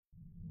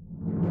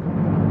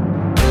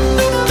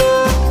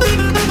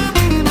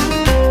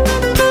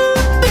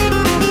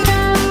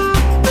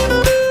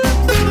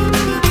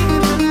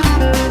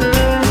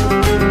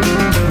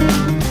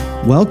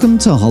Welcome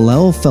to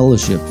Hallel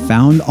Fellowship,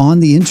 found on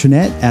the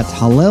internet at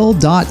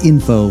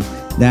hallel.info.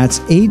 That's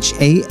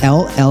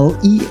HALLEL.info.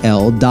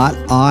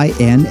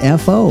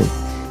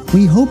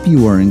 We hope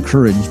you are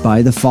encouraged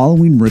by the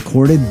following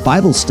recorded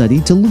Bible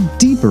study to look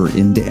deeper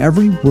into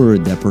every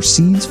word that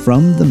proceeds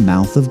from the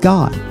mouth of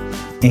God,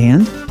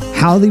 and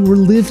how they were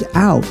lived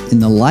out in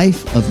the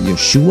life of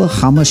Yeshua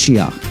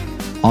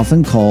HaMashiach,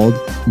 often called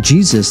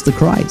Jesus the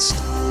Christ.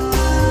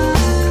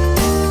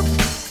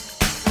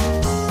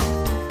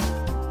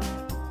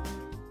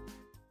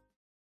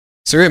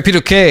 So we're in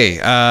Pekudei.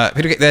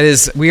 That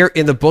is, we are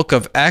in the book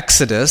of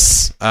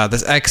Exodus.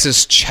 That's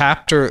Exodus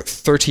chapter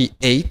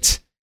 38.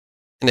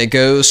 And it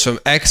goes from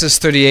Exodus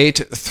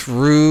 38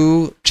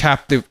 through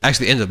the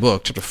end of the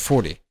book, chapter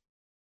 40.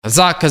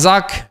 Hazak,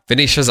 hazak,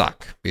 v'ni shazak.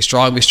 Be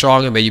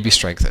strong, and may you be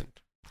strengthened.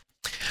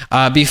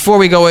 Before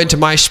we go into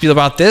my spiel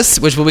about this,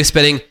 which we'll be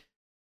spending,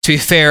 to be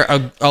fair,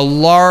 a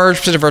large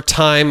percent of our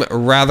time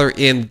rather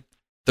in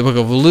the book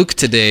of Luke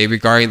today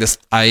regarding this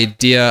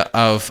idea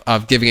of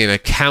giving an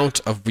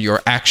account of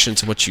your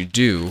actions and what you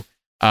do,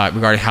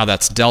 regarding how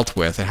that's dealt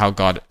with and how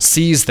God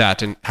sees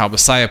that and how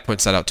Messiah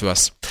points that out to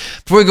us.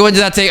 Before we go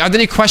into that today, are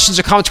there any questions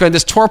or comments regarding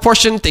this Torah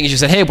portion? Things you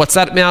said, hey, what's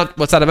that amount?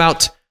 What's that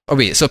amount? Oh,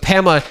 wait. So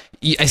Pamela,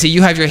 I see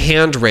you have your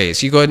hand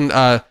raised. You go ahead and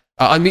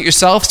unmute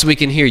yourself so we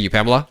can hear you,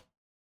 Pamela.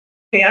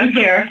 Okay, I'm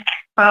here.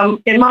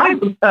 In my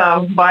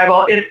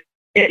Bible, it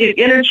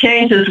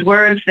interchanges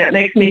words that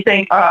makes me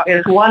think,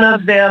 is one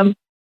of them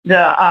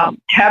the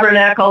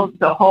tabernacle,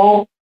 the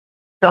whole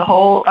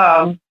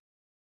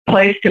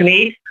place to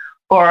meet,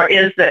 or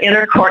is the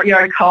inner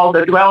courtyard called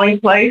the dwelling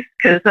place?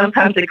 Because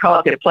sometimes they call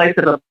it the place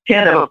of a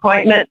tent of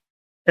appointment,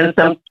 and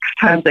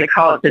sometimes they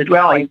call it the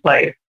dwelling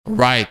place.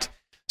 Right.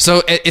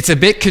 So it's a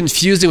bit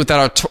confusing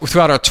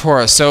throughout our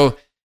Torah. So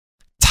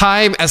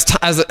time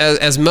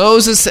as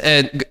Moses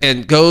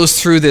and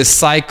goes through this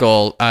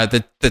cycle,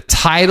 the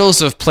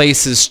titles of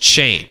places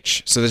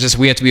change. So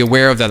we have to be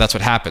aware of that. That's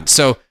what happens.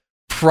 So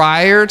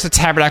prior to the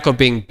tabernacle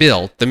being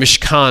built, the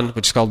Mishkan,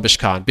 which is called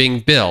Mishkan,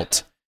 being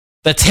built,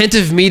 the tent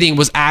of meeting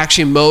was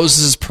actually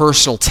Moses'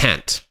 personal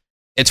tent.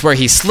 It's where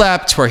he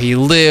slept, where he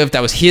lived.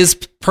 That was his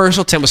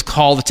personal tent, was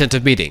called the tent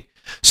of meeting.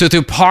 So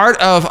through part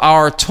of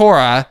our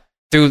Torah,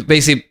 through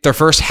basically the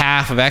first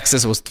half of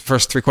Exodus, it was the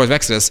first 3/4 of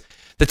Exodus,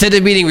 the tent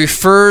of meeting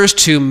refers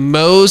to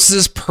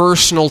Moses'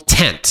 personal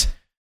tent.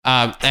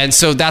 And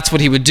so that's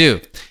what he would do.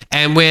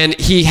 And when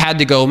he had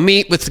to go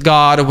meet with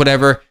God or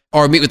whatever,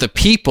 or meet with the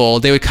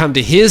people, they would come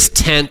to his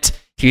tent.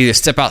 He'd either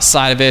step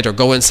outside of it or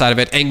go inside of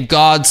it, and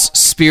God's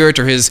spirit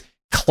or his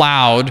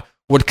cloud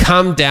would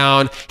come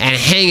down and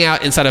hang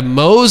out inside of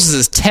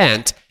Moses'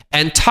 tent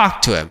and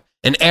talk to him.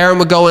 And Aaron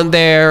would go in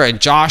there, and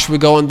Joshua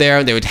would go in there,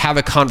 and they would have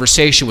a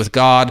conversation with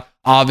God.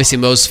 Obviously,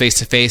 Moses face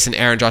to face, and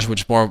Aaron and Joshua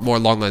which more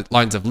along the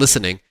lines of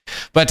listening.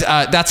 But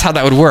that's how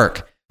that would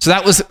work. So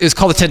it was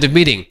called the tent of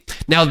meeting.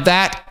 Now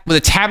that when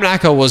the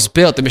tabernacle was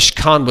built, the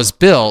Mishkan was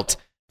built,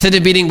 tent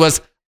of meeting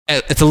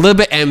it's a little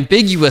bit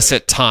ambiguous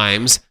at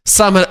times.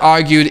 Some had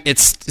argued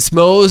it's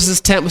Moses'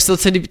 tent was still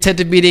tent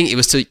of meeting. It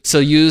was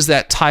still use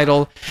that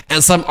title.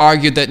 And some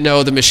argued that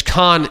no, the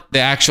Mishkan, the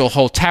actual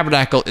whole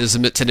tabernacle, is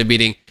the tent of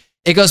meeting.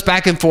 It goes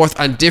back and forth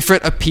on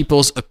different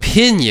people's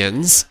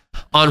opinions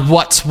on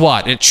what's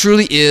what. And it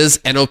truly is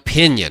an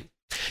opinion.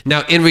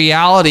 Now, in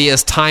reality,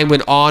 as time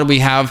went on, we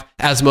have,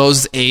 as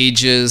Moses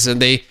ages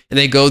and they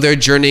go their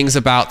journeyings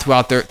about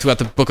throughout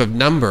the book of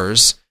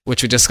Numbers,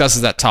 which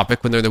discusses that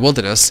topic when they're in the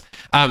wilderness.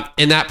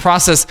 In that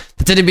process,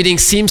 the tent of meeting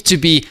seems to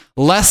be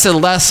less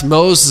and less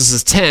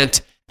Moses'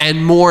 tent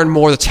and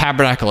more the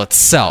tabernacle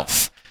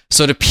itself.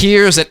 So it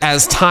appears that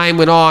as time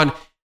went on,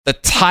 the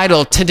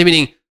title tent of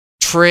meeting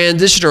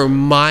transitioned or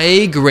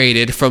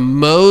migrated from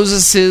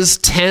Moses'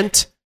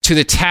 tent to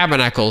the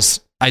tabernacle's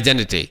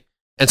identity.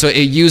 And so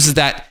it uses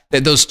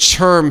those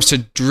terms to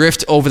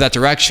drift over that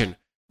direction,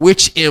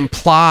 which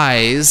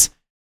implies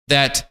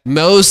that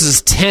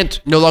Moses'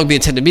 tent no longer being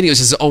a tent of meeting, it was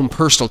his own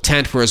personal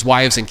tent where his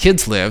wives and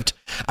kids lived.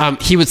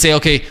 He would say,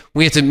 okay,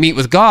 we have to meet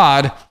with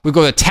God. We go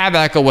to the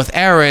tabernacle with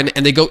Aaron,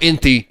 and they go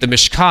into the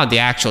Mishkan, the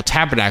actual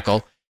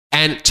tabernacle,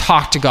 and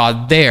talk to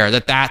God there.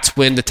 That's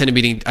when the tent of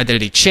meeting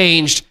identity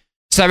changed.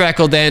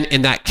 Tabernacle then,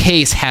 in that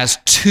case, has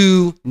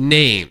two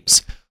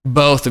names,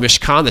 both the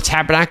Mishkan, the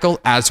tabernacle,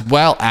 as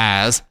well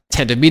as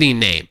tent of meeting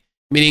name,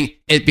 meaning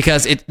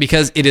because it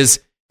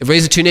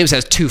raises two names, it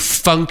has two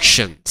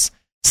functions.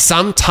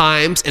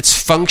 Sometimes it's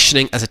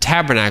functioning as a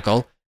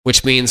tabernacle,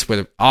 which means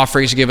where the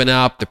offerings are given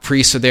up, the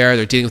priests are there,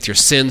 they're dealing with your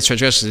sins,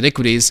 transgressions,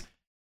 iniquities,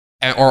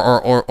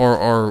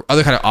 or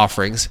other kind of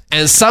offerings.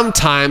 And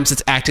sometimes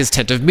it's acting as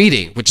tent of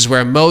meeting, which is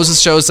where Moses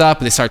shows up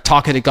and they start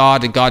talking to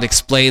God, and God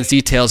explains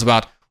details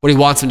about what he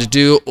wants them to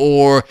do,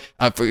 or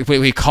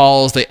when he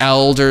calls the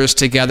elders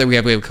together, we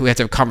have to have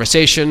a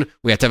conversation,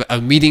 we have to have a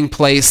meeting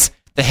place.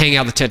 The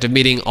hangout, the tent of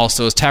meeting,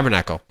 also is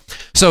tabernacle.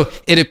 So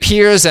it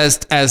appears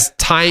as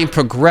time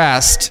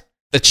progressed,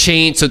 the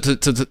change, so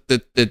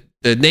the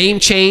name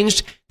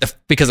changed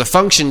because the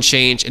function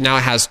changed, and now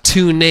it has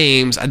two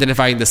names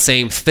identifying the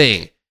same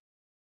thing.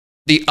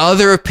 The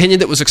other opinion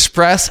that was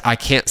expressed, I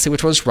can't say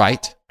which one's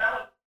right.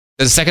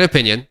 There's a second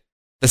opinion.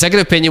 The second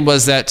opinion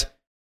was that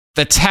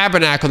the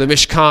tabernacle, the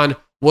Mishkan,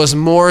 was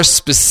more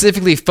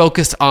specifically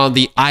focused on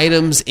the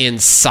items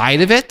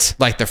inside of it,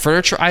 like the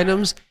furniture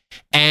items,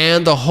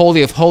 and the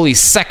Holy of Holies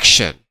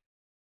section.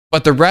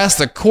 But the rest,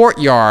 the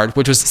courtyard,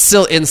 which was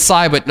still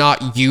inside but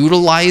not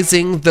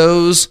utilizing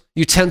those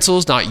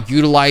utensils, not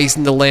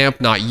utilizing the lamp,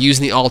 not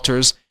using the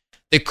altars,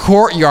 the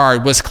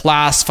courtyard was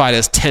classified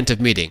as tent of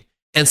meeting.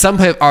 And some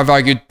have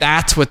argued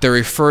that's what they're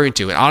referring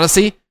to. And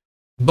honestly,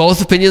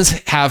 both opinions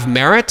have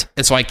merit,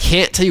 and so I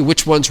can't tell you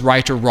which one's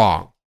right or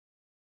wrong.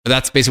 But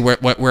that's basically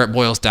where it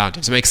boils down to.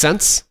 Does it make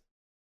sense?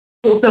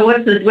 So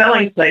what's the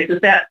dwelling place?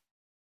 Is that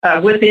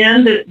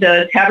within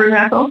the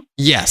tabernacle?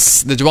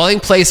 Yes. The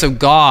dwelling place of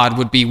God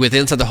would be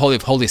within the Holy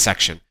of Holies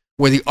section,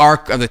 where the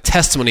Ark of the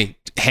Testimony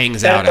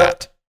hangs out at.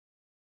 Does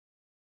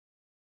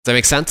that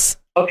make sense?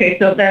 Okay,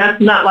 so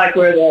that's not like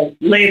where the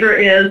laver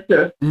is?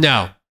 Or...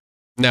 No,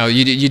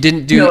 you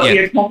didn't do... No,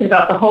 you're talking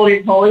about the Holy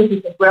of Holies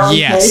as the dwelling place?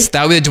 Yes,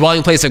 that would be the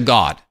dwelling place of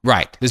God.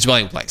 Right, the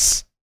dwelling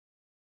place.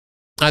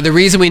 The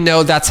reason we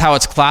know that's how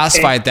it's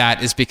classified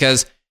that is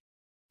because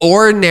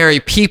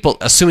ordinary people,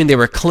 assuming they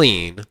were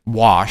clean,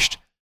 washed,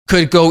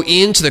 could go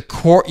into the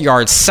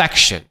courtyard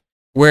section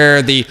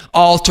where the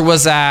altar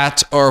was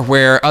at or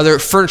where other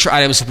furniture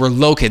items were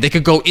located. They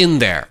could go in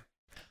there.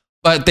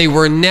 But they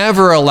were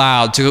never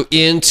allowed to go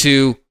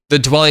into the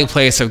dwelling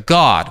place of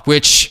God,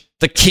 which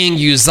the king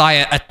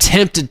Uzziah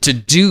attempted to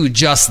do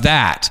just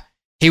that.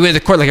 He went to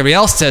the court like everybody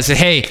else said,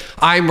 hey,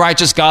 I'm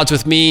righteous, God's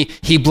with me.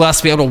 He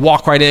blessed me. I'm going to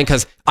walk right in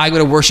because I'm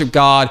going to worship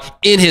God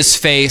in his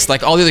face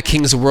like all the other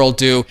kings of the world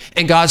do.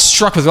 And God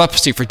struck with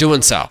leprosy for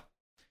doing so.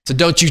 So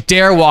don't you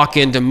dare walk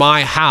into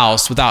my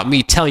house without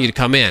me telling you to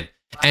come in.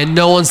 And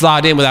no one's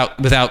allowed in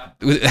without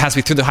it has to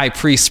be through the high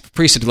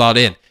priesthood allowed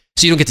in.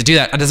 So you don't get to do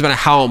that. It doesn't matter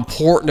how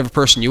important of a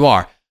person you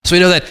are. So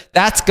we know that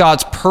that's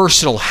God's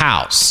personal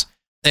house.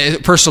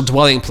 Personal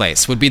dwelling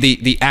place would be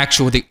the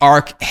actual where the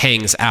ark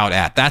hangs out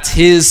at. That's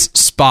his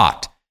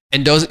spot.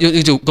 And you don't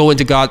need to go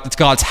into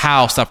God's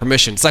house without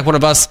permission. It's like one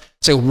of us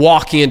say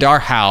walking into our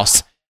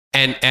house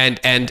and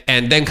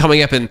then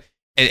coming up and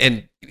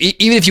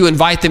even if you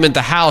invite them into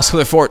the house from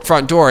the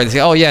front door and they say,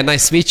 oh yeah,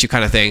 nice to meet you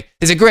kind of thing.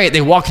 They say, great,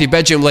 they walk to your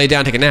bedroom, lay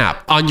down, take a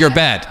nap on your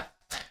bed.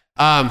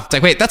 It's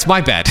like, wait, that's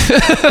my bed.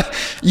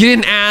 You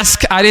didn't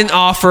ask. I didn't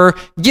offer.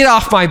 Get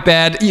off my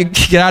bed. You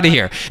get out of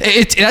here.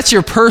 That's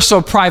your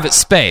personal private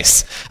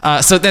space.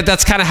 So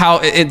that's kind of how,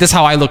 that's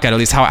how I look at it, at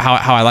least how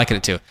I liken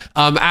it to.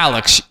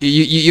 Alex,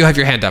 you have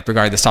your hand up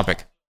regarding this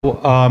topic.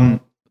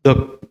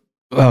 The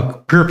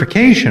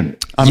purification.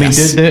 I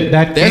yes. mean,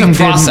 that there's a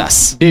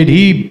process. Did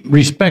he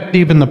respect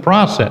even the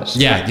process?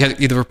 Yeah,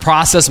 the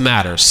process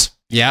matters.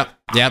 Yep.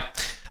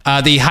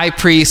 The high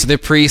priest, the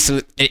priest,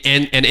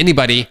 and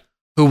anybody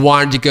who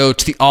wanted to go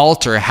to the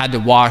altar had to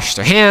wash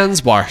their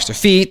hands, wash their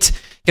feet,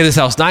 get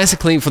themselves nice and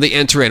clean before they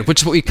enter in,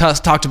 which is what we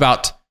talked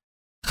about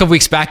a couple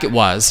weeks back. It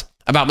was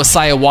about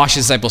Messiah washing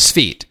his disciples'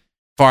 feet,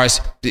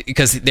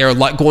 because they're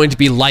going to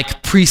be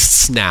like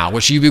priests now,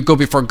 which you go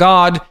before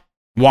God,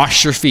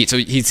 wash your feet. So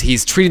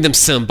he's treating them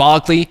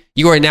symbolically.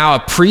 You are now a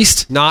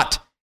priest, not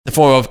in the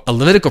form of a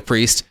Levitical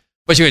priest,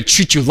 but you're going to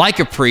treat you like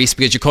a priest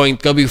because you're going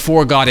to go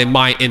before God in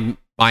my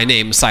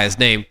name, Messiah's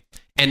name.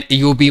 And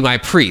you will be my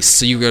priest.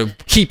 So you're going to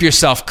keep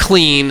yourself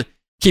clean,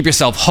 keep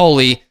yourself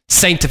holy,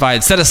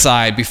 sanctified, set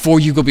aside before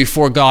you go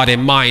before God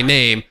in my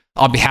name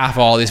on behalf of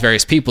all these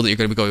various people that you're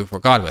going to be going before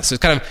God with. So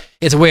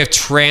it's a way of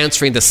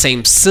transferring the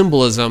same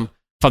symbolism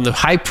from the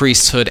high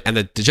priesthood and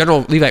the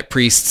general Levite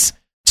priests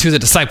to the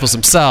disciples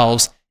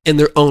themselves in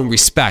their own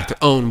respect, their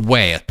own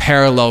way, a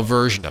parallel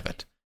version of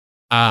it.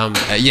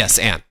 Yes,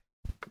 Anne.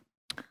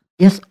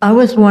 Yes, I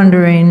was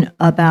wondering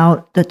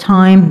about the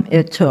time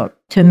it took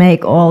to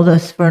make all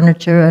this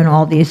furniture and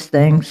all these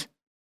things.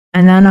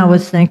 And then I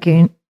was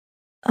thinking,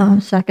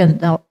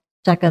 second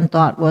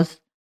thought was,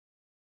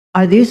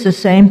 are these the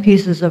same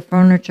pieces of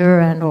furniture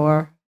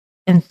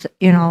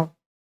the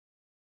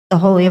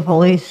Holy of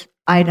Holies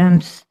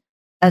items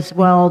as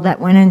well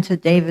that went into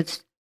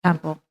David's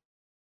temple?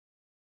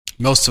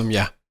 Most of them,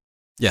 yeah.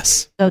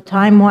 Yes. So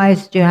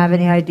time-wise, do you have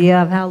any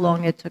idea of how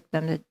long it took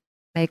them to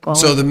make all of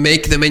them? So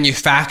the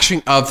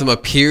manufacturing of them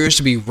appears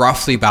to be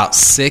roughly about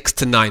 6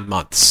 to 9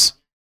 months.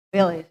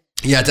 Really?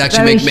 Yeah, to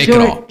actually make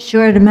it all.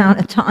 Short amount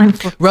of time.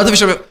 Relatively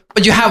short,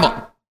 but you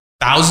have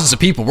thousands of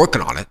people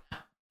working on it.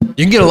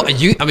 You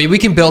can we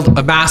can build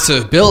a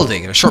massive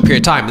building in a short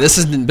period of time. This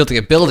isn't building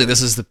a building.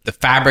 This is the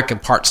fabric and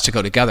parts to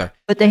go together.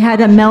 But they had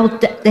to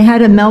melt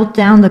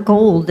down the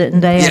gold,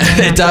 didn't they?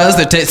 Yeah, it does.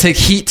 They take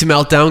heat to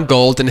melt down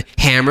gold and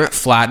hammer it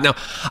flat. Now,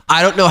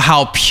 I don't know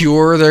how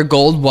pure their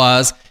gold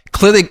was.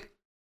 Clearly,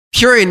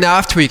 pure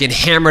enough to where you can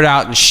hammer it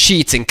out in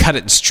sheets and cut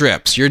it in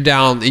strips. You're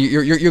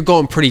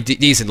going pretty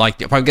decent.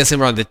 Like I'm guessing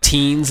around the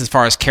teens as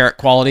far as carat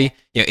quality.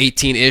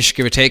 18-ish,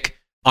 give or take,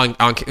 on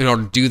in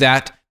order to do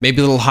that. Maybe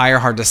a little higher,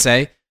 hard to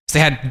say. So they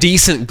had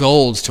decent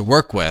golds to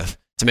work with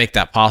to make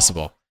that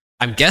possible.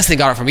 I'm guessing they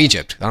got it from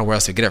Egypt. I don't know where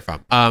else they get it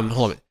from.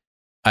 Hold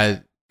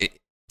on.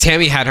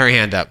 Tammy had her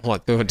hand up. Hold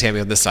on, go ahead, Tammy,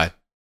 on this side.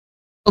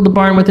 Build the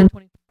barn within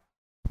 20.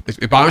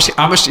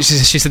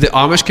 She said the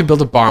Amish can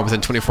build a barn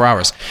within 24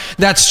 hours.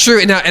 That's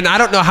true. Now, and I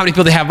don't know how many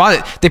people they have on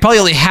it. They probably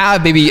only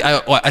have maybe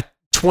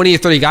 20 or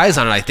 30 guys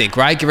on it, I think,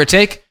 right? Give or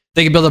take.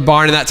 They can build a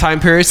barn in that time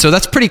period. So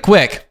that's pretty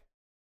quick.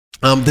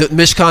 The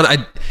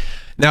Mishkan,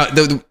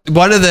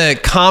 one of the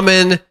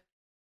common,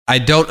 I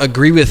don't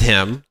agree with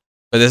him,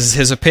 but this is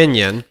his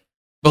opinion,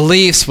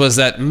 beliefs was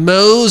that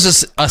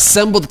Moses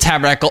assembled the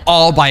tabernacle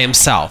all by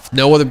himself.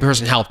 No other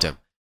person helped him.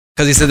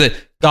 Because he said that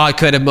God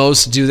could have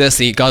Moses do this.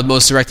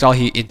 Moses directed all.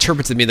 He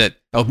interprets to me that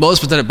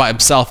Moses was done it by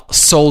himself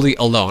solely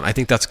alone. I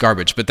think that's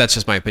garbage, but that's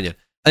just my opinion.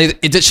 I think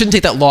it shouldn't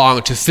take that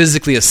long to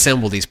physically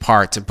assemble these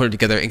parts and put them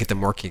together and get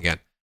them working again.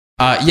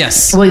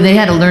 Yes. Well, they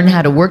had to learn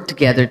how to work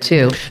together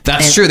too.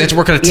 That's true. They had to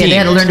work on a team. Yeah, they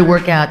had to learn to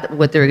work out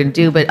what they were going to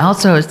do. But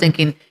also, I was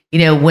thinking,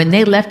 when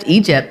they left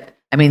Egypt,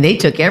 I mean, they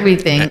took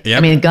everything. Yep.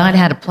 I mean, God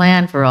had a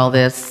plan for all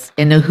this,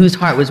 and whose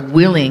heart was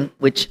willing.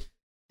 Which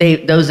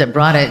those that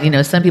brought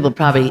it, some people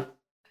probably,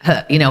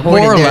 hoarded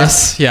more or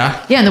less,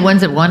 yeah. Yeah, and the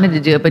ones that wanted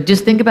to do it. But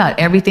just think about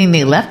everything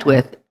they left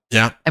with.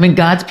 Yeah. I mean,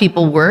 God's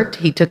people worked.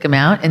 He took them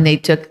out, and they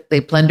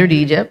plundered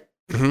Egypt.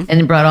 Mm-hmm.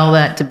 And brought all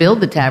that to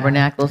build the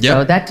tabernacle. So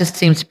Yep. that just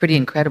seems pretty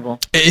incredible.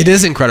 It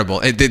is incredible.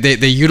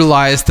 They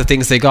utilized the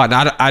things they got.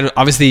 Now,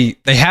 obviously,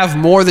 they have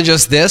more than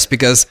just this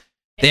because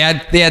they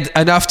had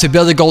enough to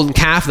build a golden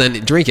calf and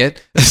then drink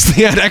it. So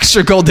they had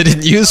extra gold they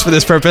didn't use for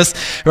this purpose.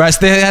 Right?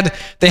 So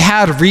they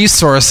had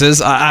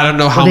resources. I don't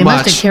know how they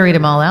much. Must have carried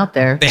them all out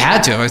there. They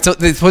had to. So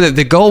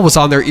the gold was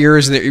on their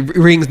ears and their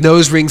rings,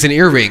 nose rings, and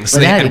earrings. So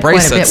they had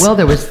bracelets. Well,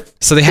 there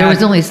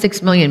was only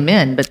 6 million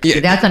men, but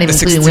that's not even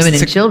including women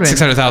and children.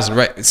 600,000,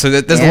 right?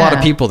 So there's a lot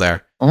of people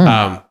there.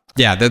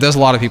 There's a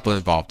lot of people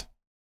involved.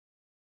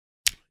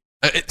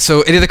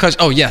 So any other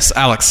questions? Oh, yes,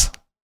 Alex.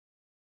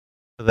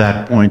 To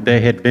that point,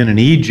 they had been in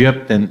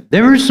Egypt, and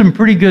there were some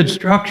pretty good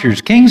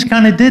structures. Kings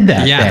kind of did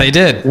that. Yeah, they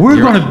did. We're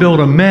going to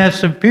build a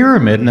massive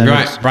pyramid, and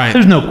right.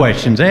 There's no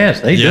questions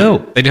asked. They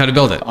do. They knew how to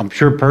build it. I'm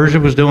sure Persia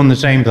was doing the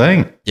same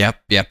thing.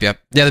 Yep. Yeah,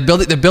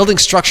 the building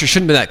structure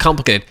shouldn't be that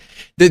complicated.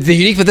 The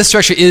unique with this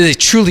structure is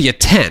truly a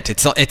tent.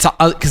 It's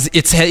because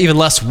it's even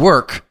less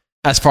work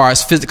as far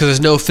as because there's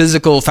no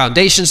physical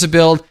foundations to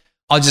build.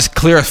 I'll just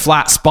clear a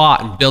flat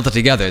spot and build it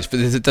together.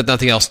 There's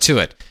nothing else to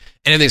it.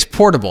 And everything's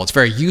portable. It's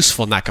very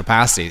useful in that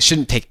capacity. It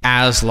shouldn't take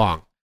as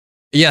long.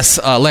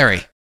 Yes,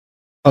 Larry.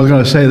 I was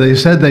going to say, they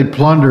said they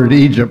plundered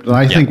Egypt, and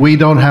I think we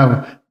don't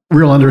have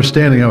real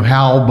understanding of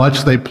how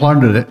much they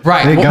plundered it.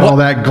 Right. They got all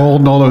that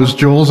gold and all those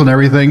jewels and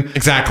everything.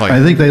 Exactly.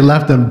 I think they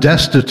left them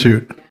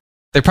destitute.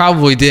 They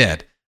probably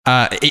did.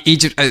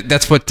 Egypt.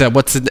 That's what.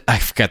 I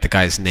forget the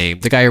guy's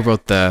name. The guy who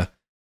wrote the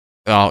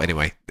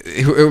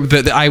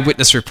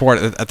eyewitness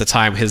report at the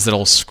time. His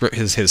little script.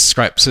 His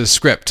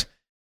script.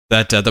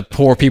 That the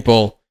poor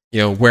people,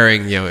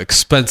 wearing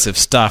expensive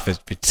stuff.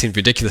 It seemed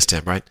ridiculous to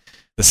him, right?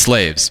 The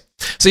slaves.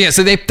 So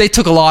so they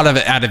took a lot of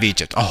it out of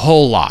Egypt, a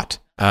whole lot.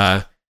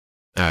 They're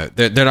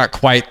not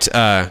quite.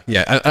 I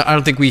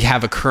don't think we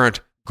have a current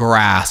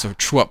grasp of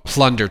what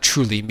plunder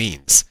truly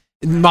means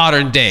in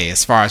modern day.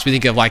 As far as we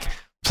think of like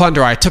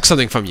plunder, I took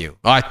something from you.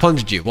 Oh, I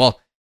plundered you.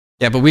 Well,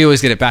 yeah, but we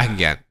always get it back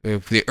again.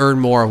 If we earn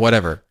more or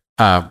whatever.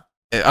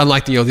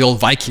 Unlike the old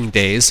Viking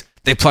days,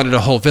 they plundered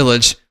a whole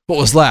village. What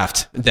was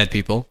left? Dead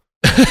people.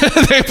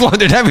 They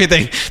plundered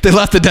everything. They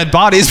left the dead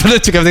bodies, but they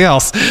took everything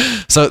else.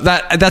 So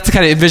that's the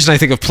kind of vision I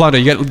think of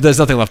plunder. There's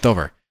nothing left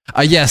over.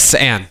 Yes,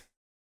 Anne.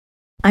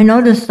 I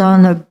noticed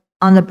on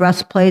the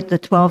breastplate the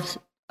 12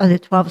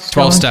 stones.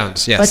 12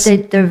 stones, yes.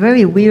 But they're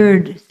very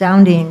weird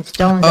sounding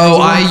stones. Oh,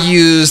 I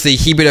use the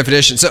Hebrew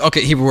definition. So,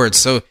 okay, Hebrew words.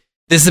 So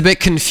this is a bit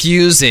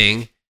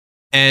confusing.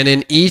 And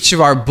in each of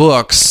our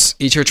books,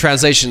 each of our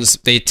translations,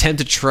 they tend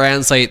to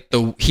translate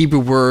the Hebrew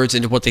words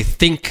into what they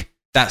think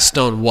that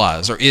stone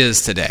was or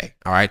is today.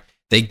 All right.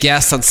 They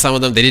guessed on some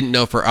of them. They didn't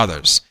know for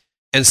others.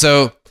 And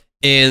so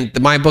in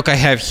my book I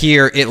have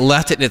here, it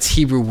left it in its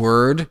Hebrew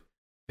word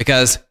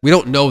because we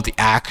don't know the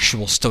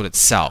actual stone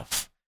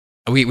itself.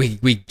 We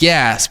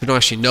guess, but don't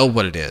actually know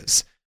what it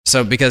is.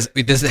 So because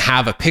it doesn't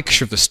have a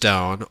picture of the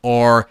stone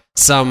or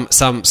some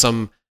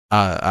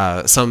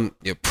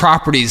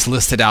properties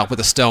listed out what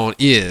the stone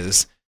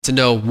is to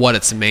know what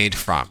it's made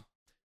from.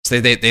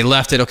 So they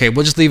left it, okay,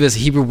 we'll just leave it as a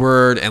Hebrew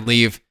word and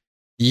leave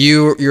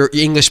your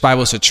English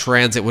Bible to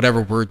translate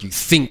whatever word you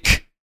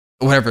think,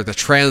 whatever the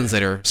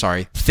translator,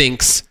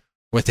 thinks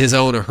with his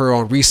own or her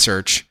own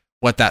research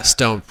what that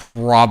stone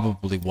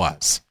probably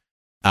was.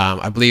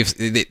 I believe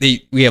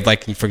we have,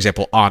 like, for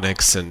example,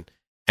 onyx and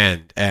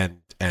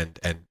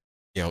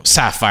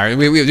sapphire. And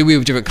we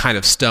have different kind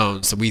of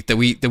stones that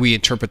we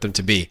interpret them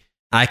to be.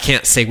 I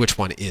can't say which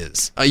one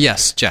is.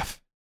 Yes, Jeff.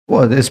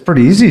 Well, it's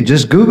pretty easy.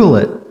 Just Google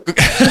it.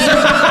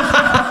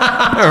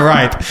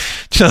 Right.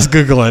 Just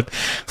Google it.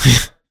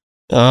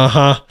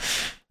 Uh-huh.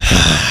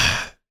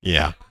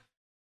 Yeah.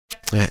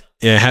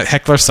 Yeah,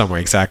 heckler somewhere,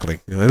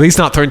 exactly. At least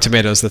not throwing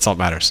tomatoes. That's all that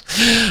matters.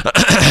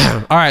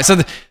 All right, so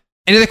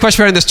any other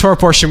question regarding this Torah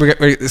portion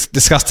we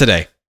discussed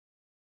today?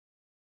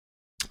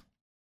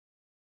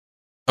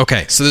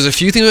 Okay, so there's a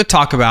few things to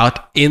talk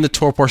about in the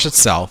Torah portion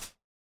itself,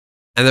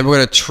 and then we're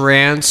going to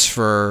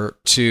transfer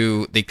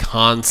to the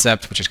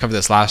concept, which I covered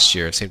this last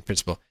year, same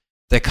principle,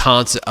 the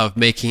concept of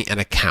making an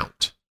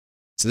account.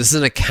 So this is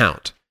an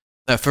account.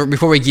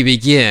 Before we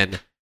begin,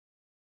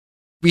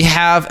 we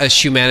have,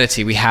 as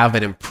humanity, we have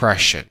an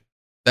impression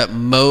that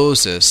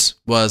Moses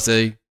was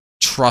a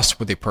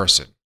trustworthy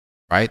person,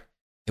 right?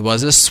 He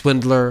wasn't a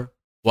swindler,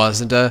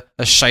 wasn't a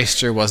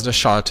shyster, wasn't a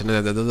charlatan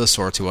of the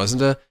sorts. He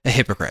wasn't a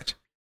hypocrite.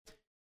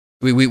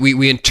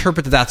 We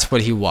interpret that that's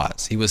what he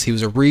was. He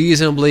was a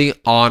reasonably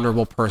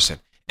honorable person.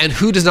 And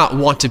who does not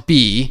want to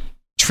be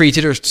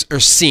treated or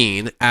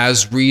seen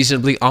as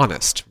reasonably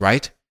honest,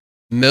 right?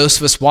 Most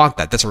of us want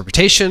that. That's a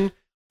reputation.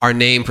 Our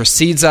name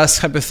precedes us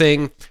type of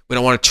thing. We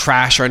don't want to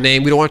trash our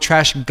name. We don't want to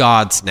trash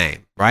God's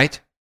name,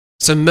 right?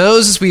 So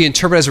Moses we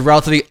interpret as a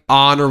relatively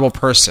honorable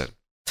person.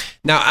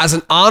 Now, as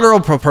an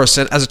honorable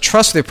person, as a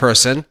trustworthy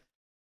person,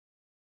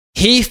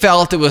 he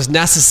felt it was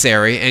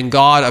necessary, and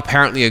God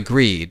apparently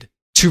agreed,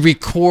 to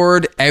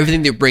record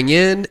everything they bring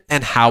in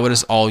and how it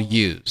is all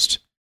used.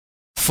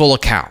 Full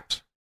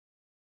account.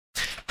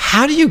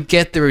 How do you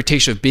get the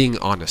reputation of being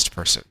an honest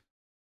person?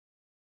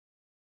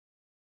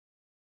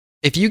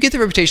 If you get the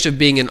reputation of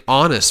being an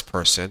honest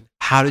person,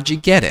 how did you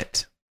get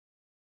it?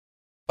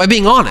 By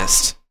being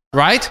honest,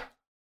 right?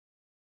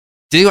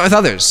 Dealing with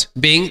others,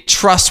 being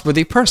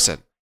trustworthy person.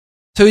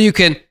 Who you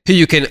can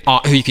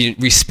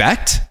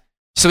respect,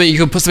 so that you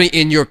can put something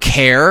in your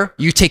care.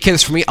 You take care of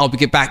this for me, I'll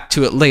get back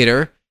to it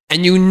later.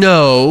 And you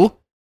know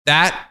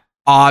that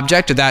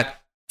object or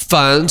that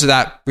funds or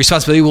that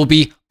responsibility will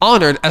be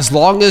honored as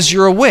long as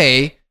you're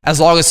away, as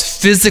long as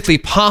physically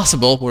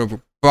possible,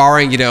 we're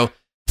barring,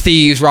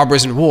 thieves,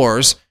 robbers, and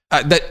wars,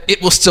 that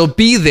it will still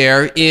be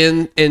there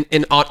in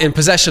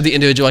possession of the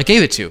individual I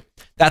gave it to.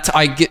 That's how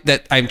I get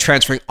that I'm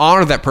transferring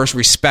honor to that person,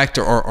 respect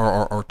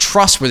or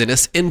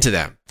trustworthiness into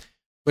them.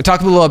 We'll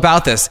talk a little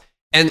about this.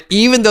 And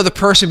even though the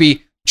person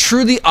be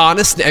truly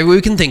honest in every way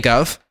we can think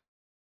of,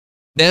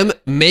 them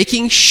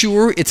making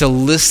sure it's a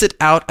listed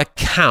out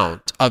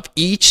account of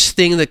each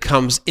thing that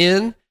comes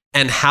in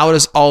and how it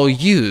is all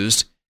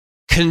used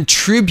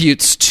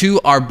contributes to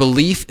our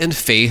belief and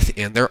faith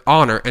in their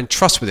honor and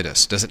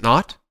trustworthiness, does it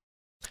not?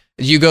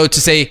 You go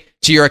to say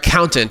to your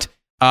accountant,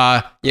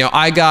 I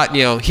got,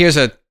 here's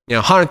a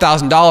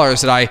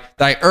 $100,000 that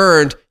I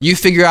earned. You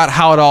figure out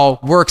how it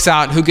all works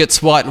out, who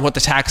gets what, and what the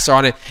taxes are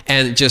on it,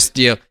 and just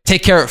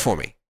take care of it for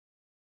me.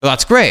 Well,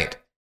 that's great.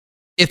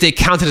 If the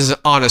accountant is an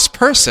honest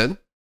person,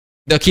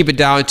 they'll keep it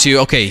down to,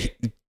 okay,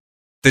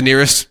 the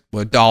nearest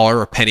dollar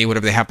or penny,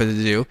 whatever they happen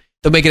to do.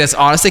 They'll make it as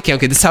honest as they can.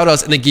 Okay, this is how it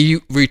is. And they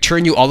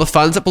return you all the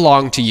funds that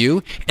belong to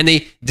you, and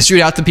they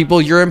distribute out to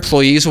people, your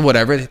employees or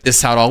whatever. This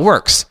is how it all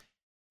works.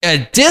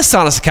 A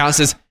dishonest accountant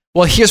says,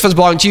 well, here's funds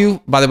belonging to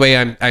you. By the way,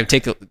 I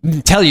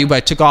didn't tell you, but I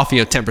took off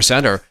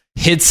 10% or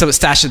hid some,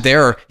 stashed it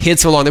there, or hid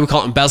some along there. We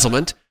call it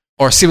embezzlement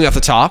or stealing off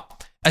the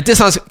top. A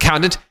dishonest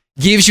accountant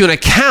gives you an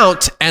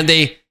account, and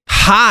they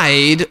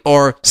hide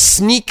or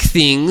sneak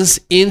things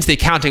into the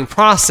accounting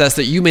process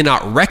that you may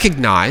not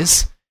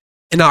recognize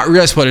and not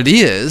realize what it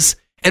is.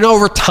 And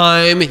over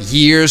time,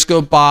 years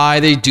go by,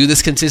 they do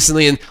this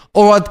consistently, and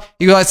you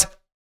realize,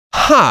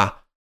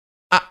 I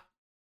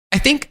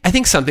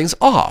think something's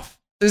off.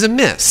 There's a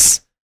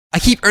miss. I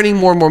keep earning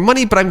more and more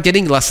money, but I'm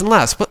getting less and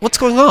less. What's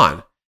going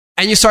on?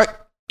 And you start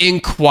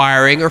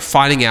inquiring or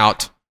finding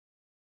out,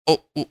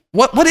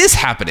 what is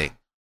happening?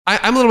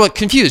 I'm a little bit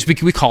confused.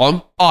 We call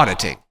them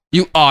auditing.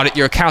 You audit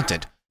your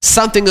accountant.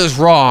 Something is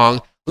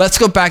wrong. Let's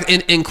go back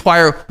and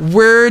inquire,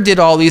 where did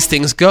all these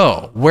things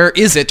go? Where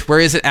is it?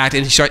 Where is it at?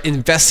 And you start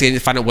investigating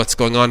to find out what's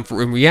going on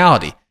in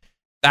reality.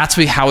 That's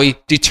how we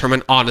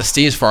determine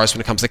honesty as far as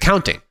when it comes to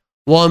accounting.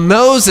 Well,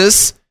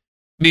 Moses,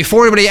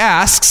 before anybody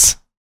asks,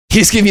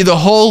 he's giving you the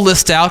whole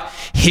list out.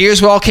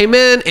 Here's what all came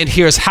in, and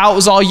here's how it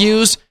was all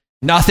used.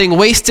 Nothing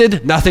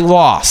wasted, nothing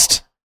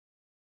lost.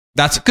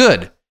 That's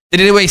good. Did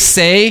anybody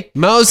say,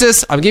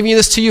 Moses, I'm giving you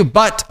this to you,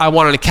 but I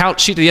want an account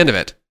sheet at the end of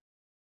it?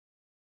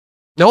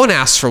 No one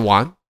asked for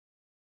one.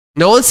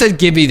 No one said,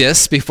 give me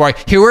this before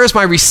where's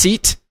my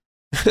receipt?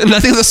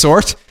 Nothing of the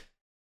sort.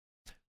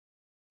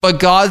 But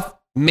God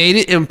made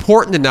it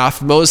important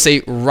enough, Moses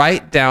say,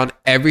 write down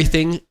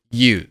everything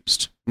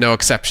used. No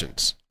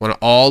exceptions. Want it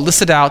all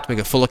listed out, make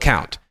a full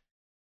account.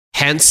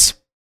 Hence,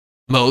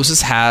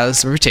 Moses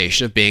has a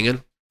reputation of being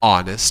an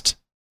honest,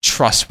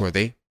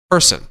 trustworthy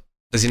person.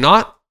 Does he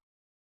not?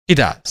 He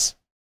does.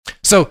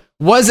 So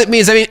what does it mean?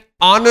 Does that mean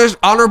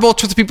honorable,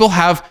 trustworthy people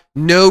have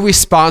no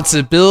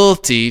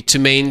responsibility to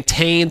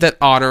maintain that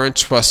honor and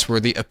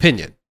trustworthy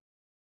opinion?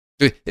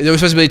 No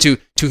responsibility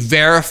to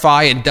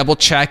verify and double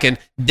check and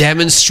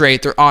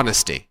demonstrate their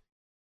honesty.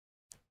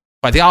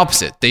 Quite the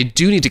opposite. They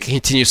do need to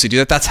continuously do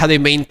that. That's how they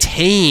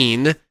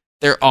maintain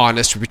their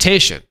honest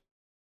reputation.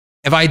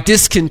 If I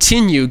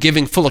discontinue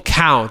giving full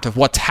account of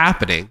what's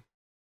happening,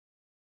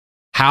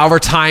 however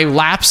time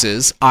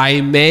lapses,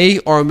 I may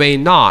or may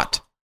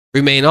not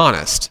remain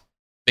honest.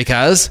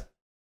 Because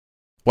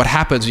what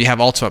happens when you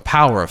have ultimate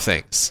power of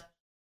things?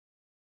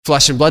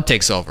 Flesh and blood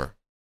takes over.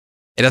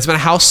 It doesn't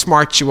matter how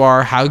smart you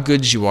are, how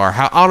good you are,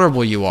 how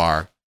honorable you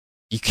are.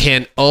 You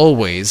can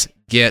always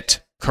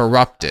get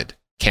corrupted,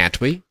 can't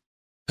we?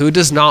 Who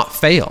does not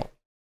fail?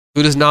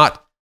 Who does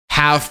not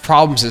have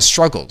problems and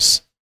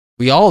struggles?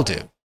 We all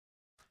do.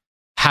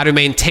 How to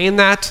maintain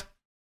that?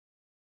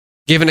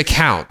 Give an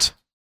account.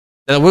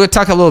 Now, we're going to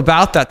talk a little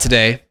about that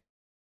today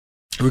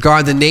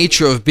regarding the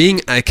nature of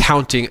being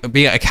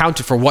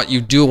accounted for what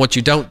you do and what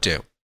you don't do.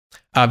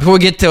 Before we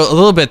get to a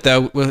little bit,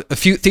 though, with a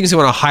few things I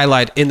want to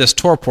highlight in this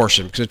Torah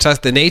portion, because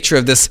the nature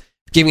of this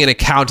giving an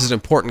account is an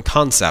important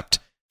concept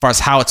as far as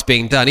how it's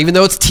being done. Even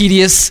though it's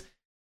tedious,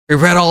 we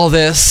read all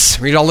this,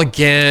 read it all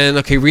again.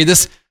 Okay, read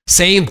this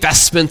same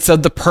vestments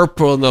of the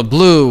purple and the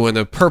blue and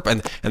the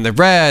purple and the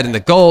red and the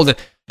gold. And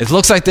it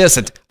looks like this,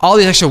 and all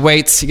these extra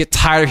weights. You get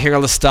tired of hearing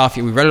all this stuff.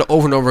 We read it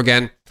over and over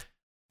again.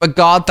 But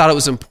God thought it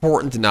was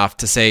important enough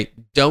to say,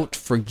 don't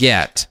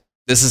forget,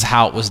 this is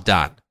how it was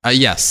done.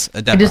 Yes,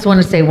 Deborah. I just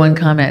want to say one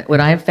comment. What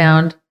I've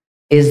found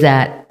is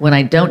that when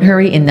I don't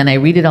hurry and then I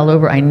read it all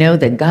over, I know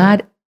that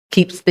God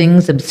keeps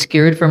things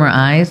obscured from our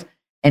eyes.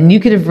 And you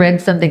could have read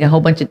something a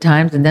whole bunch of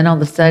times, and then all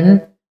of a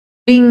sudden,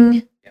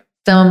 bing,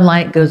 some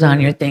light goes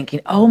on. You're thinking,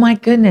 oh my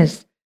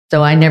goodness.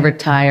 So I never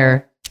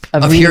tire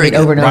of reading it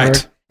over and over.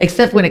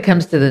 Except when it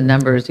comes to the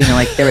numbers,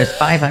 like there was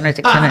 500,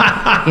 600,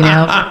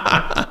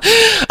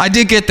 I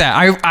did get that.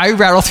 I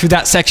rattle through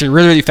that section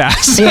really, really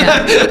fast.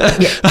 Yeah.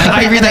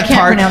 I read that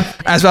part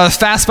as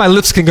fast as my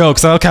lips can go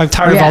because I'm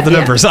tired of all the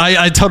numbers.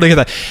 I totally get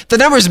that. The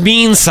numbers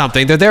mean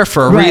something. They're there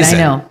for a reason.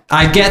 I know.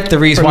 I get the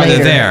reason why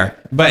they're there.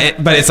 But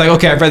it's like,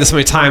 okay, I've read this so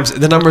many times.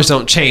 The numbers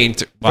don't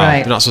change. Well,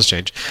 they're not supposed to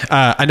change.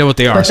 I know what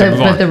they are,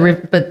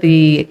 but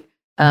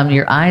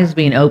your eyes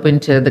being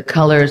open to the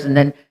colors, and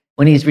then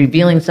when he's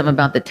revealing something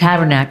about the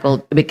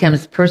tabernacle, it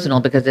becomes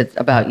personal because it's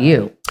about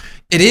you.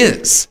 It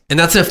is. And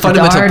that's a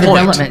fundamental point.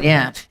 Development,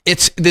 yeah.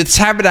 The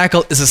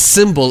tabernacle is a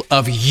symbol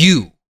of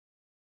you.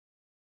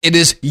 It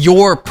is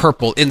your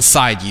purple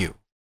inside you.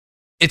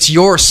 It's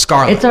your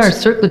scarlet. It's our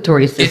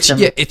circulatory system.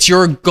 It's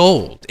your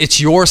gold. It's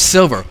your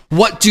silver.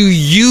 What do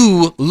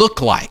you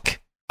look like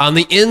on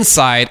the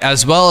inside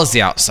as well as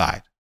the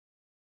outside?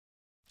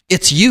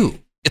 It's you.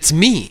 It's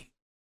me.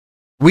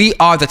 We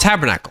are the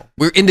tabernacle.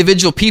 We're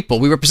individual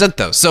people. We represent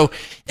those. So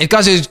if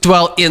God's going to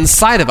dwell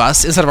inside of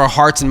us, inside of our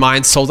hearts and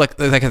minds, souls, that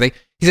kind of thing,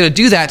 he's going to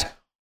do that.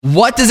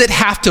 What does it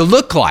have to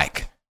look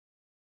like?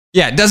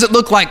 Yeah, does it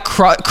look like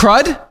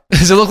crud?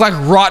 Does it look like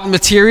rotten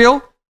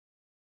material?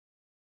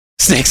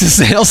 Snakes and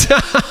snails?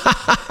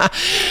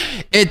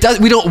 It does.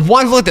 We don't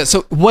want to look at that.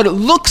 So what it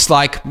looks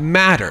like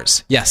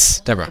matters. Yes,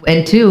 Deborah.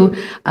 And two,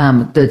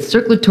 the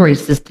circulatory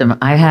system,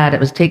 I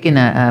was taking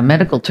a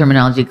medical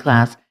terminology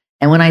class.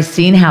 And when I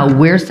seen how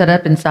we're set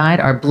up inside,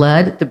 our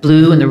blood, the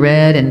blue and the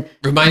red, and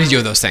reminded you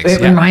of those things. It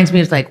reminds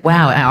me, it's like,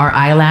 wow, our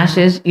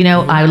eyelashes.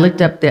 I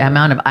looked up the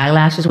amount of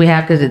eyelashes we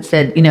have because it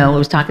said, it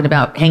was talking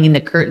about hanging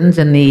the curtains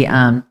and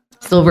the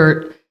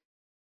silver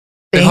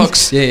things. The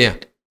hooks, yeah.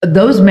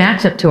 Those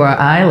match up to our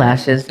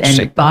eyelashes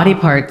and body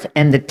parts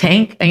and the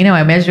tank.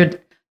 I measured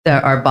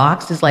our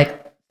box is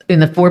like in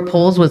the 4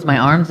 poles was my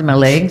arms and my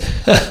legs.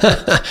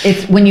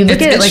 It's when you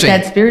look at it like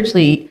that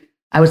spiritually,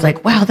 I was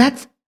like, wow,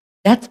 that's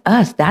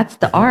us. That's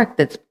the ark.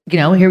 That's,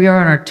 here we are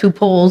on our 2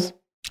 poles.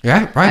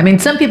 Yeah, right. I mean,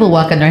 some people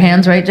walk on their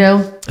hands, right, Joe?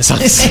 That's all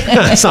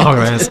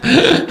it is.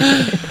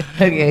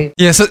 Okay.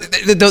 Yeah. So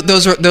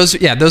those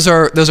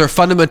are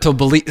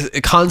fundamental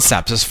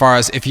concepts as far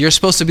as if you're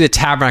supposed to be the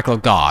tabernacle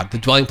of God, the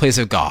dwelling place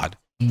of God.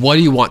 What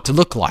do you want to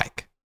look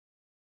like?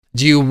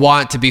 Do you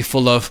want to be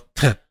full of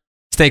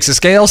snakes and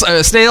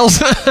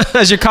snails,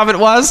 as your comment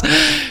was?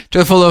 To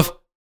be full of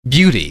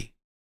beauty,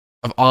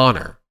 of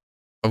honor,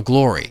 of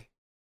glory.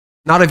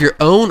 Not of your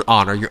own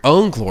honor, your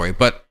own glory,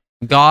 but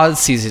God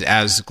sees it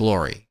as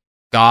glory.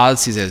 God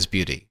sees it as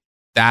beauty.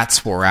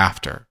 That's what we're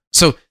after.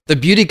 So the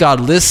beauty God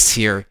lists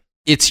here,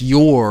 it's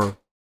your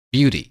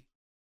beauty.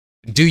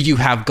 Do you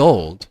have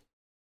gold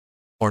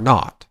or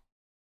not?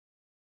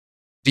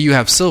 Do you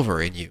have silver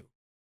in you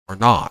or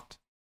not?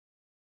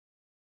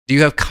 Do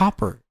you have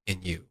copper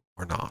in you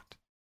or not?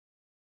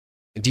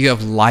 Do you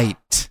have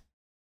light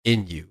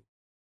in you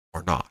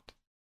or not?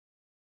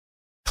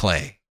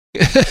 Clay. Do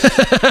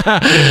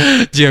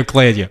you have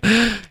clay in you?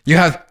 You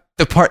have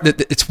the part that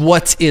it's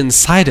what's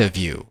inside of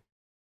you.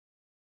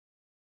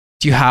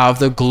 Do you have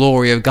the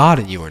glory of God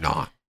in you or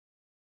not?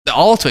 The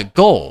ultimate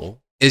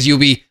goal is you'll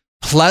be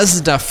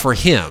pleasant enough for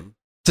Him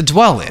to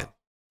dwell in.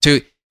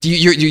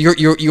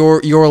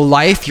 Your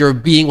life, your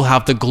being will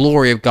have the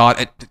glory of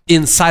God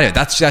inside of it.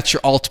 That's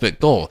your ultimate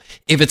goal.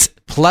 If it's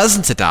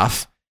pleasant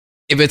enough,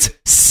 if it's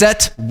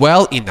set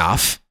well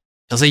enough,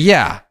 He'll say,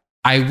 yeah,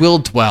 I will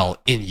dwell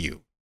in you.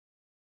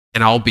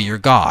 And I'll be your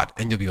God,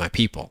 and you'll be my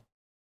people.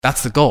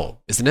 That's the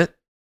goal, isn't it?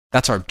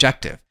 That's our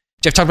objective.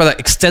 Jeff talked about that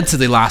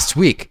extensively last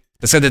week.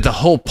 They said that the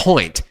whole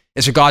point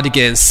is for God to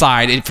get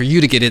inside and for you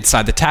to get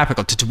inside the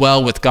tabernacle, to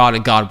dwell with God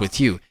and God with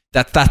you.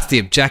 That's the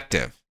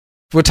objective.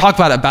 We'll talk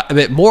about a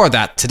bit more of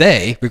that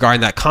today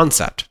regarding that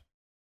concept.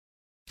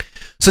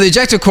 So the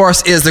objective, of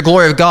course, is the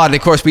glory of God. And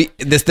of course,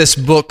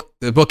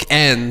 the book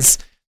ends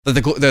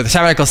The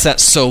tabernacle is set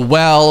so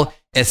well,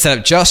 it's set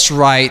up just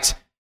right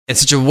in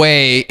such a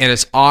way, and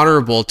it's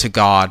honorable to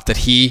God that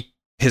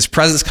his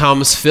presence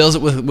comes, fills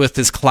it with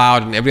his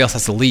cloud, and everybody else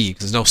has to leave.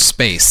 There's no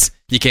space.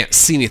 You can't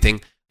see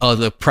anything other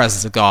than the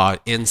presence of God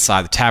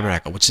inside the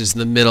tabernacle, which is in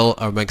the middle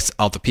amongst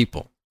all the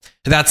people.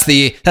 And that's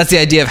the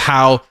idea of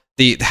how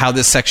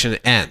this section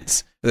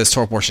ends, this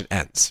Torah portion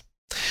ends.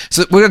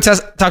 So we're going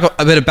to talk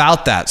a bit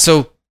about that.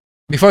 So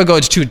before I go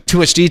into too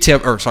much detail,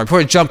 before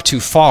I jump too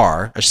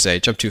far,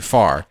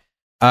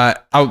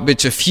 I'll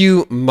mention a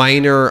few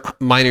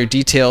minor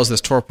details of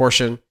this Torah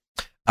portion.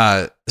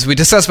 So we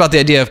discussed about the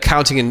idea of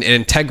counting and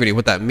integrity,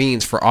 what that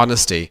means for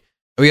honesty.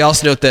 We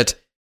also note that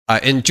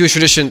in Jewish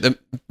tradition,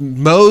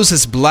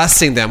 Moses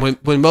blessing them,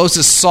 when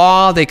Moses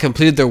saw they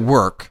completed their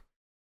work,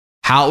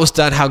 how it was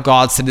done, how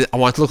God said, I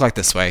want it to look like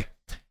this way,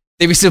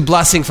 they received a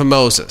blessing from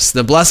Moses.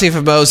 The blessing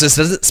from Moses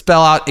doesn't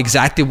spell out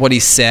exactly what he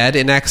said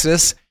in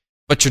Exodus,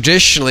 but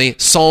traditionally,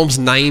 Psalms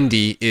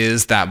 90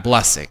 is that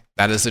blessing.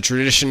 That is the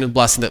tradition of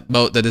blessing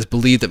that is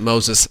believed that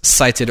Moses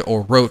cited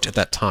or wrote at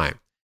that time.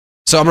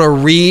 So I'm going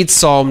to read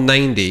Psalm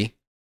 90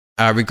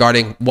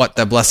 regarding what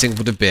that blessing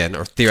would have been,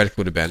 or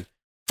theoretically would have been,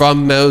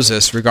 from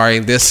Moses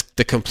regarding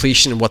the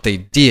completion of what they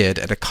did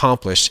and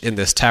accomplished in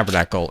this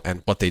tabernacle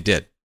and what they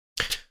did.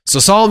 So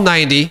Psalm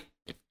 90,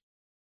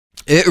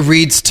 it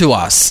reads to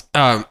us.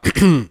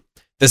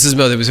 This is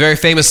Moses. It was a very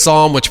famous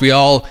psalm, which we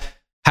all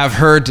have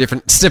heard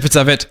different snippets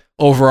of it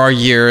over our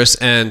years,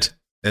 and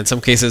in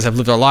some cases have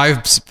lived our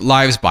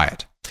lives by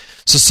it.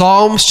 So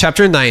Psalms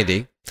chapter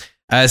 90,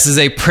 this is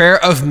a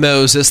prayer of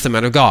Moses, the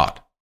man of God.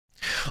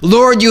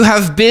 Lord, you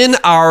have been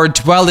our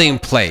dwelling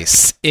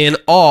place in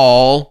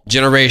all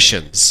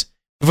generations.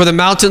 Before the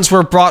mountains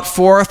were brought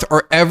forth,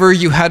 or ever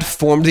you had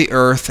formed the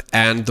earth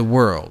and the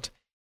world.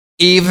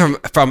 Even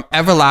from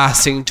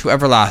everlasting to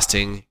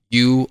everlasting,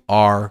 you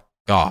are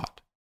God.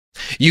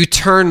 You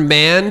turn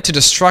man to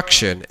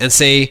destruction and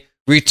say,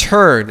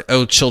 return,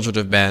 O children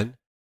of men.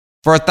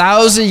 For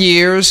 1,000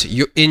 years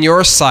in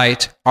your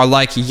sight are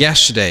like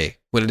yesterday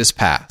when it is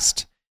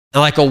past,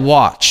 and like a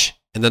watch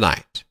in the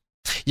night.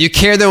 You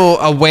carry them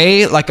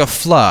away like a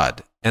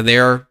flood, and they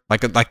are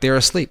like they are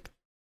asleep.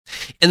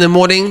 In the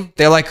morning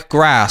they are like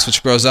grass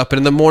which grows up, and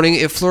in the morning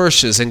it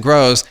flourishes and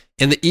grows.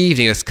 In the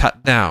evening it is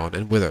cut down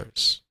and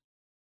withers.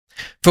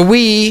 For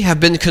we have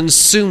been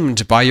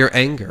consumed by your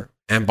anger,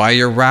 and by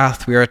your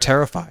wrath we are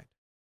terrified.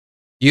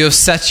 You have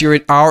set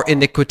our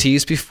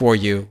iniquities before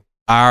you,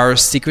 our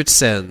secret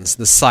sins,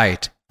 the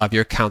sight of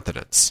your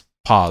countenance.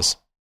 Pause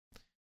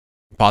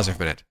here for a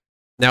minute.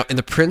 Now, in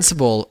the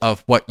principle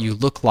of what you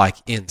look like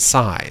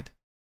inside,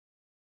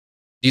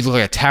 you look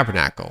like a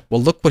tabernacle.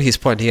 Well, look what he's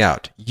pointing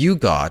out. You,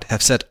 God,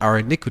 have set our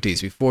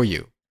iniquities before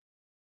you.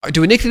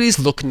 Do iniquities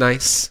look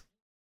nice?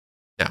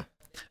 No.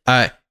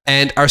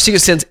 And our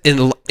secret sins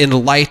in the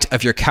light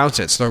of your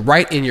countenance, so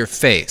right in your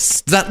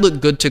face. Does that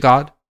look good to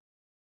God?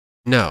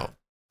 No.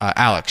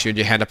 Alex, you had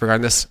your hand up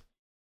regarding this?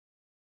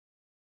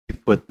 You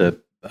put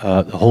the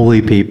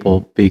holy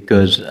people,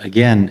 because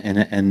again,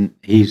 and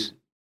he's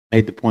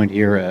made the point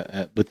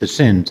here with the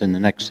sins in the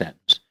next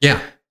sentence.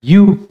 Yeah.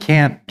 You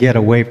can't get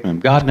away from them.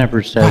 God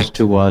never says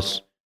to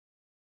us,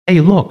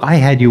 hey, look, I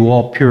had you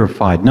all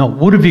purified. No,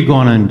 what have you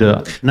gone and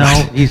done? No,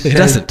 he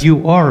says,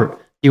 you are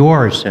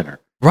a sinner.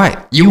 Right.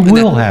 You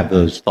will have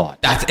those thoughts.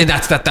 That's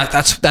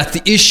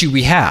the issue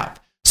we have.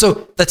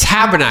 So the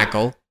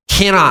tabernacle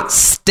cannot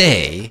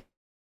stay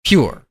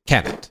pure,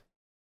 can it?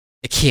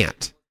 It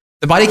can't.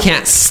 The body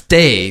can't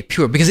stay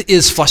pure because it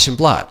is flesh and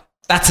blood.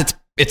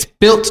 It's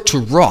built to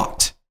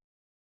rot.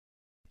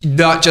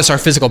 Not just our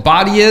physical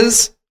body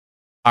is,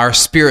 our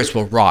spirits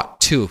will rot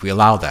too if we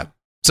allow them.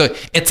 So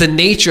it's the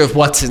nature of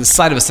what's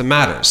inside of us that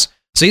matters.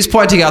 So he's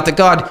pointing out that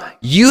God,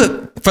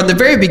 you, from the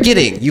very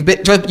beginning, you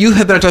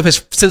have been our dwelling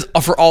place since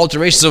for all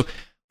generations. So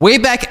way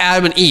back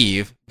Adam and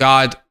Eve,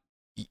 God,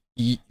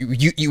 you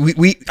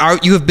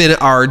have been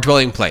our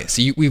dwelling place.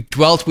 We've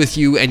dwelt with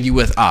you and you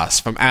with us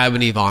from Adam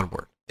and Eve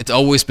onward. It's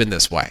always been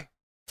this way.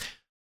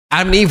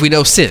 Adam and Eve, we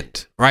know,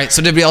 sinned, right?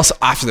 So everybody else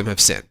after them have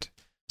sinned.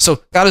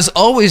 So God has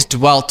always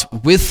dwelt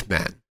with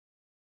men.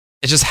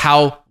 It's just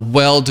how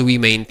well do we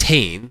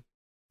maintain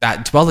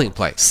that dwelling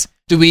place?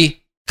 Do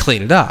we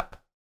clean it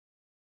up?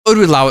 Or do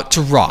we allow it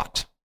to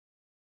rot?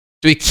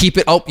 Do we keep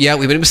it, oh yeah,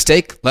 we made a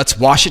mistake, let's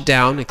wash it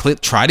down and clean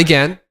it, try it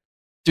again?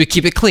 Do we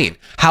keep it clean?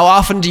 How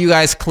often do you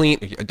guys clean,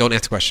 don't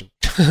answer the question.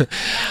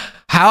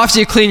 How often do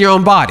you clean your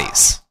own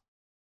bodies?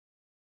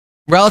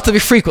 Relatively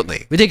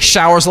frequently. We take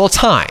showers all the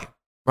time,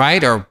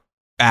 right? Or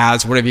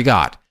baths, whatever you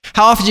got.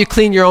 How often do you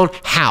clean your own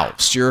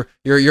house, your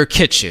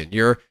kitchen,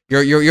 your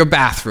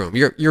bathroom,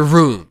 your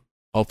room?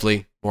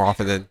 Hopefully more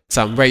often than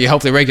some,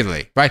 hopefully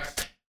regularly, right?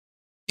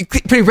 You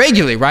clean pretty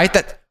regularly, right?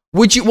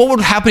 What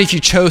would happen if you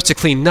chose to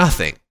clean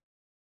nothing?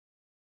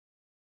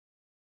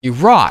 You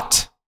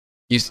rot.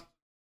 If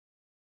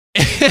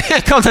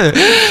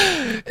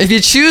you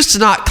choose to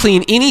not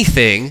clean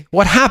anything,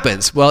 what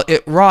happens? Well,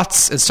 it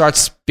rots and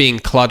starts being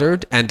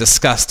cluttered and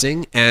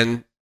disgusting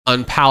and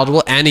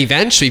unpalatable, and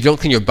eventually, if you don't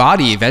clean your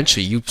body,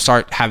 eventually you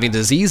start having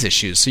disease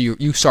issues. So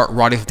you start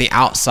rotting from the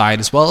outside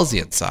as well as the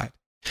inside.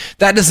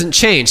 That doesn't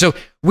change. So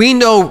we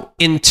know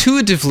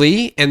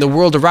intuitively in the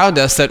world around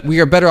us that we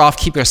are better off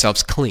keeping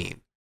ourselves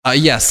clean.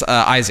 Yes,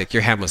 Isaac,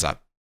 your hand was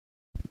up.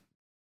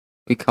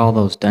 We call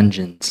those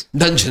dungeons.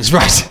 Dungeons,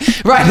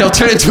 right. Right, they'll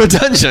turn into a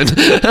dungeon.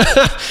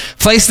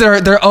 Place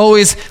they're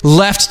always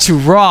left to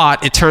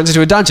rot, it turns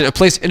into a dungeon. A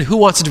place, and who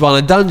wants to dwell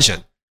in a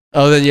dungeon?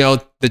 Oh, then,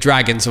 the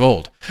dragons of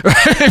old.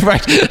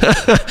 Right.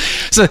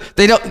 So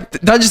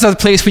dungeons are the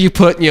place where you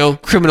put,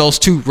 criminals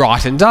to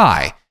rot and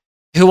die.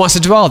 Who wants to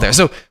dwell there?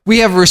 So we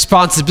have a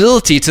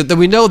responsibility that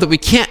we know that we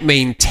can't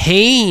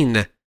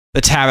maintain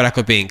the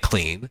tabernacle being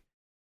clean,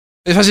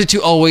 especially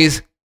to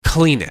always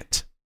clean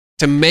it.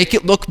 To make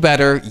it look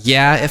better,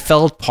 yeah, it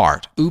fell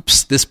apart.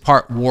 Oops, this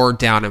part wore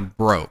down and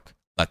broke.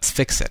 Let's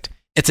fix it.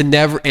 It's a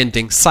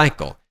never-ending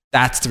cycle.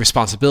 That's the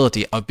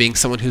responsibility of being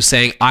someone who's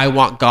saying, I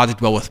want God to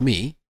dwell with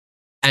me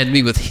and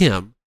me with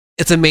him.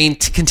 It's a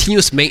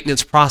continuous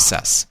maintenance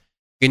process.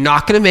 You're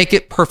not going to make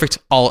it perfect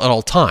at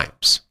all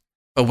times.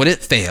 But when it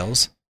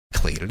fails,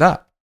 clean it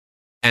up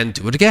and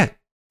do it again.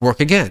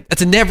 Work again.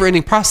 It's a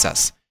never-ending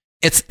process.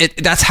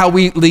 That's how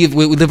we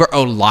live our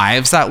own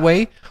lives that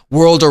way.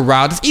 World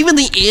around us. Even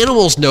the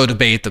animals know to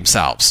bathe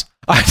themselves.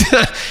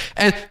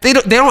 And they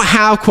don't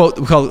have, quote,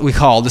 we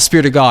call the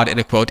Spirit of God, in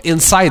a quote,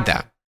 inside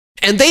them.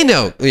 And they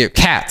know,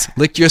 cats,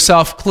 lick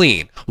yourself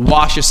clean.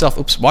 Wash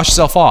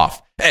yourself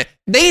off.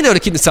 They know to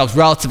keep themselves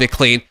relatively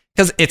clean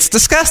because it's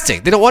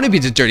disgusting. They don't want to be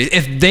dirty.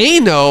 If they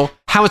know,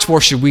 how much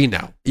more should we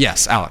know?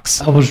 Yes,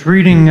 Alex. I was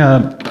reading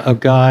a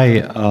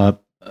guy,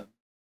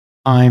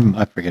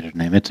 I forget his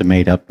name. It's a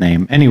made-up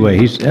name. Anyway,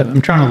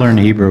 I'm trying to learn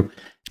Hebrew.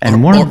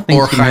 And one of the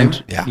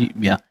things he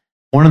mentioned,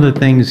 one of the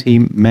things he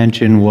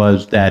mentioned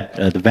was that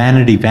the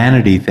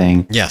vanity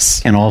thing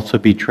can also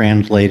be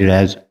translated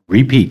as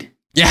repeat.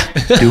 Yeah.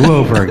 Do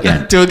over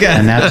again. Do again.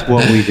 And that's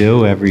what we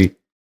do every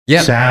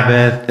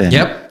Sabbath and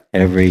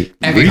every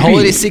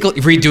holiday cycle.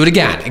 Redo it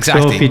again.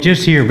 Exactly. So if you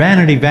just hear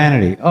vanity,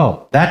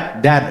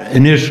 that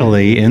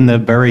initially in the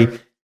very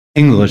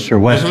English or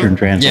Western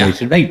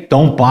translation, hey,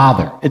 don't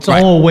bother. It's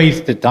all a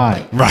waste of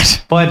time.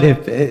 Right. But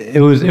if it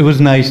was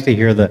nice to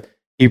hear the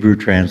Hebrew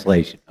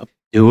translation.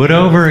 Do it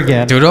over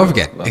again. Do it over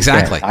again.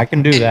 Exactly. Okay, I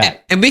can do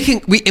that. And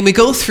we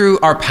go through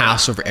our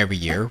Passover every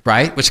year,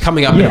 right? Which is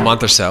coming up in a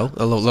month or so,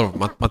 a little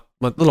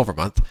over a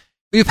month.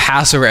 We do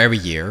Passover every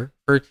year.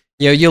 For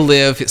you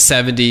live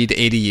 70 to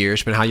 80 years,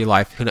 depending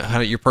on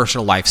how your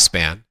personal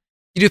lifespan.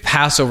 You do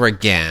Passover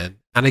again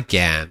and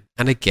again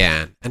and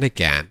again and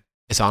again.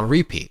 It's on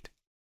repeat.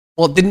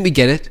 Well, didn't we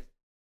get it?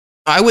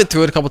 I went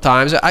through it a couple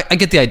times. I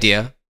get the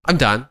idea. I'm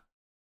done.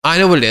 I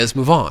know what it is.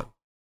 Move on.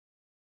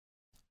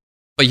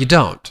 But you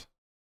don't.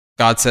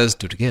 God says,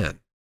 do it again.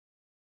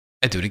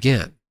 And do it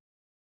again.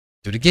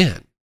 Do it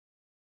again.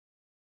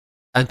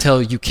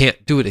 Until you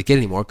can't do it again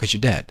anymore because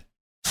you're dead.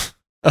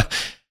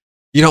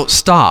 You don't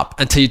stop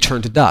until you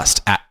turn to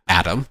dust,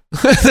 Adam.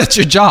 That's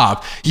your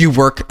job. You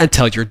work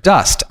until you're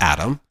dust,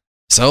 Adam.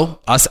 So,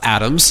 us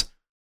Adams,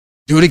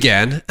 do it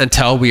again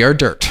until we are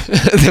dirt.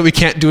 That we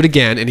can't do it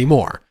again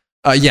anymore.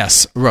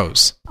 Yes,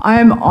 Rose.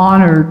 I'm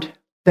honored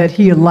that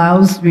he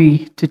allows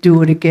me to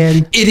do it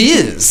again. It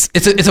is.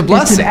 It's a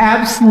blessing. It's an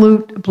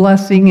absolute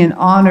blessing and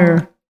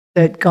honor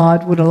that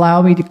God would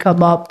allow me to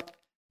come up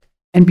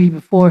and be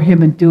before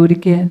him and do it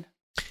again.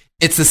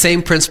 It's the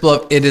same principle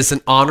of it is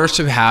an honor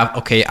to have,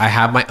 I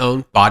have my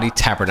own body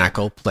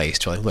tabernacle place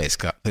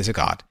of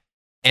God.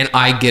 And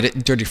I get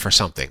it dirty for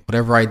something,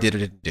 whatever I did or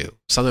didn't do.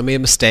 Something I made a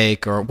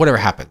mistake or whatever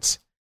happens.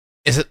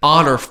 It's an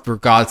honor for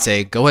God to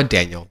say, go ahead,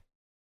 Daniel,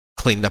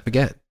 clean it up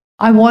again.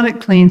 I want it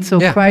clean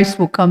so Christ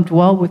will come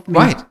dwell with me.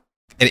 Right.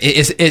 And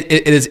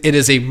it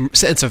is a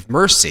sense of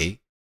mercy.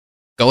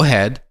 Go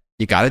ahead.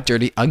 You got it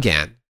dirty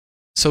again.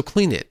 So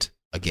clean it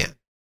again.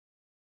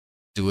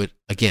 Do it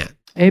again.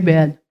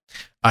 Amen.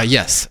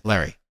 Yes,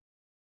 Larry.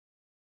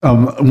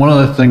 One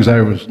of the things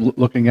I was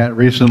looking at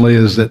recently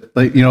is that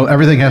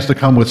everything has to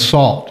come with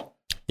salt.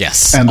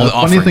 Yes. And the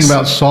funny thing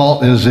about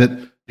salt is that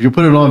if you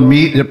put it on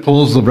meat, it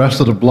pulls the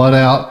rest of the blood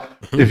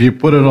out. Mm-hmm. If you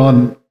put it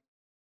on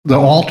the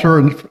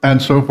altar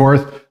and so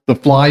forth, the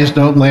flies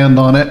don't land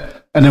on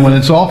it. And then when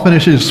it's all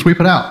finished, you sweep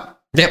it out.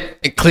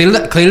 Yep. Clean it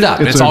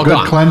up. It's all gone.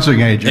 It's a good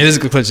cleansing agent. It is a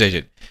good cleansing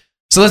agent.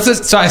 So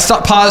so I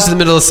paused in the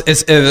middle of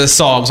the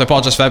Psalms. I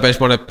apologize for that, but I just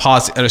want to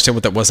pause to understand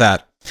what that was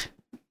at.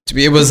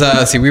 It was,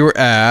 we were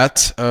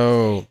at,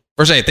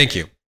 verse 8, thank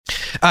you.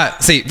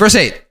 Verse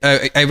 8,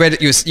 I read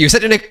it, you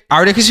set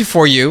our iniquities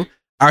before you,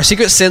 our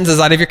secret sins as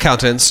light of your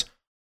countenance.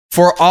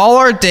 For all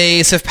our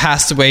days have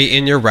passed away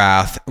in your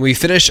wrath, and we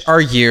finish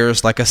our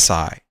years like a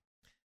sigh.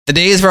 The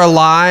days of our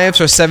lives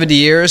are 70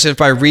 years, and if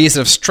by reason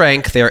of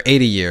strength they are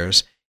 80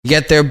 years.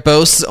 Yet their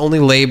boast is only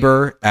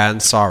labor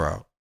and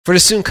sorrow. For it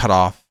is soon cut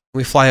off, and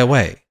we fly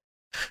away.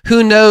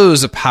 Who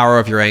knows the power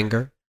of your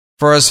anger?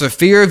 For as the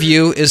fear of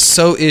you is,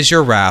 so is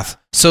your wrath.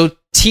 So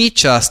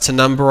teach us to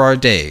number our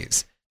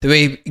days, that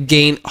we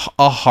gain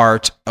a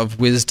heart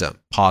of wisdom.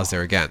 Pause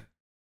there again.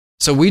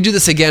 So we do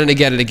this again and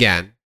again and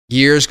again.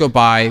 Years go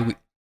by.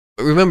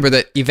 But remember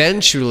that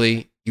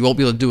eventually you won't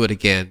be able to do it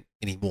again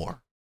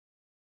anymore.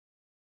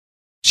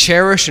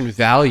 Cherish and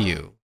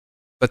value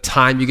the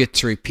time you get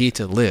to repeat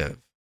and live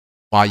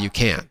while you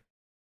can.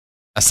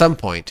 At some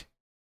point,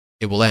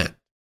 it will end.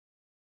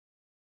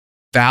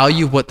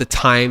 Value what the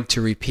time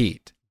to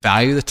repeat.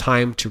 Value the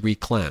time to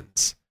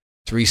re-cleanse,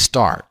 to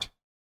restart,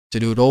 to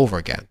do it over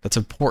again. That's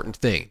an important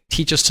thing.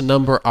 Teach us to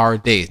number our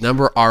days.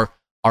 Number our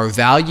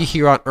value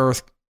here on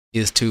earth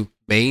is to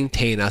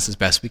maintain us as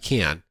best we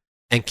can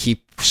and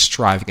keep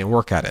striving and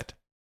work at it.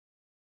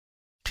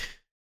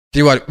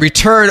 31.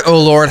 Return,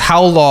 O Lord,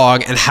 how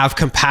long, and have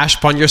compassion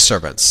upon your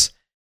servants.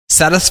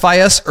 Satisfy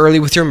us early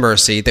with your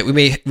mercy, that we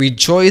may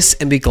rejoice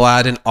and be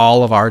glad in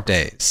all of our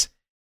days.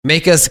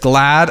 Make us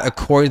glad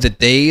according to the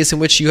days in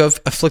which you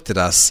have afflicted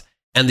us,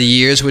 and the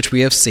years which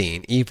we have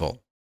seen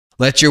evil.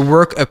 Let your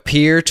work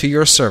appear to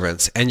your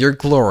servants, and your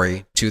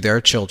glory to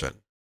their children.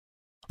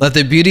 Let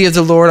the beauty of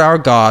the Lord our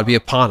God be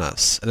upon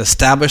us, and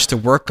establish the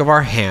work of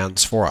our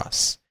hands for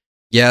us.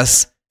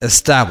 Yes,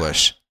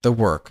 establish the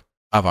work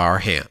of our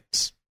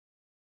hands.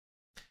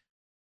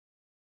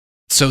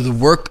 So the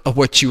work of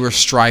what you are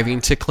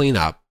striving to clean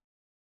up,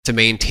 to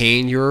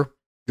maintain your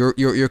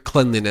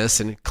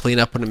cleanliness and clean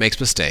up when it makes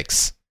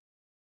mistakes,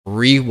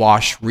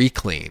 rewash,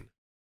 reclean.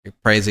 You're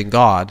praising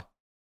God.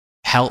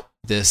 Help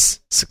this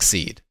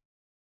succeed.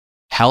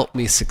 Help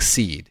me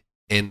succeed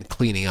in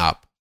cleaning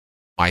up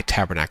my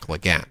tabernacle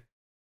again.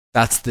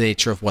 That's the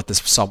nature of what this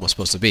psalm was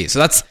supposed to be. So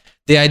that's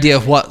the idea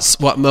of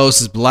what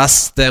Moses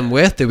blessed them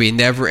with, the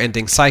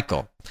never-ending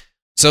cycle.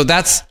 So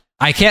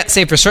I can't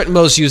say for certain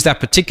Moses used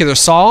that particular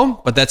psalm,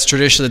 but that's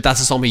tradition that's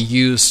the psalm he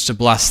used to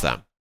bless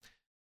them.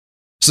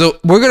 So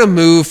we're going to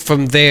move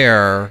from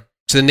there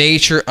to the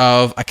nature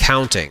of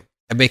accounting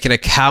and make an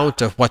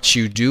account of what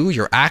you do,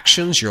 your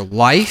actions, your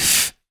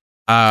life,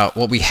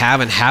 what we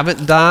have and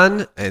haven't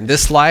done in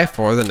this life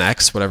or the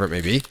next, whatever it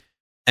may be,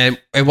 and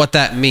what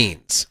that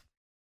means.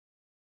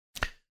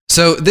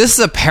 So this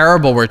is a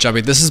parable we're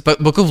jumping. This is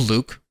book of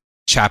Luke,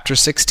 chapter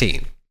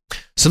 16.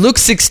 So Luke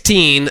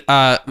 16,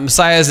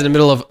 Messiah is in the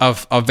middle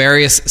of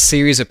various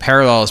series of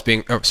parables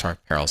being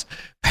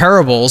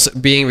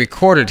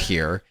recorded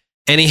here,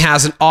 and he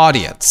has an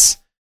audience.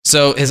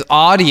 So his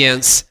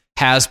audience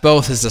has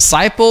both his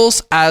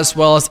disciples as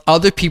well as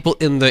other people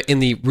in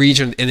the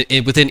region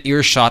within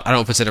earshot. I don't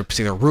know if it's in a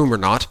particular room or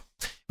not.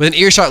 Within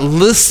earshot,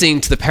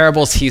 listening to the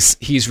parables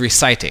he's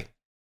reciting.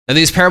 And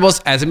these parables,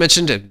 as I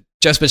mentioned,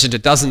 just mentioned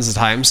it dozens of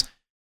times,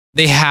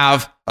 they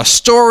have a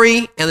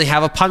story and they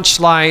have a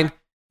punchline.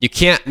 You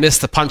can't miss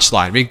the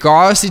punchline.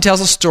 Regardless if he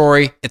tells a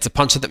story, it's a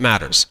punchline that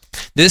matters.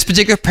 This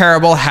particular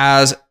parable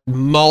has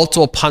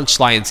multiple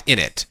punchlines in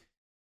it.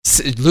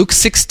 Luke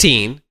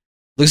 16,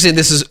 this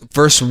is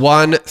verse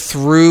 1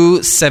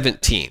 through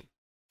 17.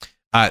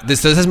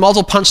 This has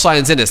multiple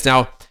punchlines in this.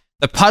 Now,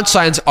 the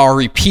punchlines are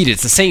repeated.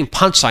 It's the same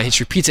punchline. He just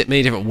repeats it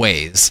many different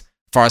ways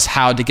as far as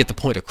how to get the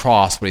point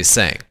across what he's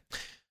saying.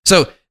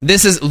 So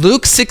this is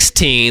Luke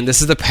 16.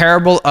 This is the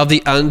parable of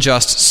the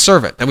unjust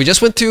servant. And we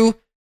just went through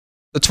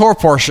the Torah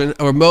portion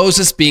where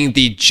Moses, being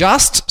the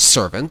just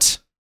servant,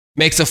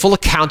 makes a full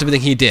account of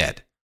everything he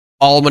did.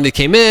 All the money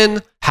came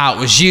in, how it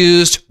was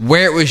used,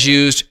 where it was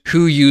used,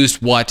 who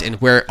used what, and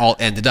where it all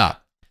ended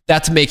up.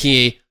 That's making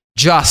a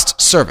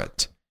just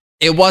servant.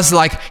 It wasn't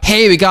like,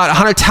 hey, we got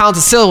 100 talents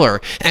of silver,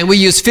 and we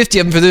used 50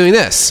 of them for doing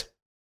this.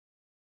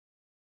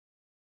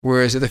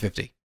 Where is the other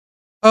 50?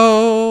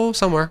 Oh,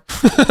 somewhere.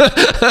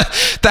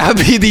 That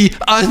would be the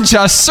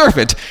unjust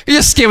servant. You're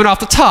just skimming off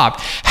the top.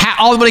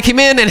 All the money came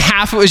in and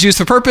half of it was used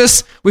for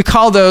purpose. We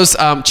call those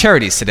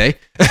charities today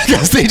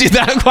because they do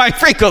that quite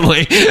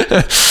frequently.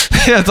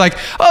 It's like,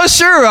 oh,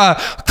 sure,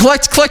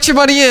 collect your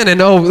money in,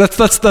 and let's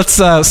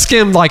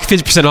skim like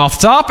 50% off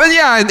the top,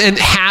 and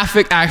half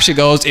it actually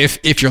goes,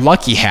 if you're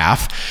lucky,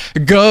 half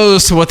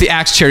goes to what the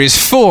actual charity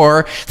is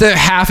for. The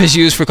half is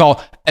used for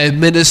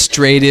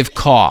administrative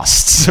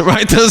costs,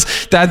 right?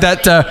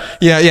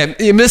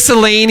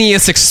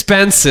 Miscellaneous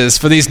expenses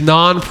for these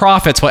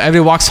non-profits while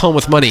everybody walks home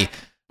with money.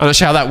 I'm not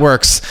sure how that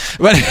works,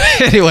 but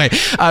anyway,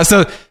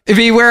 so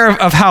be aware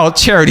of how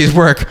charities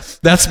work.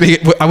 That's me.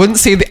 I wouldn't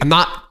say I'm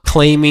not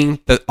claiming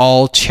that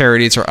all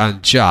charities are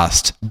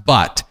unjust,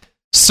 but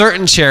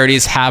certain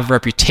charities have a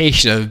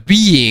reputation of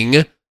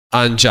being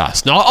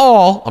unjust. Not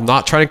all. I'm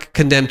not trying to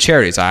condemn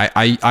charities.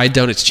 I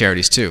donate to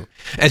charities too.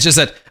 It's just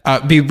that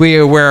be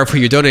aware of who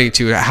you're donating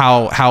to.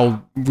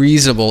 How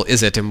reasonable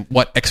is it, and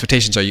what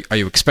expectations are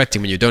you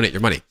expecting when you donate your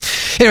money?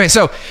 Anyway,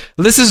 so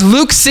this is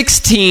Luke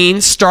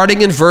 16,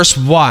 starting in verse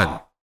 1.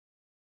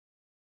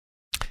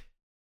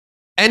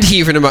 And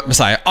he, for the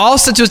Messiah,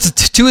 also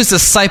to his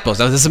disciples.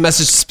 Now, this is a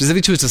message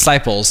specific to his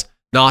disciples,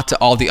 not to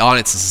all the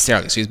audience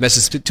necessarily. So he's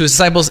messaged to his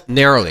disciples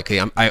narrowly. Okay,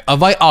 of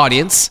my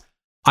audience,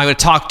 I'm going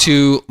to talk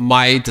to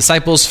my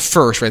disciples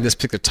first, right, this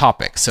particular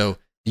topic. So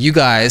you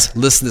guys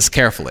listen to this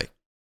carefully.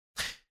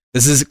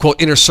 This is, quote,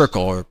 inner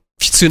circle, or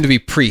soon to be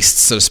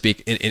priests, so to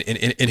speak,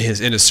 in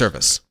his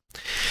service.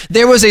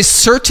 There was a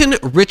certain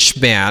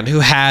rich man who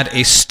had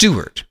a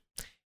steward,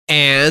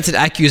 and an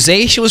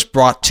accusation was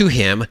brought to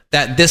him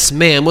that this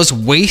man was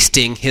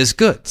wasting his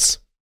goods.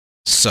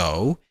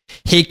 So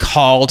he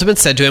called him and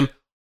said to him,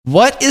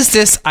 "What is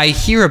this I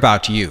hear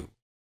about you?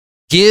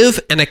 Give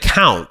an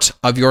account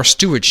of your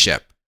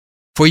stewardship,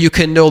 for you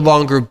can no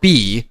longer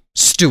be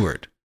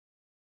steward."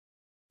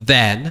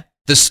 Then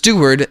the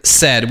steward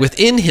said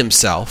within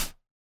himself,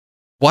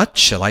 "What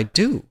shall I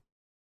do?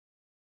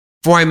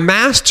 For my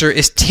master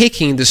is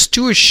taking the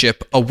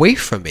stewardship away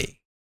from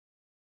me.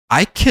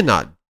 I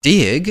cannot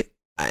dig,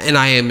 and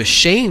I am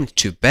ashamed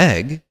to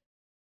beg.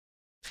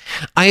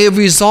 I have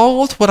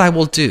resolved what I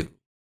will do,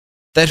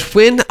 that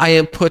when I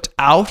am put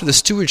out of the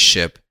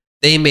stewardship,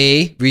 they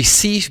may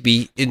receive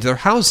me into their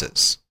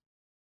houses."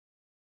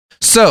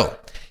 So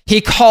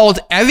he called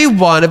every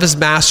one of his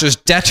master's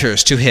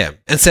debtors to him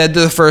and said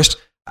to the first,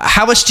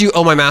 "How much do you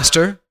owe my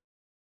master?"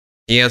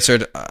 He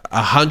answered,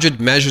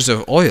 100 measures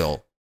of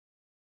oil.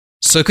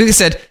 So he quickly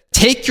said,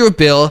 "Take your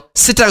bill,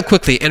 sit down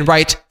quickly, and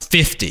write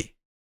 50.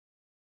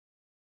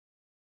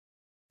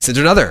 He said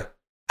to another,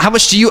 "How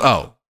much do you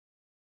owe?"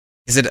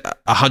 He said,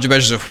 100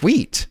 measures of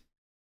wheat.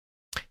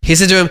 He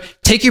said to him,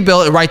 "Take your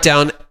bill and write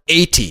down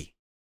 80.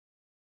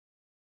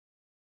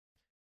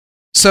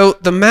 So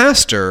the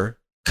master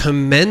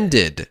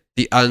commended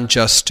the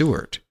unjust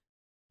steward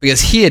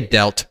because he had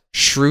dealt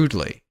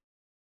shrewdly.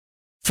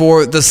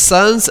 For the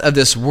sons of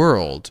this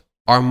world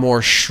are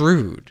more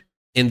shrewd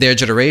in their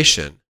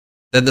generation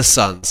than the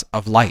sons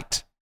of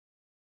light.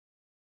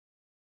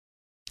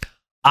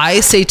 I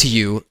say to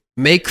you,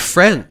 make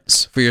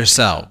friends for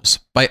yourselves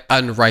by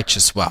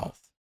unrighteous wealth,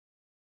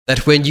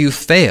 that when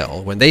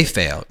they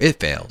fail, it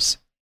fails,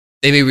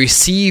 they may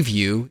receive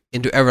you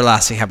into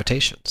everlasting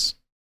habitations.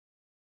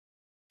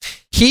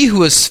 He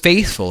who is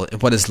faithful in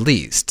what is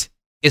least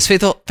is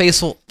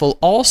faithful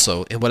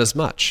also in what is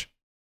much.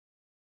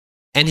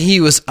 And he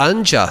who is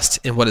unjust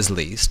in what is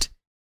least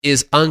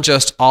is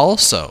unjust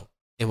also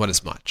in what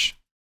is much.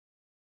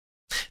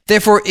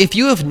 Therefore, if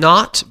you have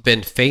not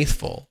been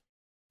faithful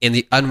in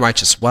the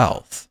unrighteous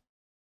wealth,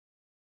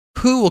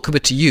 who will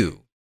commit to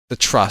you the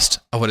trust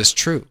of what is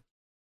true?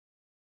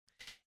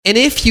 And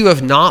if you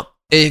have not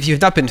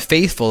been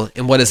faithful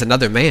in what is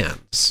another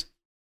man's,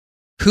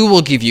 who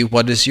will give you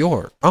what is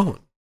your own?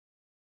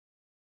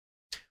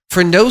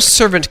 For no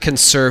servant can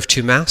serve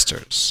two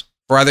masters,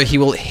 for either he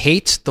will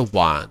hate the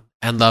one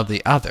and love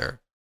the other,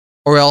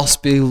 or else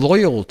be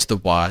loyal to the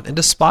one and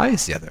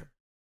despise the other.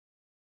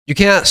 You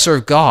cannot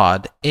serve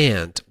God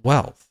and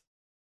wealth.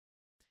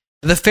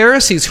 The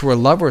Pharisees, who were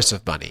lovers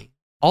of money,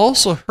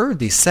 also heard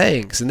these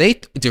sayings, and they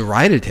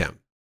derided him.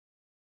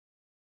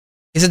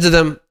 He said to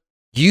them,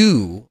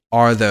 "You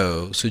are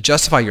those who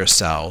justify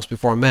yourselves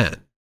before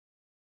men,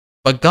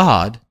 but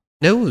God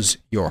knows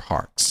your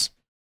hearts.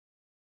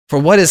 For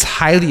what is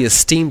highly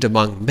esteemed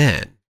among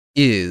men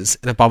is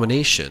an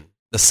abomination in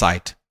the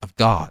sight of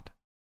God."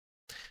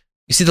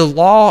 You see, the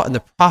law and the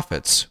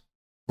prophets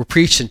were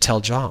preached until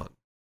John.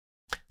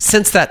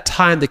 Since that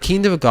time, the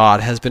kingdom of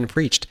God has been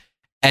preached,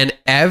 and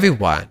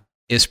everyone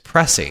is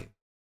pressing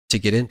to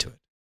get into it.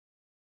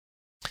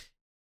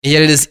 And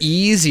yet it is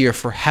easier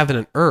for heaven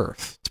and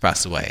earth to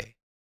pass away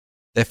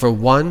than for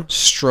one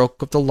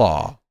stroke of the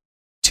law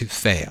to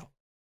fail.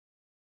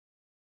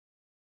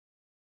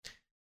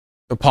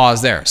 We'll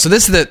pause there. So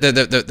this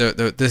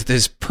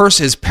is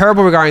his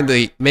parable regarding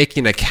the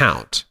making an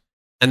account,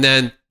 and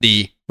then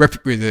the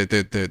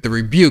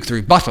rebuke, the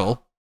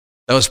rebuttal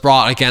that was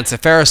brought against the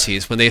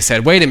Pharisees when they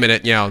said, "Wait a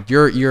minute, you're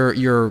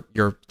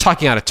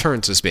talking out of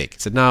turn, so to speak." He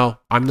said, "No,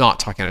 I'm not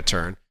talking out of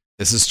turn.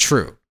 This is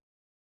true."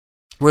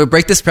 We're going to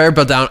break this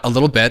parable down a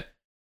little bit,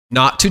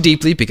 not too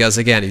deeply, because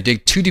again, if you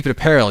dig too deep in a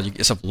parable, you get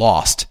yourself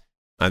lost,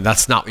 and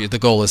that's not what the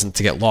goal isn't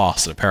to get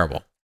lost in a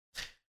parable.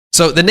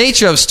 So the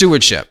nature of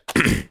stewardship.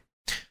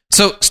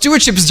 So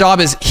stewardship's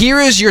job is, here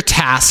is your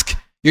task.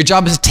 Your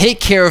job is to take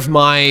care of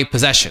my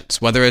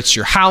possessions, whether it's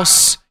your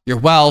house, your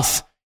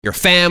wealth, your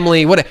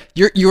family, whatever.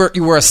 You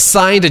were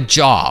assigned a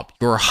job.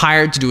 You were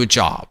hired to do a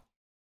job.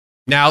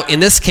 Now,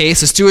 in this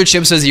case, the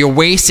stewardship says you're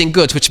wasting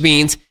goods, which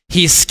means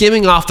he's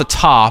skimming off the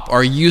top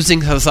or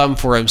using some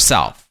for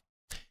himself.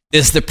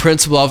 This is the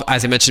principle of,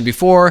 as I mentioned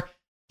before,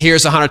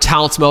 here's 100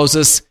 talents,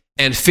 Moses,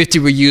 and 50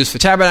 were used for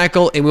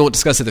tabernacle, and we won't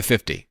discuss the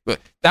 50.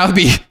 But that would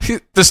be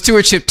the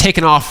stewardship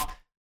taking off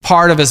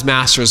part of his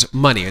master's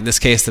money, in this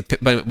case, the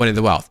money of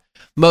the wealth.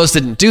 Moses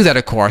didn't do that,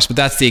 of course, but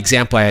that's the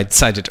example I had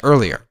cited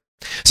earlier.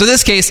 So in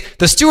this case,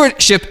 the steward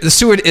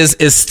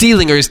is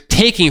stealing or is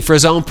taking for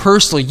his own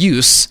personal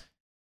use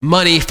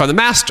money from the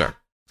master.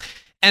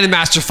 And the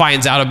master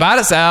finds out about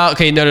it, says,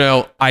 okay,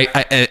 no,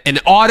 an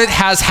audit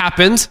has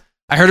happened.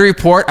 I heard a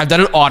report. I've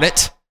done an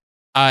audit.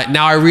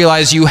 Now I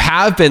realize you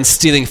have been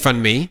stealing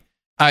from me.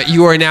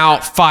 You are now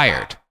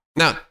fired.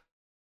 Now,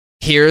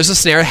 here's a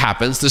scenario that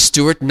happens. The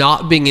steward,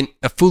 not being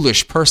a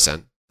foolish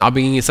person, not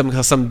being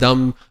some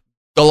dumb,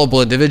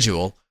 gullible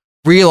individual,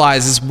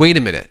 realizes, wait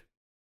a minute,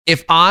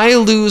 if I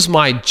lose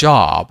my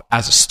job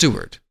as a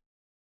steward,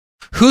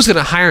 who's going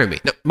to hire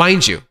me? Now,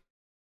 mind you,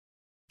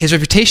 his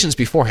reputation's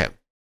before him.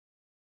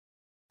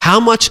 How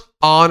much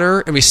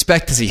honor and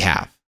respect does he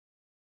have?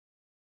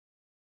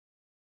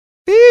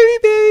 Very,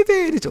 very,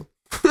 very little.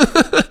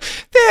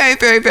 Very,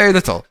 very, very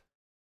little.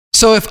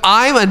 So if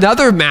I'm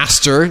another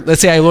master,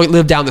 let's say I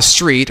live down the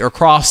street or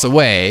across the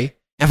way,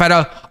 and find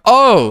out,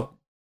 oh,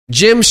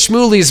 Jim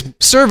Shmuley's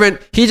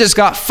servant, he just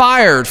got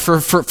fired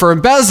for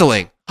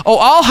embezzling. Oh,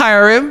 I'll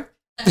hire him.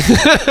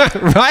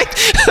 Right?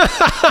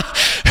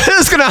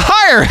 Who's going to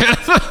hire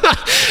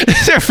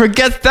him?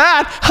 Forget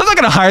that. I'm not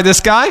going to hire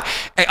this guy.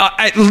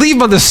 I leave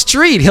him on the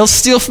street. He'll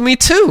steal from me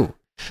too.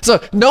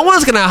 So no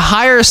one's going to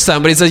hire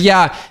somebody who says,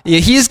 yeah,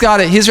 he's got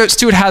it. His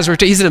steward has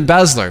it. He's an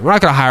embezzler. We're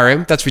not going to hire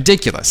him. That's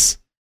ridiculous.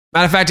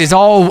 Matter of fact,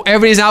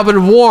 everybody's now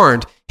been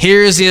warned.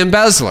 Here's the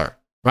embezzler,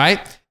 right?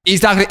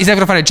 He's not going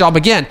to find a job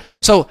again.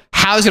 So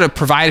how is he going to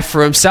provide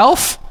for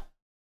himself,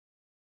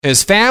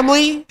 his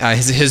family,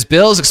 his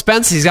bills,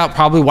 expenses? He's got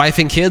probably wife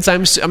and kids,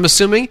 I'm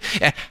assuming.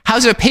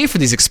 How's he going to pay for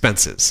these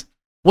expenses?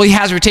 Well, he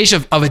has a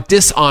reputation of a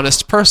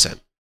dishonest person.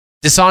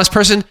 Dishonest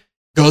person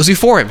goes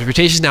before him. His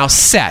reputation is now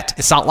set.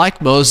 It's not like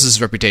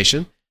Moses'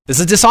 reputation. This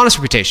is a dishonest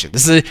reputation.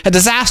 This is a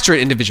disaster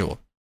individual.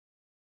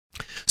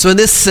 So in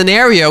this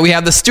scenario, we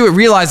have the steward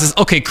realizes,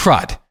 okay,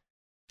 crud.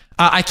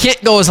 I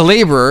can't go as a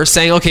laborer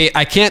saying, okay,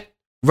 I can't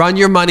run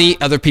your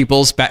money, other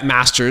people's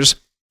masters,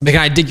 but can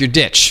I dig your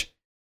ditch?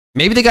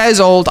 Maybe the guy is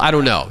old, I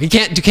don't know. You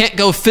can't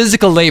go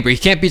physical labor. He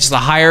can't be just a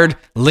hired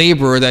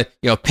laborer that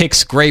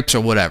picks grapes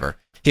or whatever.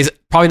 He's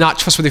probably not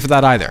trustworthy for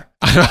that either.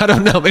 I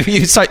don't know. Maybe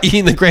you start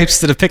eating the grapes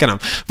instead of picking them.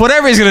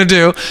 Whatever he's going to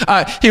do,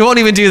 he won't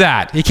even do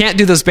that. He can't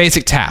do those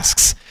basic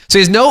tasks. So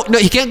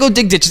he can't go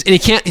dig ditches, and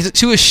he's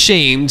too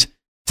ashamed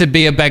to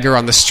be a beggar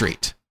on the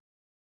street.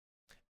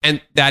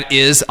 And that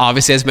is,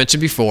 obviously, as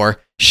mentioned before,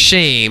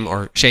 shame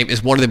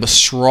is one of the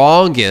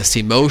strongest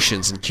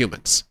emotions in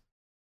humans.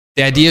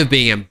 The idea of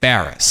being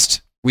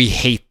embarrassed. We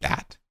hate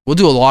that. We'll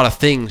do a lot of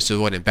things to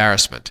avoid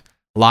embarrassment.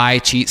 Lie,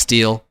 cheat,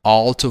 steal,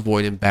 all to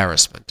avoid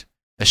embarrassment.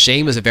 The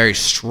shame is a very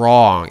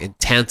strong,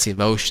 intense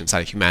emotion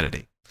inside of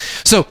humanity.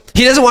 So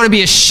he doesn't want to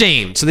be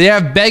ashamed. So the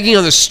idea of begging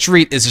on the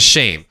street is a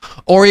shame.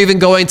 Or even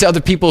going to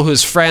other people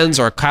whose friends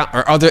or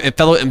other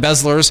fellow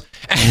embezzlers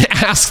and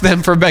ask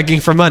them for begging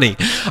for money.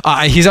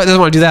 He doesn't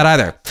want to do that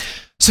either.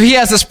 So he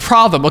has this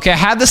problem. Okay, I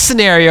have this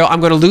scenario.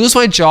 I'm going to lose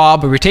my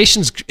job. My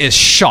reputation is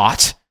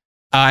shot.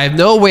 I have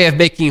no way of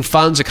making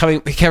funds or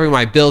covering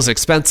my bills and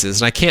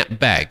expenses, and I can't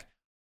beg.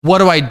 What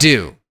do I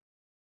do?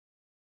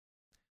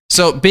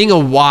 So being a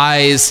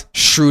wise,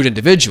 shrewd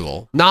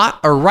individual, not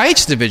a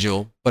righteous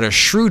individual, but a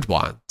shrewd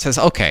one, says,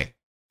 okay,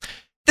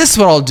 this is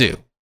what I'll do.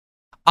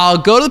 I'll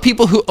go to the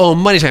people who owe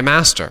money to my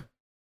master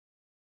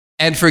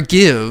and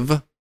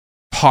forgive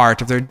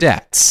part of their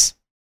debts.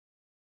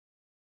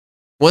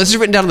 Once it's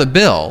written down on the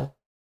bill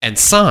and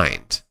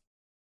signed,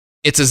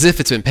 it's as if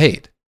it's been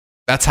paid.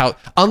 That's how,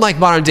 unlike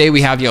modern day,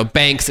 we have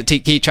banks that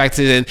keep track of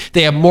it, and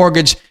they have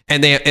mortgage,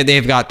 and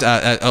they've got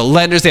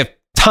lenders. They have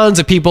tons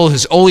of people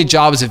whose only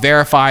job is to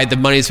verify the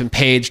money's been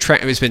paid,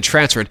 it's been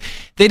transferred.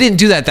 They didn't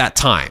do that at that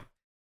time.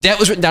 Debt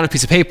was written down on a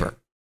piece of paper.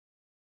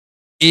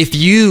 If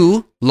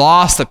you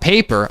lost the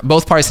paper,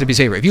 both parties had a piece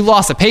of paper. If you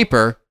lost the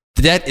paper,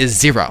 the debt is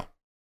zero.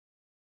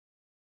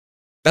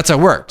 That's how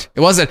it worked.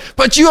 It wasn't,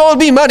 but you owed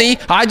me money.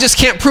 I just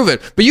can't prove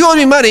it. But you owed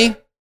me money.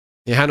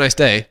 Yeah, have a nice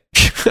day.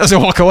 I was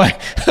going to walk away.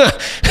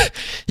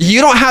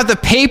 You don't have the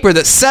paper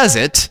that says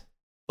it.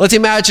 Let's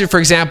imagine, for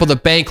example, the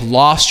bank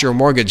lost your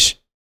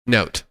mortgage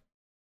note.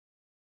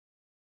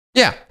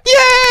 Yeah.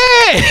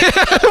 Yay!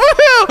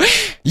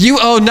 You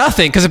owe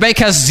nothing because the bank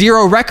has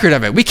zero record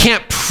of it. We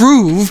can't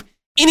prove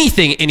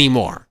anything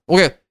anymore.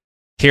 Okay.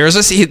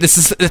 This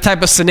is the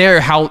type of scenario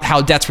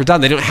how debts were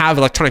done. They don't have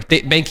electronic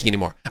banking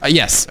anymore.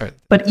 Yes.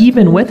 But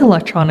even with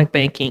electronic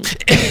banking,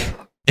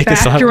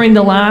 back during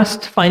the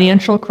last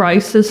financial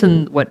crisis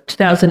in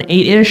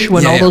 2008-ish,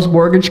 when all those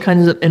mortgage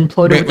kinds of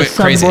imploded with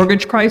the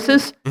sub-mortgage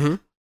crisis,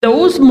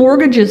 those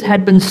mortgages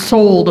had been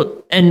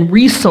sold and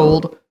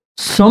resold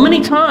so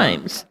many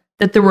times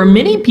that there were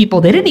many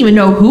people, they didn't even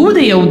know who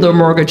they owed their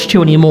mortgage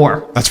to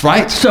anymore. That's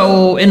right.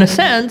 So in a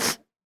sense,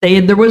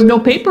 there was no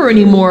paper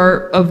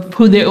anymore of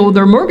who they owed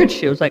their mortgage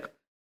to. It was like,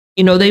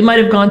 they might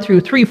have gone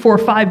through 3, 4,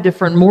 5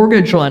 different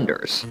mortgage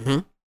lenders.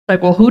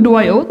 Like, well, who do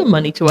I owe the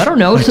money to? I don't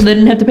know. Right. So they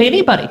didn't have to pay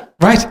anybody.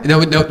 Right.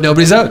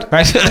 Nobody's owed.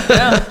 Right.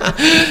 Yeah.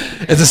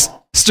 It's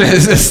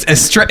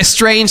a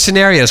strange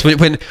scenarios.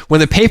 When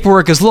the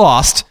paperwork is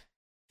lost,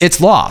 it's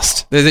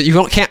lost.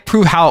 You can't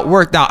prove how it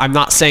worked. Now, I'm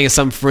not saying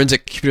some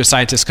forensic computer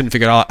scientists couldn't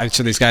figure it out. I'm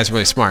sure these guys are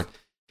really smart.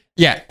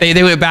 Yeah,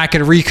 they went back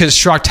and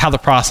reconstruct how the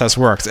process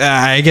works.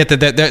 I get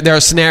that there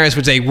are scenarios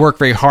which they work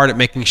very hard at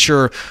making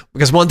sure,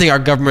 because one thing our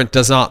government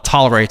does not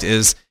tolerate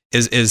is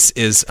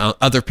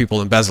other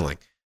people embezzling.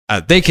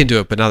 They can do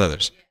it, but not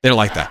others. They don't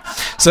like that.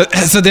 So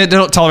they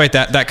don't tolerate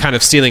that kind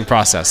of stealing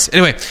process.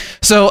 Anyway,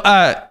 so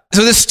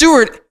the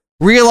steward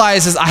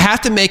realizes I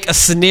have to make a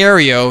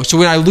scenario so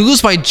when I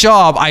lose my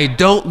job, I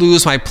don't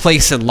lose my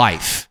place in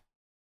life.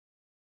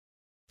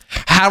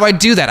 How do I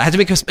do that? I have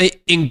to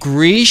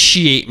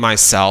ingratiate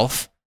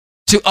myself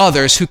to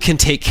others who can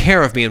take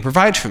care of me and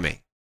provide for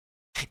me,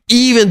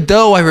 even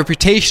though I have a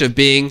reputation of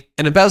being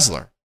an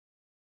embezzler.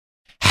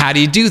 How do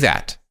you do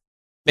that?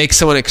 make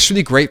someone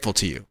extremely grateful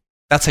to you.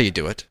 That's how you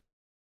do it.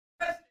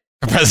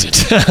 A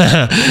president.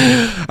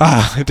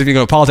 Didn't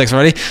go to politics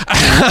already.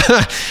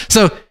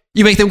 So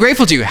you make them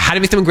grateful to you. How do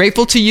you make them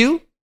grateful to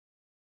you?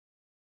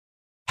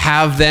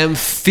 Have them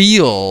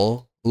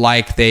feel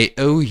like they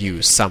owe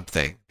you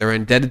something. They're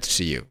indebted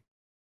to you.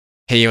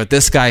 Hey,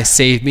 this guy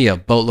saved me a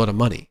boatload of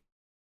money.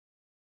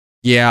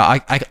 Yeah,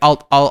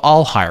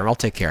 I'll hire him. I'll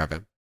take care of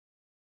him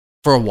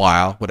for a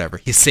while, whatever.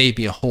 He saved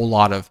me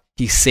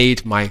he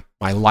saved my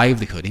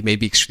livelihood. He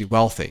made me extremely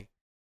wealthy.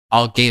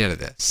 I'll gain out of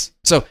this.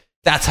 So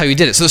that's how he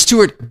did it. So the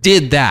steward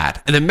did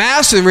that. And the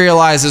master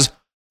realizes,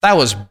 that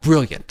was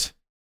brilliant,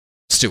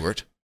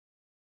 steward.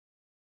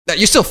 That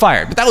you're still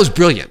fired, but that was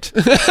brilliant.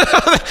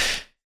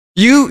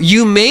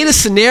 You made a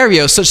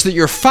scenario such that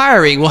your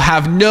firing will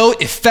have no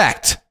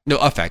effect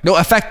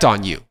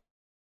on you.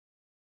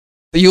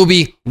 That you'll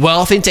be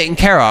wealthy and taken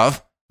care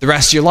of the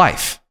rest of your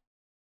life.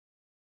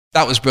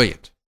 That was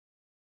brilliant.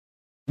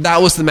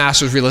 That was the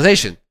master's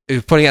realization. He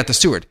was pointing out the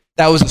steward.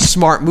 That was a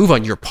smart move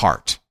on your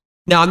part.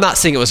 Now, I'm not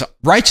saying it was a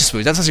righteous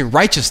move. That's not saying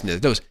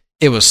righteousness.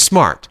 It was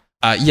smart.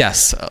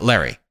 Yes,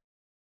 Larry.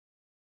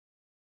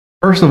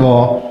 First of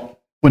all,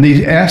 when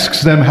he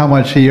asks them how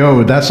much he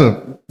owed, that's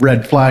a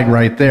red flag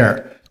right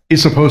there.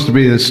 He's supposed to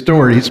be the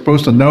steward. He's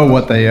supposed to know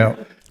what they owe.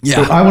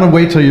 Yeah. So I want to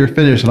wait till you're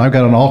finished, and I've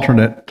got an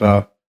alternate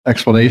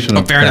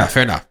explanation.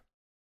 Fair enough.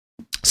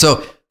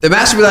 So the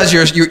master realized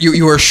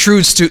you were a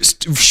shrewd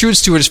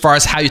steward as far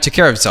as how you took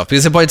care of yourself,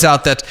 because it points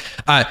out that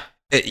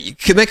in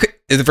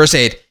the verse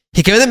 8,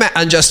 he committed the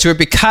unjust steward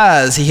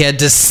because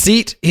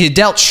he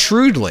dealt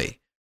shrewdly.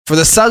 For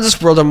the sons of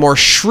this world are more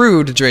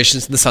shrewd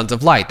generations than the sons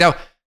of light. Now,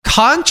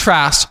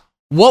 contrast,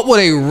 what would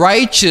a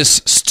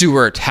righteous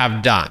steward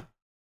have done?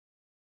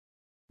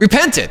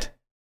 Repented.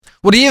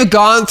 Would he have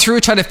gone through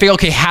trying to figure,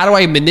 okay, how do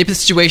I manipulate the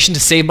situation to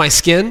save my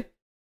skin?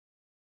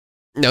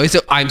 No, he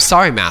said, I'm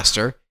sorry,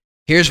 master.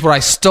 Here's what I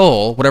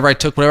stole, whatever I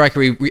took, whatever I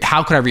could.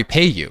 How could I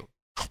repay you?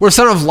 Would a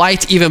son of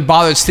light even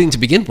bother stealing to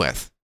begin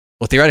with?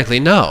 Well, theoretically,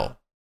 no.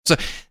 So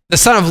the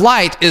son of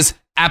light is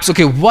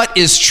absolutely, okay, what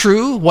is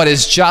true, what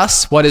is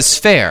just, what is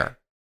fair?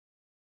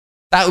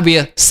 That would be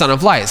a son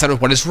of light, son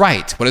of what is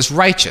right, what is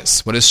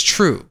righteous, what is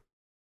true,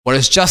 what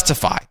is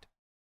justified.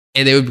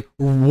 And they would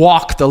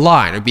walk the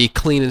line or be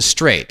clean and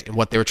straight in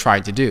what they were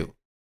trying to do.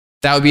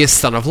 That would be a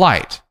son of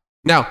light.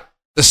 Now,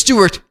 the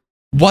steward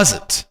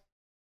wasn't.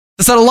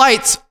 The son of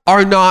lights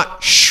are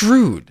not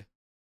shrewd.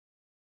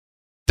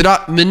 They're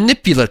not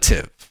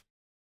manipulative.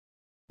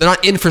 They're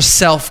not in for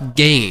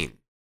self-gain,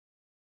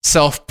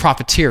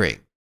 self-profiteering,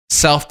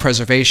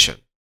 self-preservation.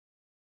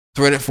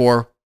 They're in it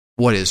for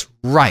what is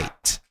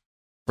right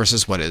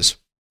versus what is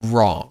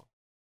wrong.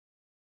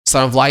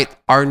 Son of light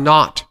are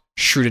not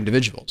shrewd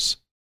individuals,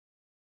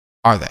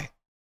 are they?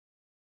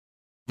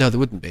 No, they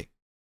wouldn't be.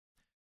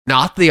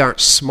 Not that they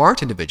aren't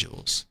smart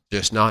individuals,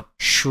 they're just not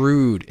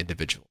shrewd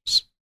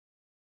individuals.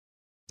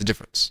 The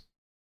difference.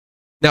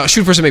 Now, a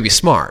shrewd person may be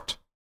smart.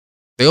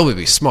 They all may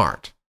be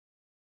smart.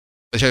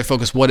 They try to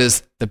focus what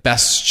is the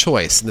best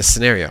choice in this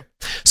scenario.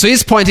 So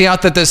he's pointing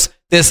out that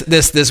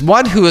this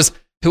one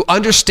who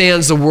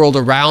understands the world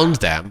around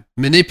them,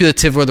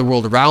 manipulative of the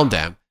world around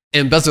them,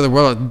 and best of the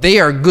world, they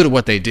are good at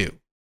what they do.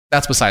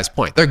 That's Messiah's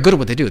point. They're good at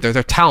what they do.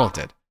 They're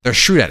talented. They're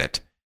shrewd at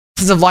it.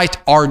 Sons of light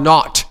are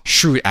not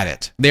shrewd at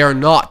it. They are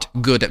not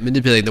good at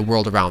manipulating the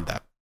world around them.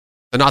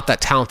 They're not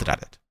that talented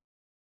at it.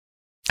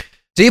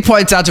 So he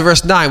points out to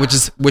verse 9,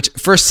 which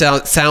first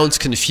sounds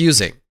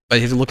confusing, but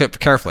you have to look at it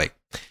carefully.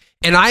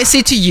 And I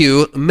say to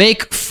you,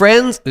 make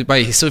friends,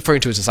 right, he's still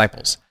referring to his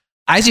disciples.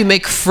 I say,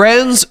 make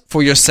friends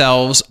for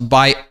yourselves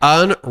by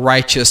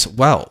unrighteous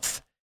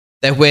wealth,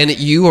 that when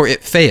you or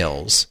it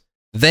fails,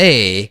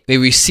 they may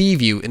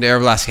receive you in their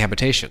everlasting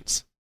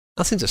habitations.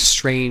 That seems a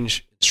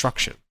strange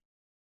instruction.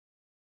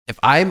 If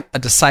I'm a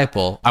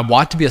disciple, I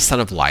want to be a son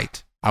of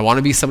light. I want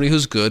to be somebody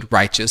who's good,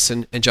 righteous,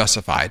 and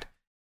justified.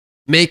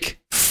 Make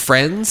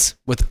friends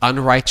with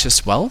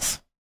unrighteous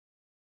wealth?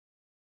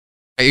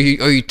 Are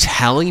you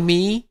telling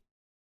me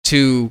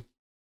to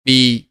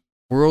be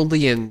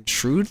worldly and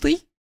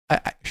shrewdly?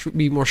 I should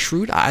be more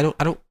shrewd? I don't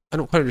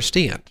quite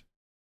understand.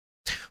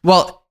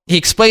 Well, he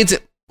explains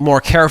it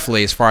more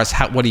carefully as far as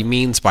what he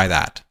means by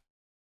that.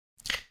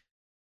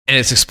 And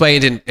it's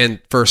explained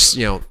in verse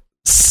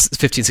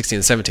 15, 16,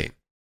 and 17.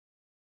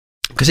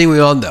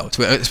 Continuing on, though,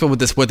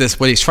 what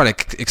he's trying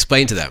to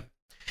explain to them.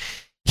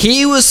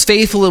 He who is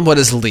faithful in what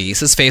is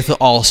least is faithful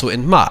also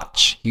in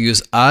much. He who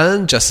is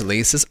unjust in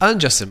least is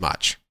unjust in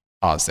much.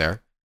 Pause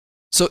there.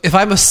 So if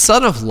I'm a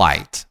son of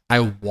light, I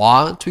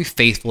want to be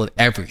faithful in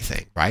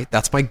everything, right?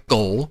 That's my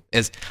goal.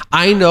 Is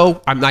I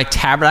know my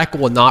tabernacle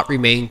will not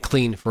remain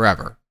clean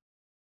forever.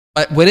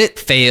 But when it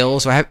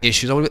fails or I have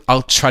issues,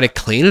 I'll try to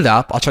clean it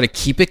up. I'll try to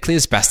keep it clean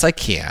as best I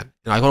can.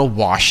 And I'm going to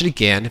wash it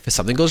again. If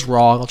something goes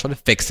wrong, I'll try to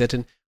fix it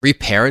and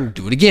repair and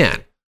do it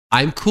again.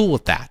 I'm cool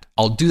with that.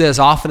 I'll do that as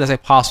often as I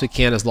possibly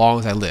can as long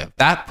as I live.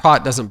 That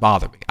part doesn't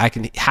bother me. I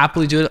can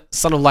happily do it.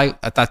 Son of light,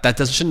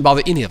 that shouldn't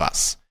bother any of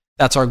us.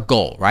 That's our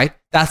goal, right?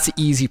 That's the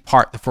easy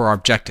part for our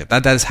objective.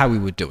 That is how we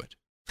would do it.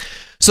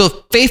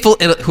 So faithful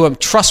in who I'm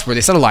trustworthy.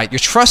 It's not a lie. You're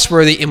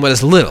trustworthy in what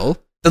is little,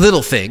 the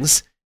little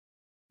things.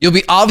 You'll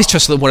be obviously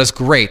trustworthy in what is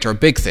great or a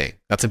big thing.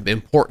 That's an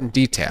important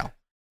detail.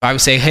 If I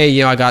would say,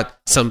 hey, I got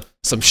some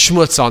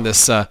schmutz on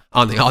this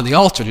on the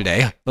altar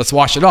today. Let's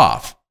wash it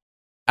off.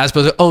 As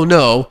opposed to, oh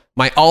no,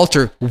 my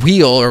altar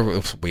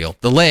the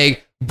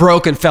leg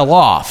broke and fell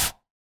off,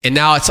 and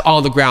now it's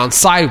on the ground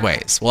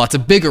sideways. Well, that's a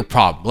bigger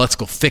problem. Let's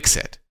go fix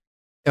it.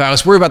 If I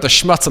was worried about the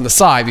schmutz on the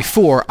side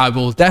before, I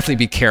will definitely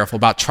be careful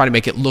about trying to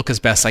make it look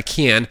as best I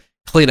can,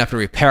 clean up and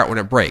repair it when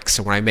it breaks,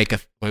 or when I make a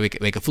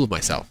fool of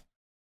myself.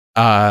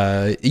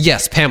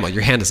 Yes, Pamela,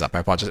 your hand is up. I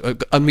apologize.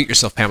 Unmute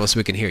yourself, Pamela, so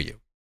we can hear you.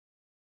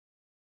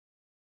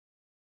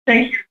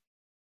 Thank you.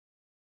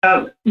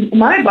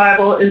 My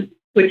Bible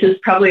which is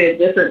probably a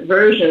different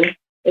version.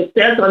 It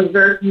says on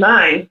verse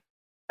 9,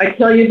 I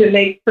tell you to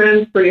make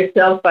friends for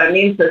yourself by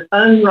means of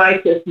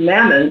unrighteous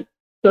mammon,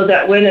 so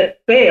that when it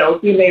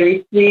fails, they may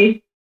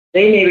receive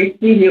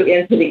you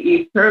into the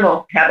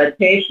eternal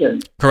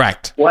habitation.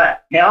 Correct.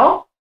 What?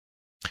 Hell?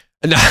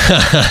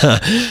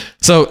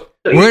 So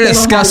we're going to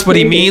discuss what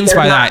he means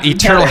by that,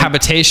 eternal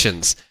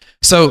habitations.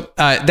 So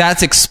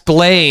that's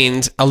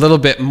explained a little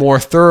bit more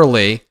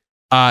thoroughly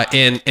by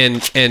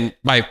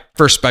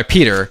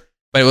Peter,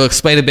 but it will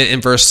explain a bit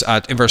in verse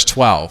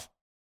 12.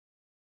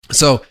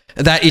 So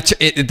that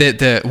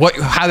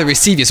how they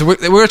receive you. So we're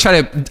going to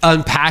try to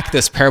unpack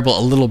this parable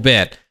a little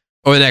bit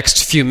over the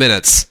next few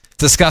minutes,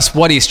 discuss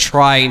what he's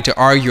trying to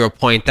argue or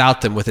point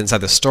out them with inside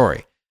the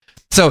story.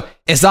 So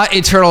it's not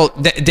eternal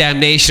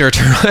damnation or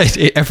eternal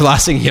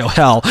everlasting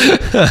hell.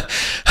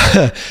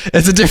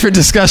 It's a different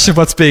discussion of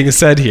what's being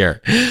said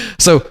here.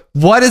 So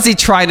what is he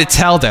trying to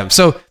tell them?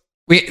 So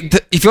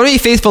if you want to be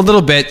faithful a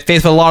little bit,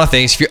 faithful a lot of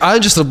things. If you're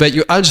unjust a little bit,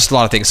 you're unjust a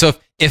lot of things. So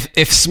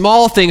if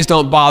small things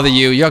don't bother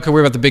you, you're not going to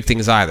worry about the big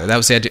things either. That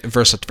was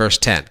verse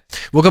 10.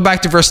 We'll go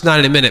back to verse 9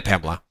 in a minute,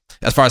 Pamela,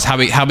 as far as how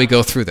we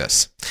go through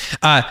this.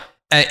 And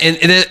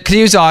then it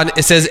continues on.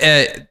 It says,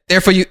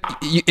 therefore,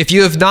 if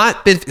you have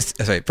not been,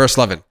 verse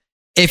 11,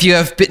 if you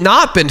have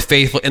not been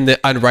faithful in the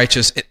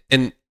unrighteous,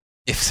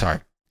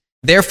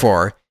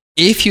 therefore,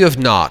 if you have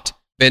not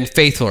been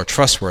faithful or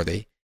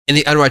trustworthy in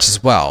the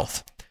unrighteous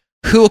wealth,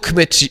 who will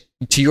commit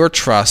to your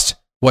trust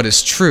what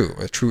is true,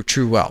 or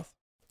true wealth?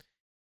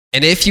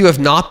 And if you have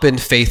not been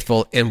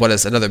faithful in what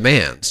is another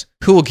man's,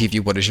 who will give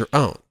you what is your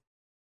own?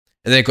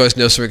 And then it goes,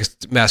 no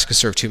master can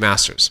serve two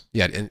masters.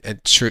 Yeah, and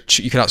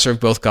you cannot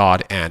serve both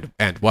God and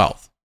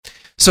wealth.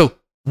 So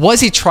what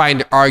is he trying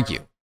to argue?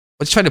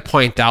 What's he trying to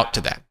point out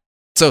to them?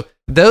 So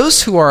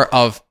those who are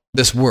of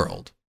this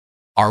world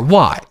are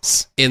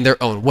wise in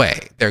their own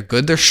way. They're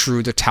good, they're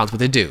shrewd, they're talented what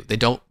they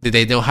do.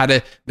 They know how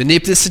to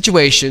manipulate the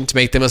situation to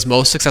make them as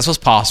most successful as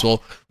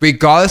possible,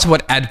 regardless of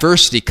what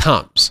adversity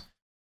comes.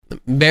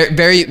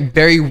 Very,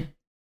 very,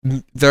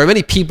 there are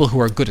many people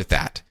who are good at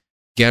that.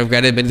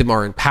 Granted, many of them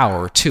are in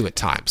power too at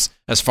times.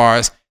 As far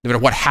as no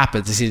matter what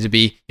happens, they seem to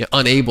be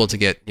unable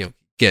to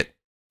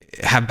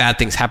have bad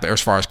things happen as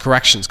far as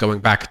corrections going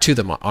back to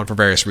them on for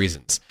various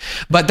reasons.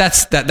 But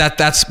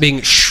that's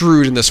being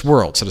shrewd in this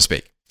world, so to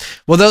speak.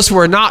 Well, those who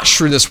are not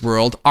shrewd in this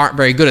world aren't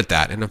very good at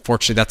that, and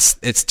unfortunately,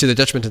 it's to the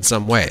detriment in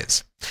some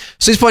ways.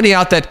 So he's pointing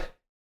out that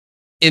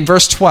in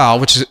verse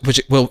 12,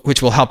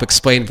 which will help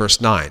explain verse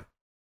 9.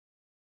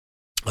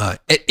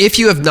 If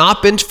you have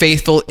not been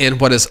faithful in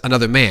what is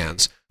another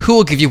man's, who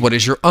will give you what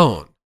is your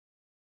own?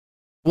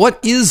 What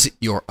is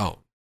your own?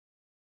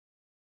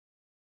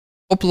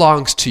 What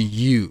belongs to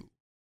you?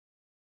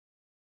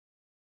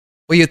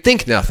 Well, you'd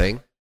think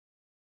nothing.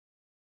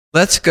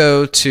 Let's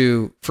go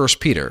to 1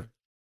 Peter.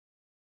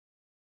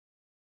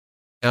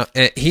 Now,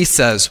 he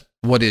says,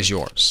 what is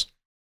yours?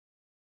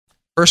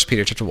 1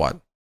 Peter chapter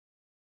 1.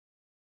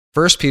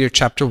 1 Peter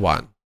chapter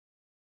 1.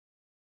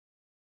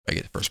 I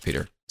get 1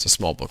 Peter. It's a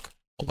small book.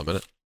 Hold on a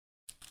minute.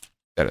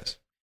 There it is.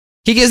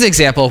 He gives an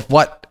example of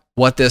what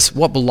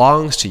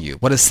belongs to you,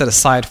 what is set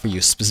aside for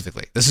you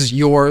specifically. This is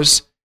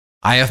yours.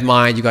 I have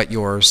mine. You got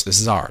yours.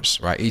 This is ours,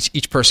 right?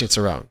 Each person gets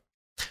their own.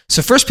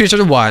 So 1 Peter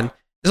chapter 1,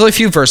 there's only a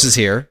few verses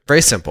here.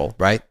 Very simple,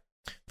 right?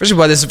 Verse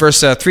 1, this is verse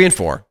 3 and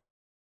 4.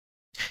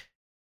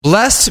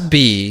 Blessed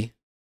be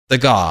the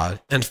God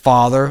and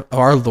Father of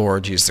our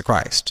Lord Jesus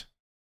Christ,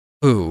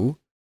 who,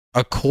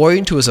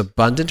 according to his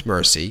abundant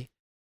mercy,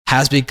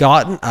 has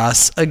begotten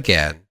us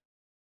again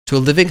to a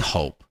living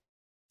hope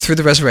through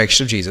the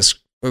resurrection of Jesus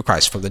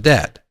Christ from the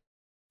dead,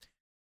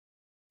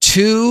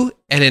 to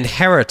an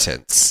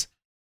inheritance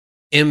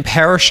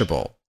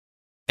imperishable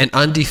and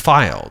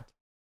undefiled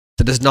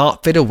that does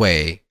not fade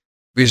away,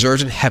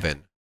 reserved in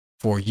heaven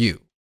for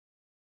you.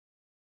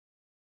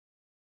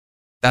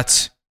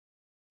 That's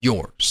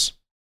yours.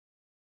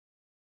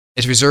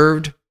 It's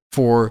reserved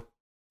for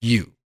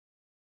you.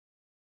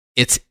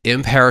 It's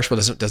imperishable,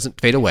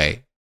 doesn't fade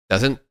away,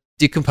 doesn't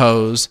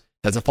decompose,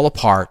 doesn't fall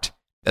apart,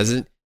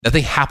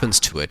 nothing happens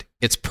to it.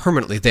 It's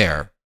permanently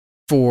there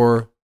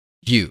for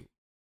you.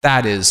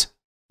 That is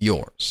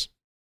yours.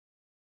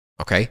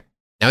 Okay?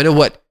 Now I know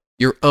what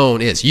your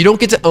own is. You don't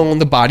get to own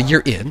the body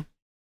you're in.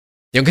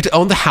 You don't get to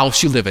own the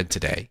house you live in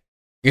today.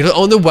 You don't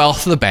own the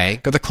wealth of the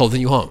bank or the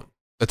clothing you own.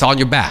 That's on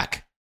your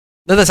back.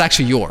 No, that's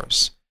actually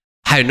yours.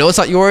 How do you know it's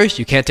not yours?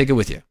 You can't take it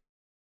with you.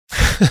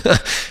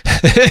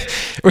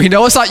 When you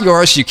know it's not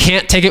yours, you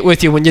can't take it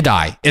with you when you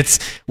die. It's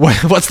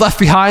what's left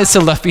behind is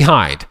still left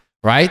behind,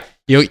 right?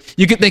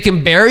 They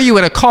can bury you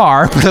in a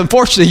car, but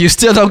unfortunately, you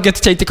still don't get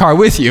to take the car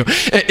with you.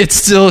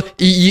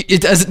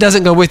 It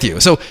doesn't go with you.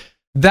 So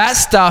that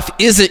stuff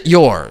isn't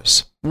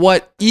yours.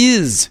 What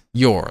is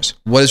yours?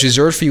 What is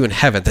reserved for you in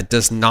heaven that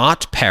does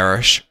not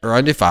perish or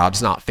undefiled,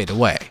 does not fade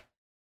away?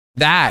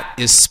 That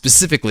is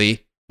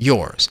specifically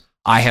yours.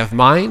 I have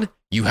mine.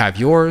 You have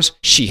yours.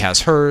 She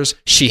has hers.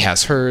 She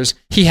has hers.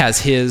 He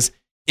has his.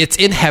 It's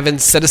in heaven,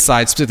 set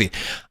aside specifically.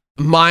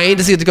 Mine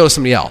doesn't get to go to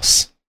somebody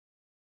else.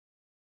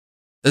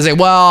 They say,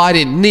 well, I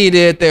didn't need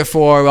it,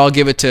 therefore I'll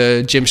give it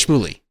to Jim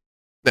Shmuley.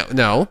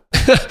 No.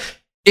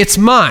 It's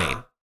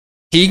mine.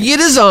 He can get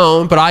his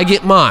own, but I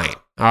get mine.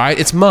 All right?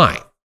 It's mine.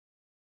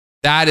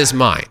 That is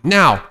mine.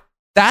 Now,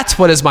 that's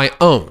what is my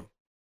own.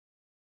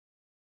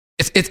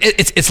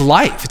 It's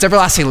life. It's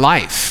everlasting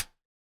life.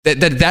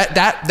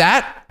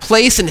 That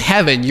place in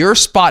heaven, your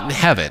spot in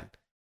heaven,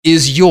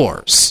 is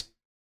yours.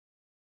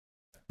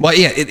 Well,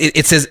 yeah.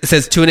 It says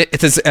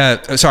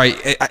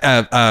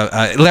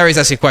Larry's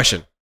asking a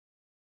question.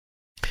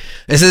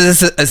 It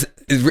says,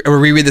 we'll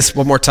reread this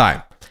one more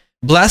time.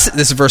 Blessed,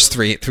 this is verse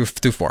 3 through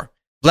 4.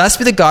 Blessed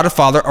be the God and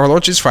Father, our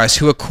Lord Jesus Christ,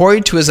 who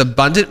according to his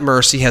abundant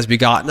mercy has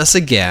begotten us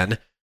again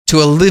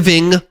to a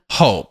living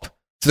hope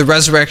through the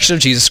resurrection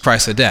of Jesus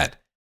Christ the dead.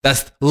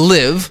 That's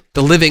the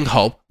living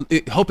hope.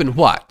 Hope in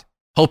what?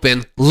 Hope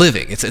in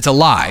living. It's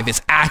alive.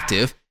 It's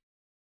active.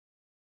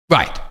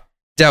 Right.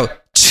 Now,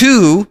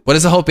 what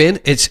is the hope in?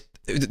 It's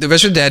the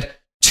resurrection of the dead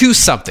to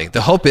something.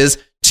 The hope is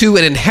to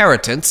an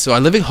inheritance. So a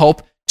living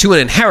hope to an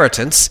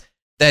inheritance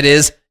that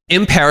is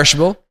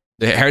imperishable.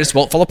 The inheritance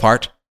won't fall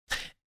apart.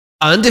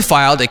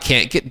 Undefiled, it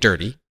can't get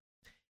dirty,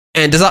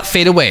 and does not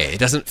fade away. It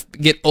doesn't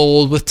get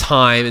old with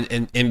time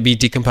and be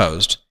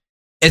decomposed.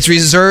 It's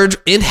reserved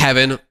in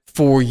heaven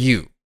for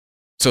you.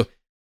 So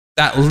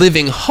that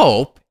living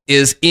hope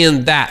is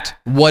in that,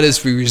 what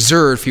is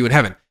reserved for you in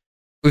heaven.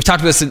 We've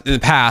talked about this in the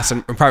past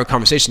and in private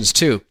conversations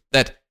too,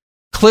 that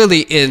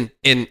clearly in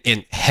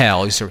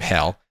hell, you serve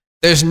hell,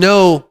 there's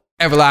no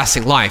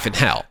everlasting life in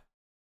hell.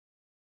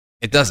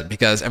 It doesn't,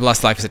 because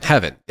everlasting life is in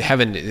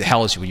heaven.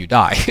 Hell is when you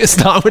die. It's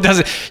not. It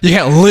doesn't. You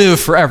can't live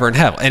forever in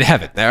hell. In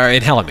heaven, or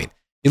in hell. I mean,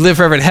 you live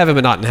forever in heaven,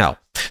 but not in hell.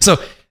 So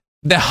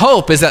the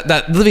hope is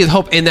that living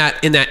hope in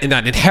that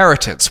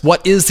inheritance.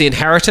 What is the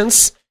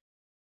inheritance?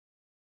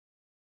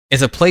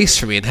 It's a place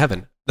for me in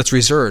heaven that's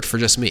reserved for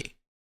just me.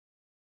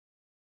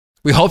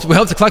 We hope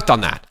to collect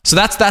on that. So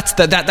that's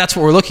what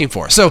we're looking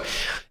for. So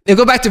we'll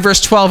go back to verse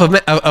 12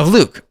 of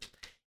Luke.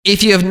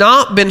 If you have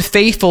not been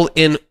faithful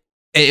in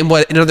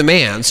another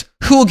man's,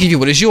 who will give you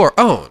what is your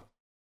own?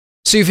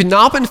 So if you've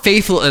not been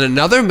faithful in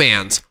another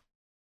man's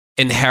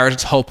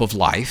inheritance hope of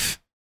life,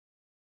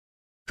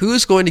 who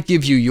is going to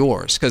give you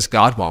yours? Because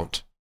God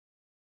won't.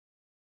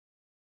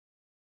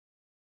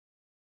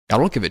 God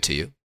won't give it to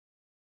you.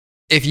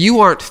 If you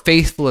aren't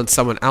faithful in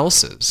someone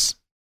else's,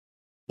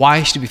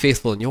 why should you be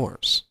faithful in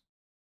yours?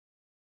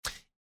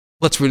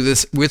 Let's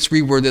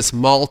reword this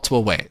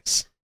multiple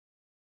ways.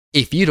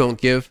 If you don't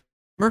give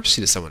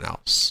mercy to someone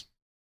else,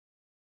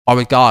 why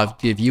would God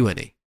give you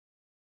any?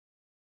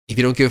 If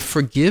you don't give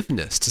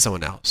forgiveness to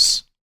someone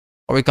else,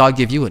 why would God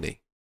give you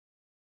any?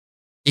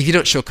 If you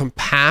don't show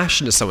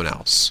compassion to someone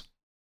else,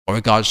 why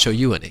would God show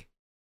you any?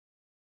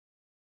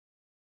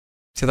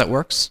 See how that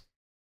works?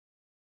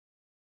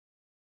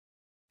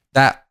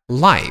 That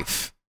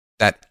life,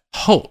 that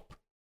hope,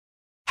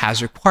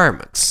 has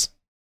requirements.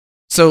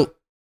 So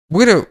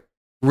we're going to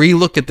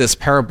relook at this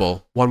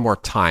parable one more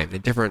time, in a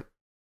different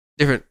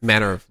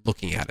manner of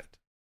looking at it.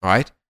 All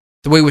right?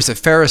 The way in which the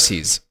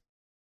Pharisees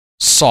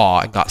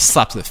saw and got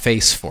slapped in the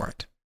face for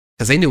it,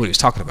 because they knew what he was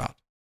talking about.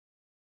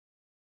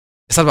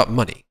 It's not about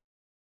money.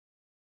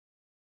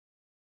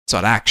 It's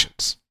about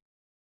actions.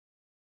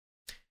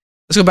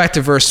 Let's go back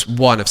to verse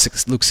 1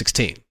 of Luke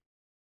 16.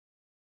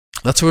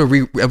 That's where I'm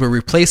going to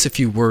replace a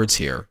few words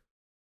here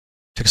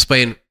to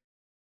explain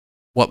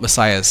what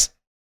Messiah is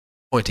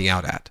pointing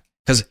out at.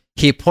 Because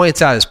he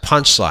points out his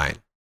punchline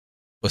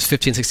was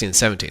 15, 16, and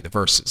 17, the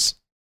verses.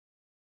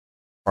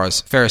 As far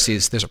as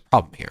Pharisees, there's a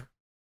problem here.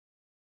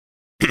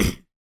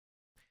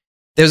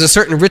 There's a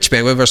certain rich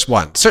man, with verse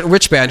 1, certain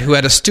rich man who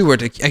had a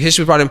steward,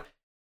 accusation brought him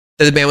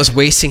that the man was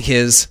wasting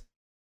his,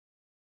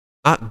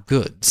 not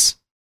goods,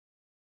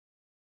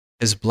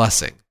 his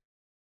blessing.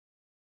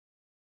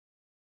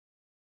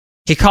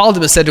 He called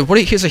him and said,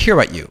 here's a hear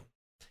about you.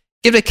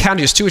 Give an account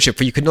of your stewardship,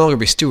 for you can no longer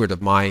be steward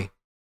of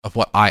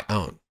what I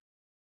own.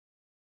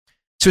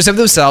 So he said to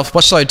himself,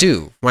 what shall I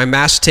do? My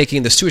master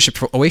taking the stewardship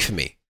away from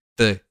me,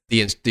 the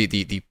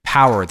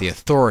power, the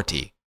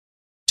authority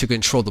to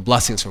control the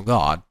blessings from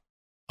God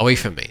away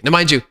from me. Now,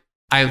 mind you,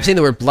 I am saying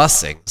the word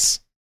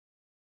blessings.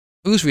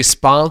 Who's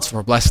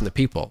responsible for blessing the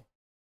people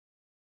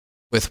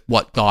with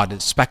what God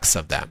expects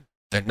of them?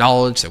 Their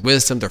knowledge, their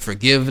wisdom, their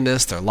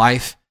forgiveness, their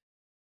life.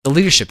 The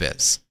leadership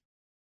is.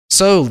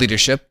 So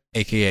leadership,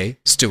 aka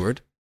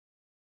steward,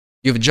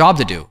 you have a job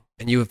to do,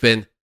 and you have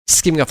been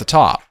skimming off the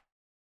top.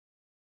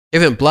 You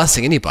haven't been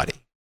blessing anybody. You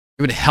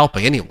haven't been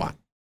helping anyone.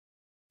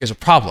 Here's a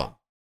problem.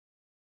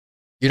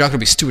 You're not going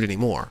to be steward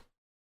anymore.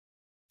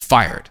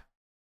 Fired.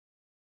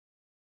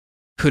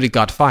 Who did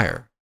God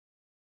fire?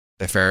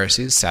 The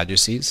Pharisees,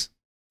 Sadducees.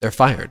 They're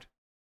fired.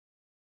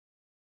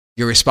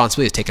 Your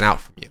responsibility is taken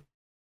out from you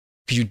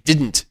because you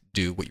didn't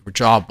do what your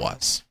job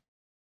was.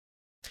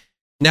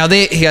 Now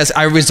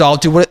I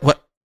resolved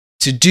what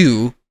to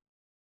do.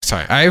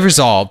 I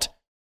resolved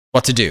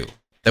what to do.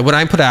 That when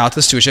I'm put out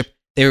the stewardship,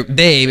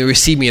 they may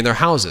receive me in their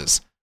houses.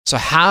 So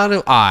how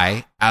do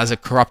I, as a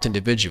corrupt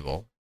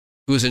individual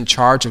who is in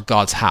charge of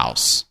God's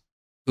house,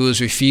 who has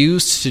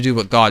refused to do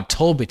what God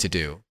told me to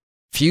do,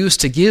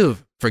 refused to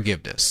give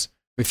forgiveness,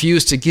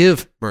 refused to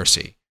give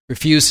mercy,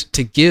 refused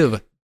to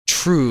give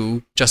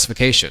true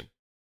justification,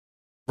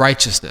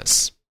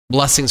 righteousness,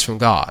 blessings from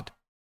God,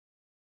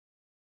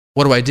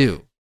 what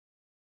do?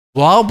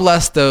 Well, I'll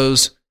bless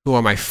those who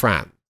are my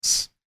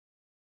friends.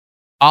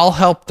 I'll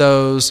help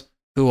those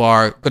who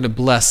are going to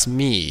bless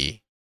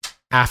me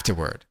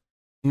afterward.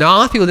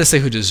 Not people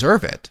necessarily who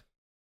deserve it,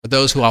 but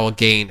those who I will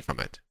gain from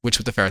it, which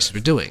is what the Pharisees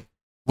were doing.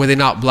 Were they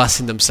not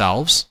blessing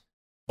themselves?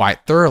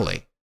 Quite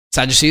thoroughly.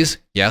 Sadducees?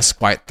 Yes,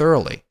 quite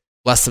thoroughly.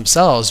 Bless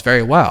themselves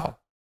very well.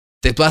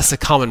 They bless the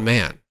common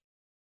man.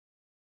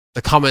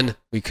 The common,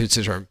 we could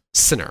consider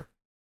sinner.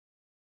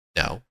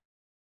 No.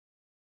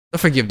 No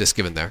forgiveness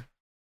given there.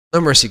 No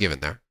mercy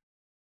given there.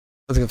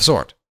 Nothing of the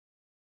sort.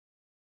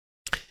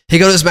 He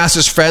goes to his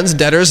master's friends and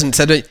debtors and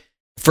said,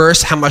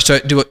 first, how much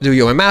do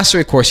you owe my master?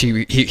 Of course,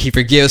 he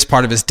forgives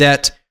part of his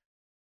debt.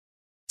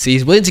 See,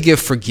 he's willing to give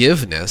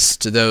forgiveness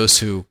to those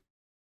who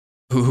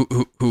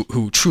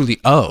truly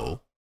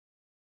owe,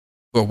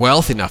 who are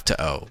wealthy enough to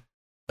owe,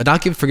 but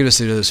not give forgiveness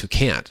to those who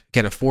can't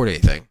afford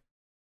anything.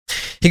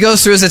 He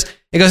goes through this.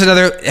 He goes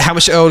another, how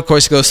much owed? Of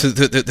course, he goes through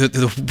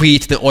the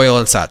wheat, the oil,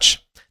 and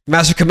such. The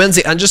master commends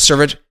the unjust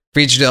servant for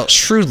he dealt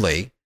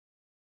shrewdly,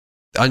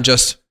 the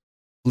unjust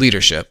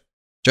leadership.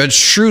 Judge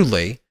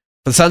shrewdly,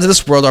 for the sons of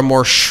this world are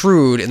more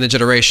shrewd in the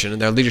generation in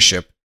their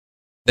leadership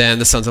than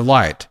the sons of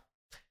light.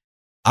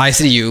 I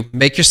say to you,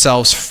 make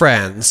yourselves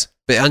friends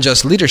with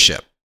unjust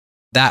leadership,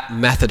 that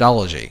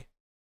methodology,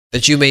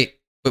 that you may,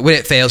 when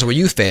it fails or when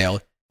you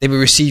fail, they may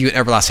receive you in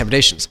everlasting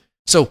habitations.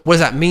 So what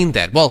does that mean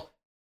then? Well,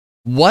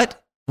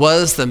 what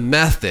was the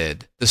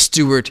method the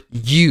steward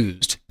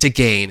used to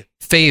gain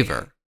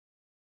favor?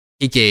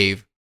 He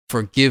gave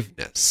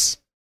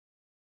forgiveness,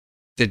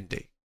 didn't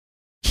he?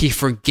 He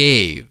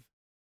forgave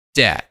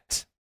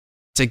debt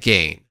to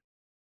gain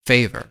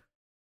favor.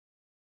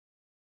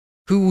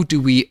 Who do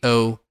we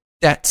owe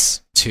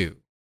debts to?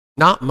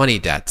 Not money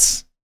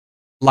debts,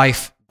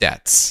 life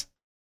debts.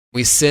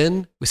 We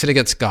sin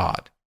against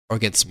God or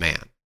against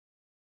man.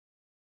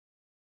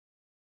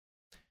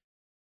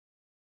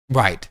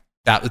 Right.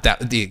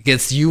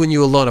 Against you and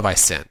you alone have I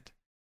sinned.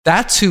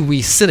 That's who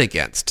we sin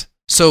against.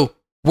 So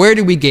where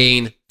do we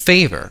gain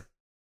favor?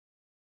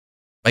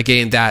 By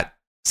getting that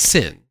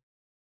sin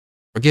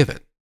forgiven.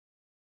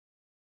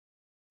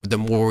 The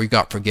more we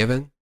got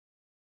forgiven,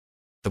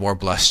 the more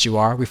blessed you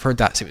are. We've heard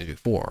that statement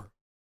before.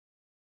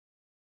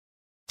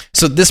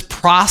 So this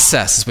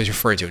process is what he's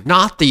referring to,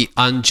 not the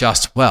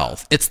unjust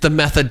wealth. It's the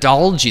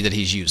methodology that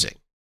he's using.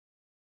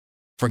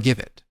 Forgive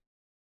it.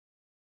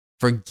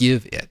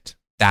 Forgive it.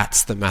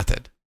 That's the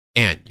method.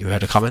 Anne, you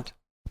had a comment?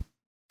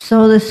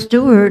 So the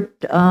steward,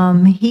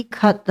 he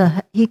cut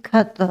the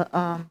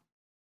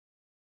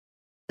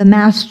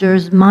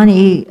master's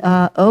money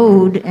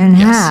owed in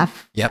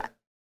half. Yep.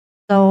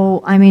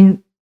 So, I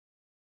mean,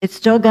 it's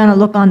still going to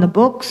look on the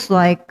books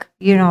like,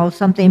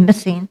 something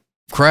missing.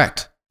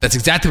 Correct. That's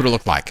exactly what it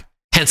looked like.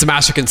 Hence, the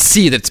master can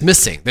see that it's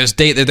missing. There's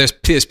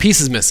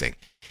pieces missing.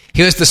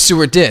 Here's what the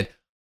steward did.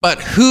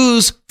 But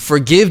whose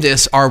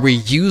forgiveness are we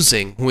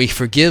using when we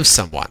forgive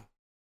someone?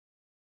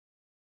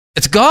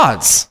 It's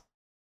God's.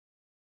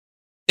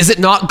 Is it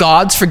not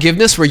God's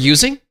forgiveness we're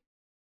using?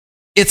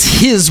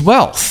 It's His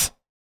wealth.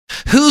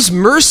 Whose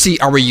mercy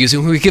are we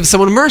using when we give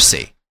someone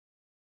mercy?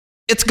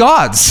 It's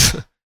God's.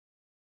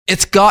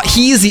 It's God.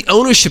 He is the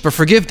ownership of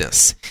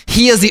forgiveness.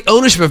 He has the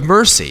ownership of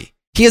mercy.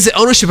 He has the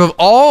ownership of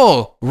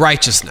all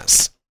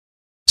righteousness.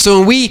 So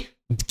when we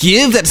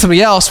give that to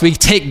somebody else, we're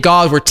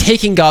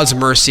taking God's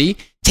mercy,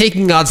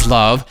 taking God's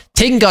love,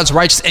 taking God's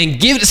righteousness, and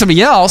give it to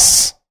somebody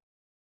else.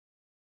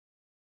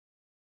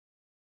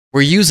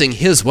 We're using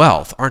His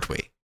wealth, aren't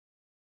we?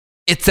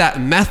 It's that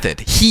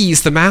method.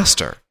 He's the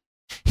master.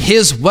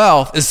 His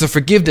wealth is the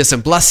forgiveness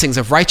and blessings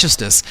of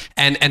righteousness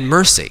and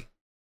mercy.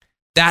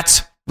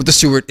 That's what the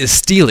steward is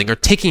stealing or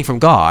taking from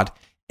God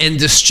and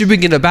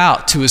distributing it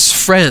about to his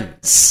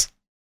friends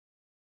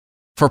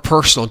for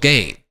personal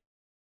gain.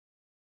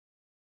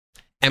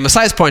 And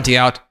Messiah is pointing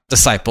out,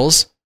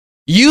 disciples,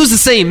 use the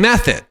same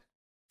method.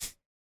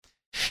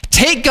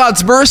 Take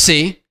God's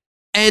mercy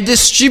and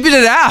distribute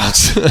it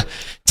out.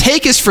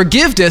 Take His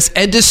forgiveness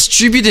and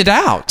distribute it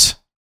out.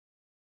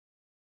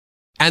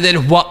 And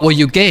then what will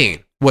you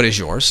gain? What is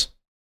yours?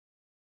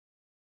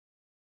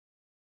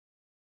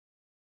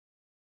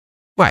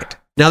 Right.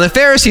 Now the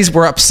Pharisees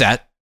were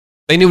upset.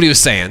 They knew what he was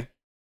saying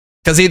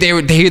because they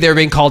were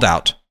being called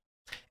out.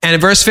 And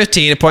in verse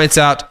 15, it points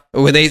out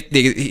when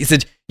he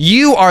said,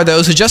 "You are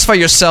those who justify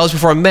yourselves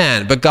before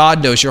men, but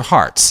God knows your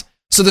hearts."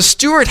 So the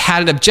steward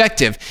had an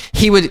objective.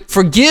 He would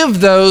forgive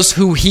those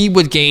who he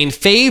would gain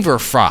favor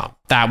from.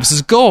 That was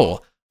his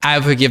goal. I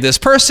forgive this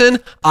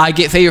person. I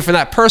get favor from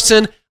that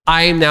person.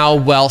 I am now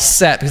well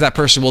set because that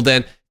person will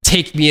then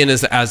take me in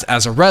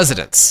as a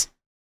residence.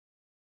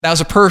 That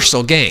was a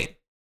personal gain.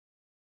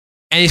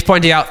 And he's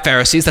pointing out,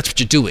 Pharisees, that's what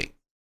you're doing.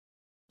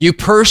 You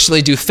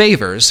personally do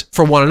favors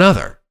for one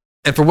another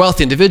and for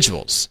wealthy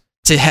individuals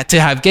to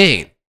have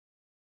gain,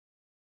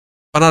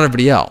 but not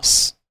everybody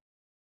else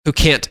who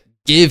can't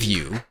give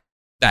you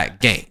that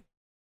gain.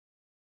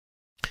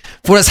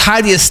 For what is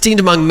highly esteemed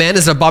among men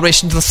is an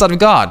abomination to the Son of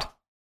God,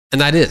 and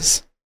that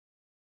is.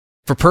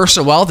 For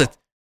personal wealth,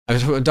 I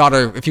was with a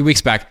daughter a few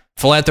weeks back,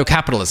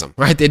 philanthrocapitalism,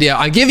 right? The idea,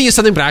 I'm giving you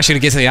something, but I'm actually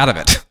going to get something out of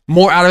it.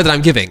 More out of it than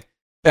I'm giving.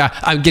 Yeah,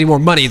 I'm getting more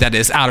money, that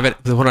is, out of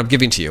it than what I'm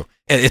giving to you.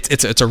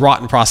 It's a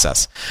rotten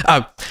process.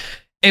 And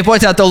he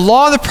points out, the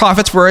law and the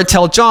prophets were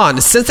until John.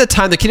 Since that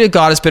time, the kingdom of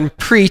God has been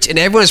preached, and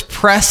everyone is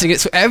pressing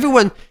it. So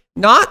everyone,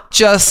 not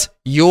just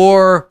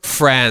your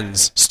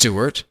friends,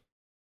 steward,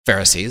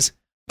 Pharisees,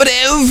 but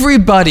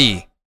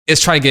everybody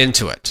is trying to get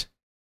into it.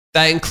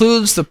 That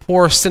includes the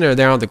poor sinner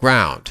there on the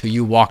ground who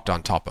you walked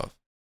on top of.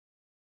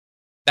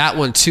 That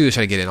one too is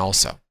trying to get in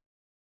also.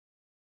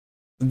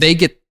 They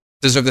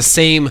deserve the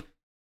same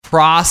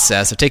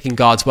process of taking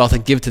God's wealth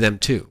and give it to them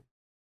too,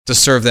 to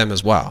serve them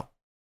as well.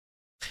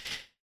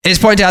 And he's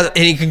pointed out,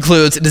 and he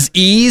concludes, it is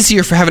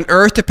easier for heaven and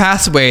earth to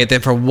pass away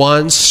than for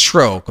one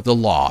stroke of the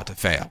law to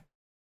fail.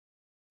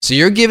 So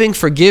you're giving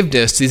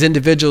forgiveness to these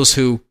individuals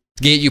who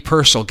get you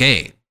personal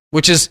gain,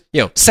 which is,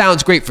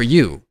 sounds great for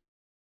you.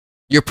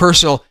 Your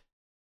personal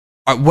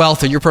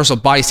wealth and your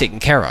personal body's taken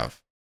care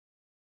of.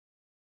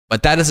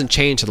 But that doesn't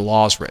change the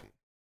law is written.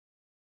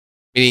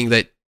 Meaning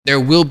that there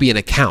will be an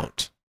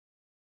account.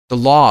 The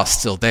law is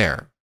still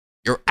there.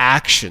 Your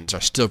actions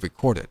are still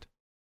recorded.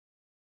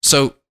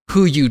 So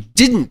who you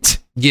didn't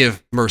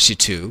give mercy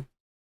to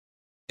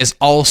is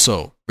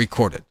also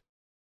recorded.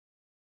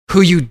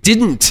 Who you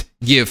didn't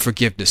give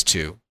forgiveness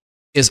to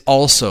is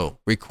also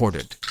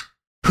recorded.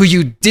 Who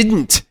you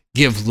didn't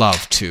give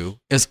love to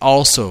is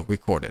also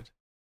recorded.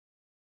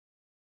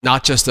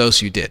 Not just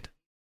those you did.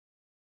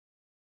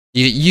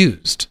 You get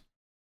used.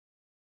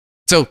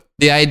 So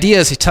the idea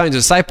is he's telling the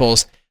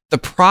disciples, the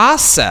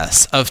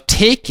process of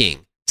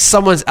taking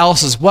someone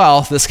else's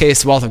wealth, in this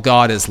case, the wealth of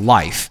God is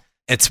life,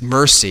 it's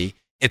mercy,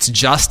 it's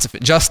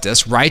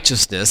justice,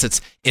 righteousness,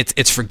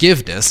 it's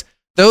forgiveness.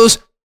 Those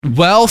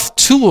wealth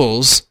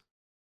tools,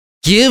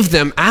 give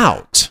them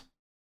out.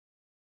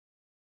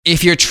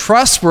 If you're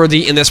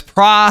trustworthy in this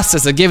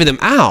process of giving them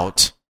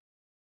out,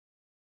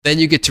 then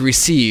you get to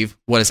receive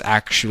what is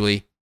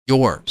actually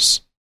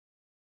yours,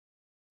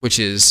 which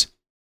is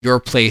your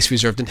place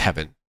reserved in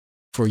heaven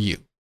for you.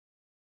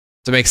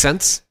 Does that make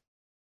sense?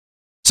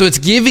 So it's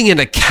giving an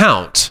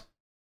account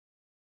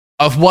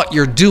of what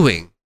you're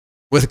doing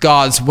with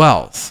God's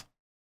wealth.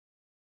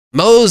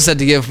 Moses had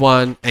to give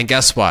one, and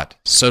guess what?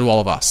 So do all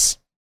of us.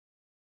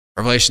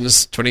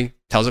 Revelations 20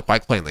 tells it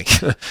quite plainly.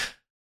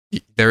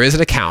 There is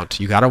an account.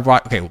 You got to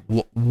write, okay,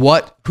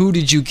 who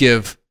did you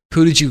give?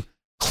 Who did you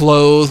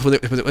clothe?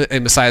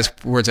 In Messiah's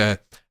words,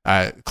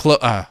 I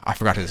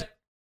forgot his.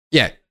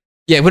 Yeah,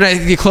 when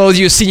I clothe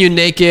you, see you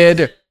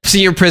naked,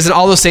 see you in prison,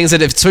 all those things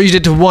that if so you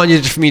did to one, you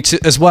did for me too,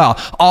 as well.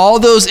 All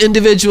those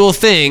individual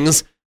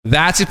things,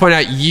 that's to point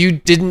out you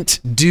didn't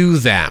do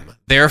them.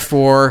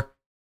 Therefore,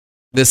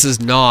 this is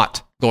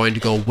not going to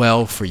go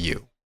well for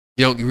you.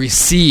 You don't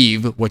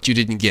receive what you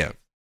didn't give. Does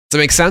that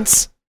make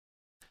sense?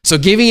 So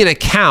giving an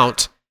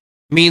account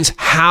means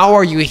how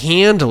are you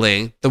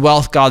handling the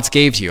wealth God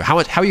gave to you? How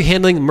are you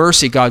handling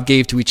mercy God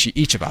gave to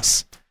each of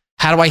us?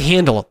 How do I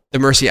handle the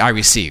mercy I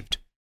received?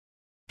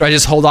 Do I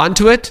just hold on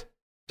to it?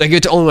 Do I give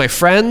it to only my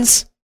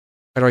friends?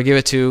 Or do I give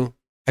it to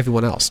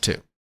everyone else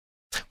too?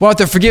 What about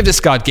the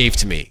forgiveness God gave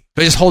to me?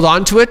 Do I just hold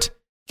on to it?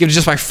 Give it to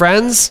just my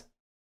friends?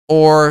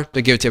 Or do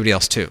I give it to everybody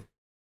else too?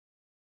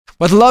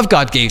 What the love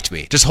God gave to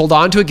me? Just hold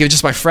on to it? Give it to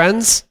just my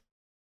friends?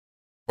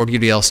 Or to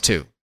everybody else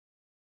too?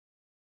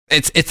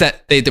 It's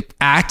that the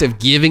act of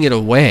giving it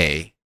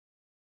away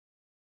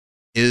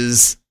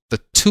is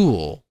the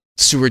tool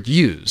steward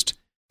used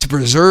to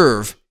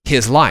preserve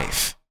his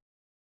life.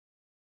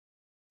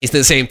 It's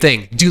the same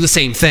thing. Do the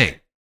same thing.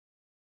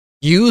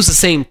 Use the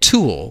same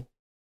tool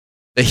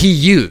that he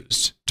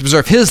used to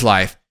preserve his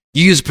life,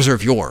 you use to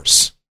preserve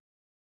yours.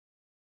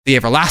 The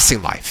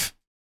everlasting life.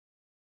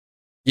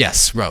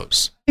 Yes,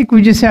 Rose. I think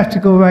we just have to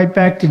go right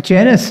back to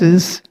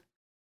Genesis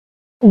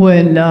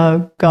when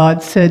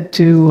God said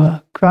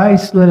to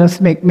Christ, let us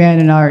make man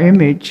in our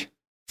image.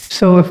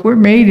 So if we're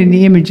made in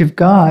the image of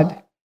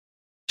God,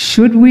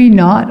 should we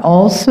not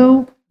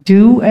also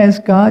do as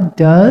God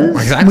does?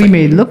 Exactly. We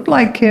may look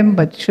like him,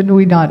 but should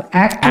we not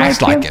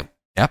act like him?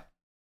 Yep.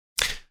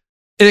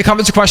 Any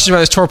comments or questions about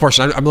this Torah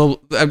portion?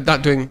 I'm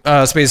not doing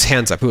somebody's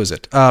hands up. Who is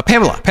it?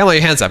 Pamela,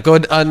 your hands up. Go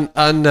ahead and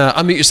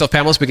unmute yourself,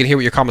 Pamela, so we can hear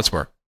what your comments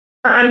were.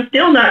 I'm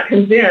still not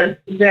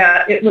convinced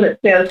that when it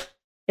says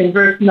in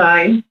verse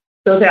 9,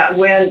 so that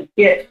when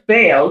it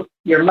fails,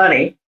 your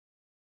money,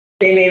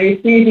 they may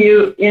receive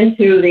you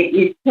into the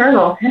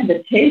eternal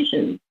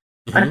habitation.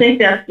 Mm-hmm. I think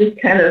that's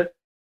just kind of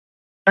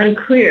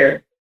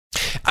unclear.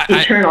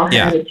 Eternal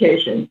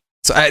habitation.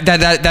 So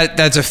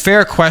that's a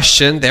fair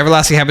question. The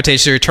everlasting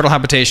habitation or eternal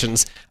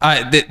habitations,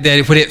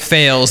 that when it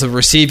fails, will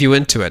receive you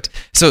into it.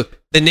 So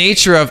the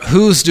nature of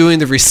who's doing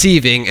the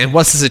receiving and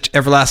what's this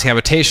everlasting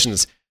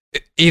habitations,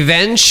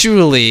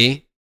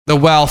 eventually the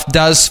wealth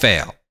does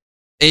fail.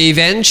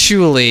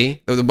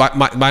 Eventually,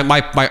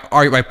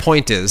 my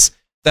point is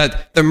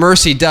that the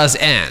mercy does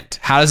end.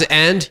 How does it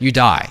end? You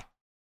die.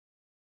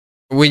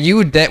 When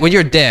you're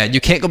dead,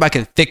 you can't go back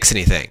and fix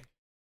anything.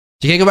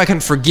 You can't go back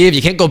and forgive.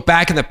 You can't go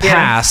back in the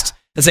past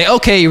and say,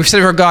 okay, you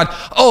said for God,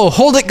 oh,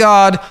 hold it,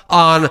 God,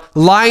 on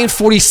line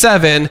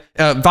 47,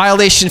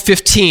 violation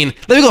 15.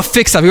 Let me go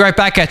fix that. I'll be right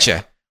back at you.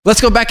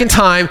 Let's go back in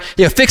time.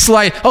 Fix the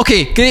line.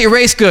 Okay, get it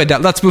erased. Good. Now,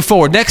 let's move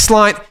forward. Next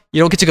line.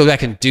 You don't get to go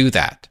back and do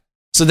that.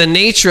 So the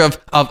nature of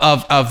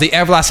the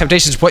everlasting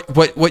habitation is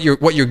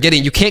what you're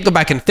getting. You can't go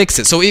back and fix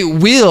it. So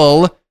it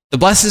will, the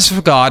blessings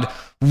of God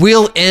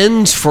will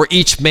end for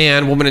each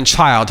man, woman, and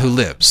child who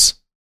lives.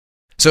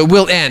 So it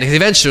will end.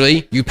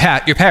 Eventually, you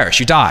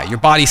perish, you die, your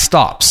body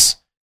stops.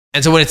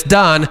 And so when it's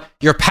done,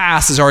 your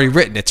past is already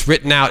written. It's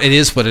written out. It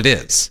is what it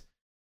is.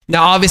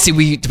 Now, obviously,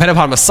 we depend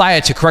upon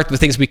Messiah to correct the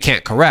things we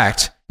can't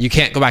correct. You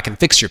can't go back and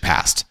fix your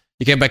past.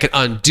 You can't go back and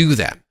undo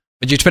them.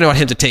 But you depend on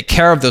him to take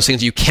care of those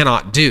things you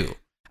cannot do,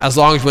 as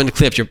long as you're willing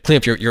to clean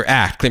up your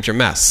act, clean up your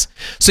mess.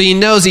 So he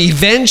knows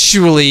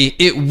eventually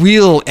it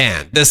will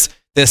end. This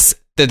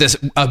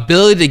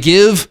ability to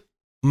give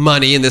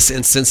money, in this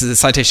instance, is the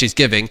citation he's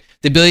giving,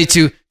 the ability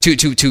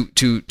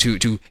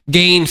to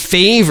gain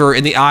favor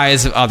in the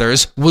eyes of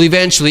others will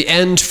eventually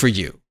end for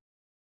you.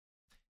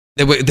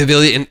 The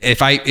ability, and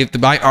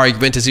my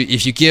argument is,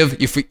 if you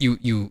give,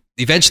 you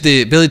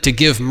eventually the ability to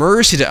give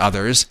mercy to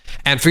others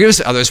and forgiveness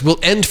to others will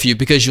end for you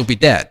because you'll be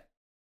dead.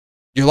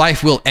 Your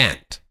life will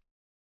end,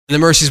 and the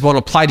mercies won't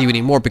apply to you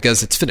anymore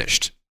because it's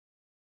finished.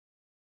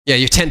 Yeah,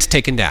 your tent's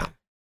taken down.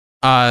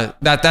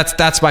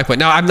 That's my point.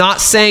 Now, I'm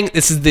not saying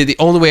this is the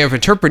only way of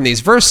interpreting these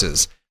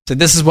verses. So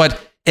this is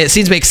what, it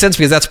seems to make sense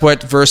because that's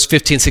what verse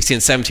 15, 16,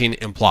 and 17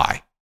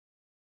 imply.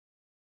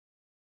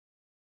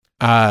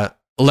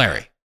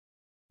 Larry.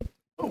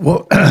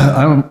 Well,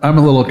 I'm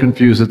a little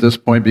confused at this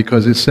point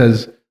because it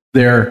says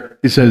there,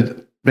 he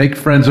said, make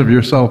friends of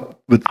yourself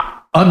with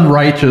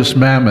unrighteous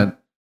mammon.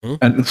 Mm-hmm.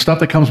 And the stuff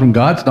that comes from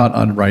God's not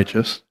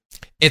unrighteous.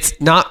 It's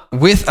not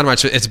with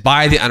unrighteous, it's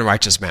by the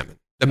unrighteous mammon.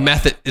 The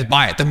method is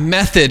by it. The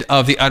method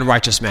of the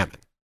unrighteous mammon.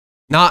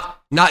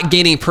 Not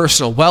gaining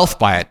personal wealth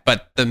by it,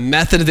 but the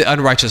method of the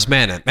unrighteous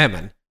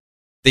mammon.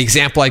 The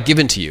example I've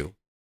given to you,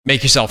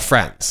 make yourself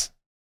friends.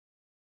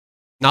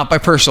 Not by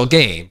personal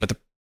gain, but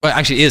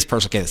actually it is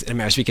personal gain. In a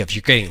matter of speaking, if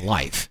you're gaining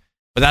life.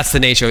 But that's the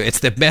nature. It's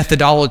the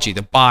methodology,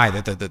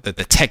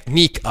 the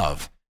technique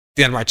of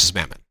the unrighteous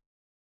mammon.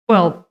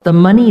 Well, the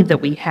money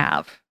that we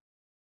have,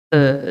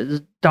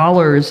 the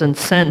dollars and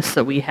cents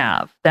that we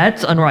have,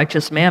 that's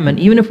unrighteous mammon.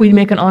 Even if we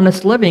make an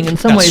honest living, in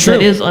some ways,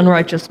 that is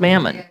unrighteous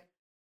mammon.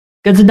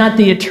 Because it's not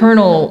the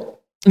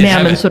eternal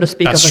mammon, so to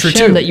speak, of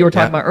Hashem that you were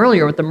talking about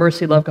earlier with the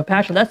mercy, love,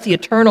 compassion. That's the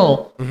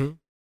eternal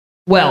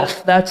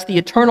wealth. That's the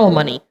eternal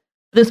money.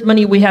 This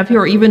money we have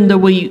here, even though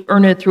we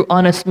earn it through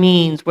honest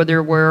means,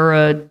 whether we're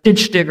a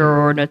ditch digger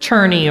or an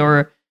attorney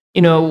or,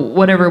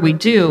 whatever we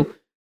do,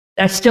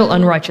 that's still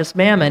unrighteous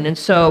mammon. And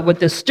so what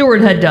the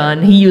steward had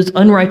done, he used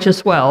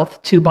unrighteous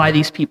wealth to buy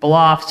these people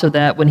off so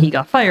that when he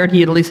got fired,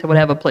 he at least would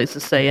have a place to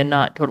stay and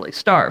not totally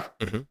starve.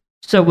 Mm-hmm.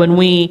 So when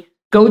we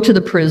go to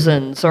the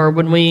prisons or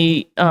when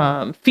we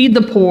feed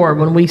the poor,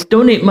 when we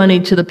donate money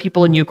to the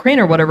people in Ukraine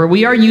or whatever,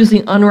 we are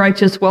using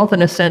unrighteous wealth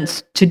in a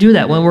sense to do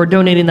that when we're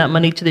donating that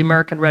money to the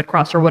American Red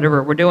Cross or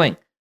whatever we're doing.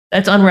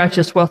 That's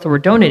unrighteous wealth that we're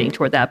donating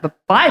toward that. But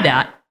by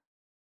that,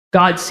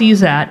 God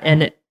sees that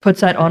and it puts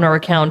that on our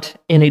account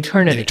in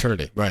eternity. In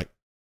eternity, right.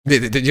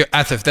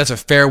 That's a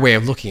fair way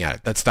of looking at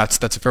it. That's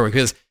a fair way,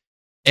 because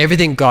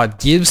everything God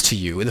gives to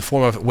you in the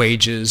form of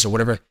wages or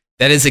whatever,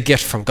 that is a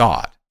gift from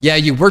God. Yeah,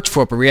 you worked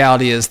for it, but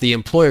reality is the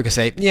employer can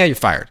say, yeah, you're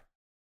fired.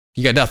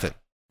 You got nothing.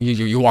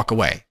 You walk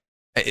away.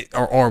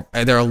 Or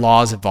there are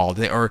laws involved,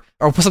 or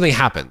something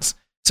happens.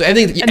 So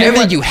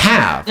everything you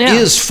have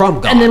is from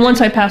God. And then once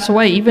I pass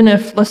away, even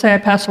if, let's say I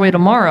pass away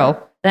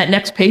tomorrow, that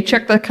next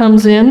paycheck that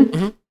comes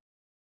in,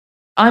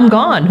 I'm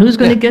gone. Who's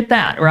going to get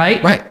that,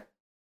 right? Right.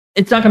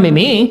 It's not going to be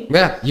me.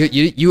 Yeah,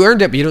 you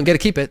earned it, but you don't get to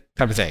keep it,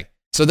 type of thing.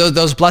 So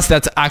those blessings,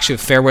 that's actually a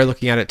fair way of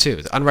looking at it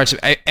too. Unrighteous,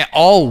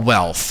 all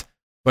wealth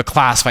would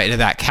classify into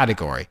that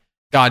category.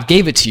 God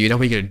gave it to you. Now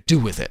what are you going to do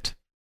with it?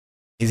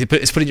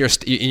 It's put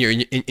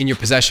in your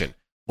possession.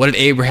 What did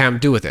Abraham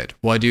do with it?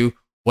 What did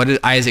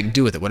Isaac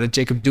do with it? What did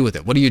Jacob do with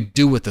it? What do you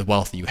do with the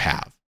wealth that you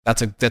have?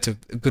 That's a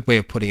good way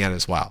of putting it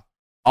as well.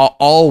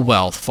 All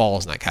wealth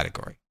falls in that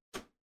category.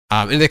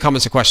 Any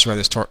comments or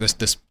questions about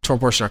this Torah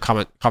portion of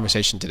our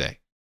conversation today?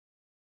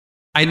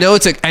 I know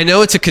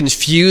it's a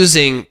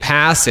confusing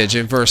passage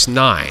in verse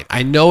 9.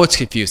 I know it's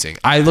confusing.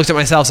 I looked at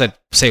myself and said,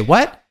 say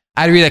what?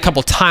 I had to read it a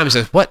couple times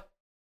and said, what?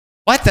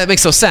 That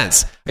makes no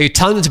sense. Are you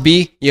telling them to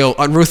be,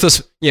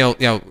 unruthless,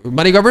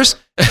 money grubbers?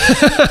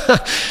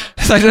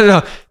 So I don't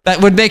know.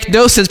 That would make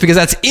no sense because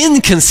that's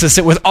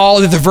inconsistent with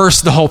all of the verse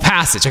of the whole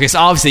passage. Okay, so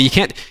obviously you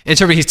can't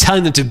interpret he's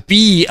telling them to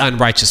be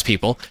unrighteous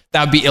people.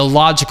 That would be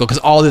illogical because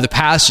all of the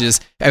passages,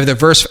 every the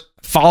verse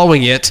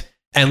following it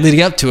and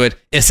leading up to it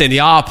is saying the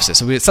opposite.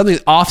 So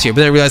something's off here.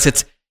 But then I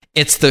realized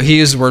he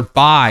used the word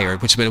by, or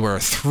which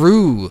meant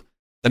through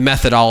the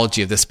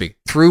methodology of this speak,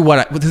 through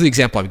the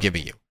example I'm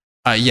giving you.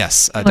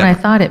 Yes. But I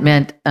thought it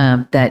meant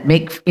that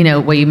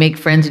where you make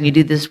friends and you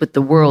do this with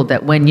the world,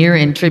 that when you're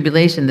in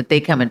tribulation, that they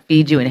come and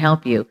feed you and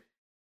help you.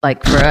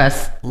 Like for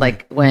us,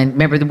 like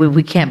remember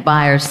we can't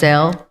buy or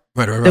sell.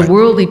 Right. The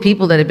worldly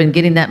people that have been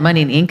getting that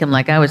money and income,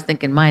 like I was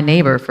thinking my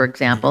neighbor, for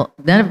example,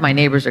 none of my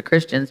neighbors are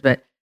Christians,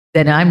 but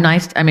then I'm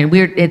nice. I mean,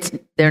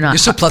 they're not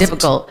so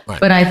difficult, right.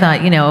 But I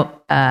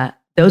thought,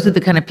 those are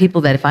the kind of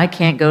people that if I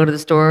can't go to the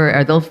store,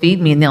 or they'll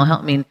feed me and they'll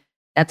help me. And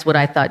that's what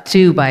I thought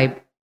too, by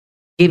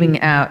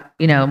giving out,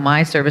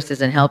 my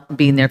services and help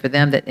being there for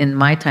them that in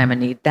my time of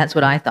need. That's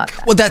what I thought.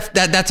 Well,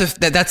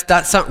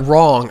 that's not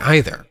wrong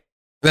either.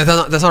 That's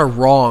not a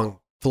wrong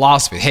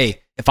philosophy.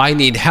 Hey, if I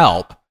need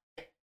help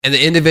and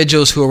the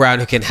individuals who are around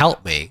who can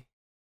help me,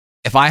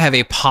 if I have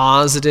a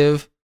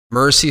positive,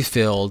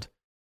 mercy-filled,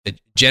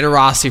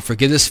 generosity,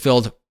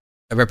 forgiveness-filled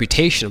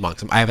reputation amongst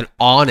them, I have an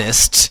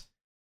honest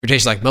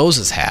reputation like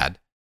Moses had,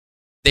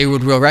 they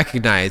would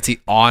recognize the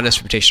honest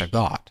reputation of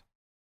God.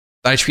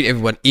 I treat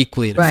everyone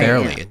equally and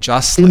fairly and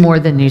justly. Do more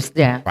than you,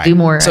 right. Do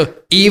more. So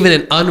even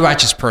an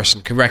unrighteous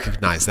person can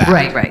recognize that.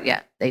 Right,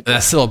 yeah. And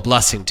that's still a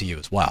blessing to you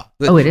as well.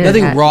 Oh, it is.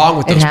 Nothing wrong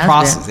with those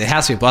processes. It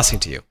has to be a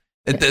blessing to you.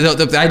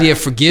 The idea of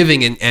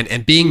forgiving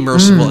and being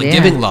merciful and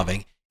giving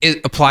loving,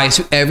 it applies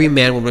to every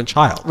man, woman, and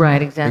child.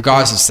 Right, exactly.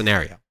 Regardless of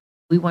scenario.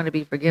 We want to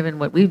be forgiven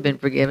what we've been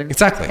forgiven.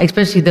 Exactly.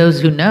 Especially those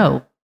who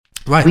know.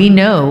 Right. We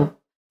know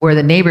where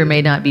the neighbor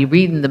may not be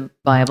reading the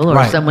Bible,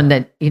 or someone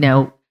that,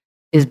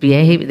 is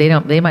behaving.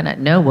 They might not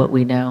know what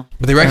we know,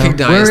 but they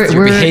recognize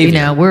your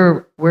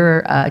behavior.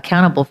 We're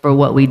accountable for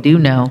what we do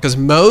know. Because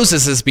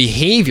Moses'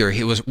 behavior,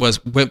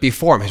 went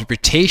before him. His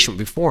reputation went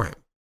before him.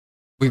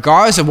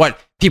 Regardless of what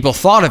people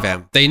thought of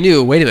him, they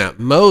knew. Wait a minute,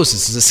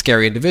 Moses is a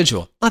scary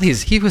individual. Not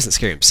he wasn't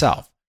scary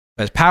himself,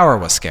 but his power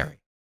was scary.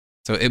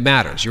 So it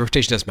matters. Your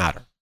reputation does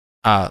matter.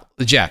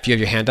 Jeff, you have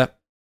your hand up.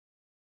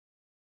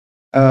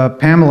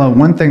 Pamela,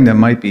 one thing that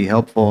might be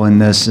helpful in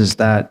this is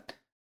that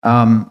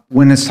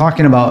when it's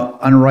talking about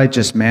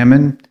unrighteous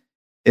mammon,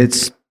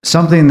 it's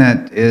something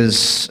that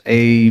is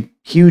a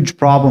huge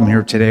problem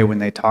here today when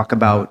they talk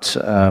about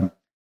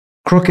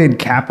crooked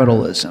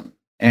capitalism,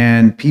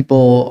 and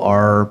people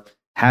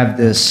have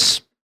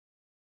this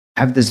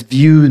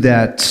view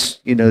that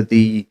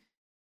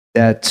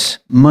that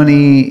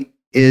money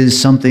is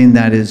something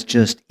that is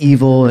just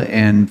evil,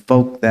 and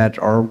folk that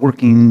are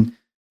working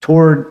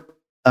toward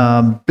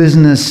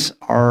business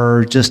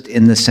are just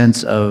in the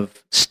sense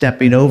of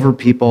stepping over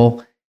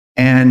people.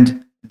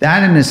 And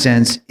that, in a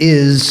sense,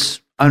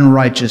 is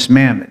unrighteous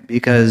mammon,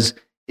 because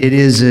it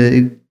is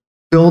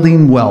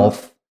building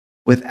wealth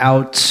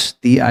without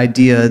the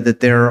idea that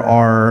there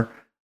are,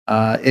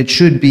 it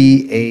should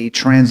be a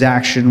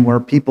transaction where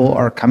people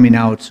are coming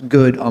out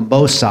good on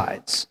both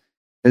sides.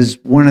 Because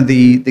one of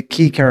the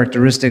key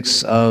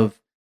characteristics of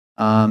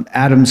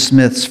Adam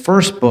Smith's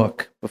first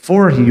book,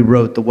 before he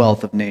wrote The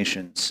Wealth of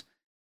Nations,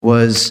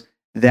 was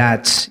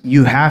that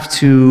you have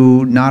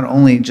to not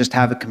only just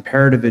have a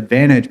comparative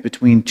advantage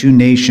between two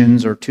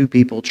nations or two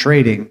people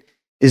trading,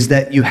 is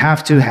that you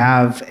have to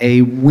have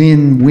a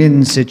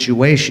win-win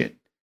situation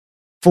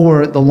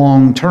for the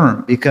long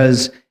term.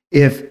 Because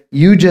if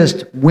you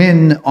just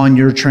win on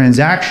your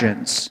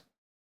transactions,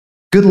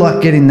 good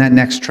luck getting that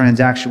next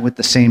transaction with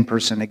the same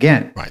person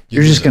again. Right.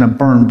 You're just going to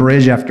burn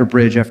bridge after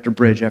bridge after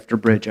bridge after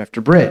bridge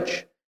after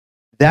bridge.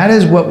 That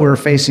is what we're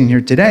facing here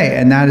today,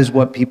 and that is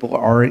what people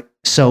are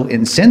so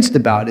incensed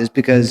about, is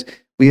because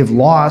we have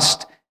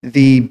lost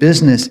the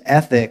business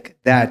ethic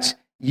that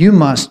you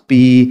must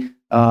be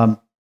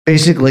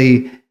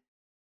basically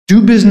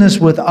do business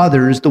with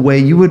others the way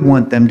you would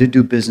want them to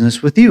do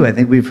business with you. I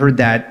think we've heard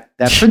that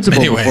principle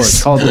before.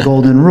 It's called the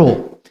golden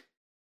rule.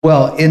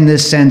 Well, in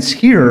this sense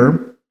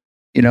here,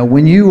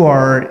 when you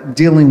are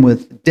dealing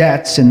with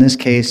debts, in this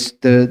case,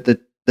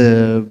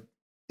 the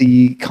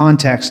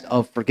context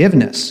of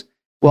forgiveness,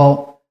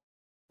 well,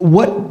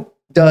 what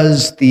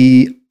does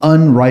the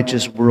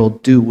unrighteous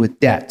world do with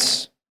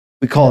debts?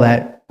 We call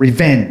that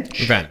revenge.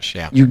 Revenge,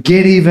 yeah. You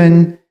get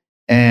even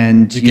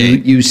and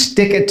you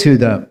stick it to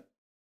them.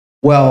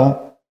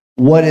 Well,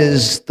 what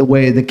is the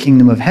way the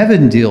kingdom of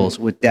heaven deals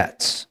with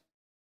debts?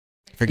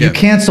 Forgive. You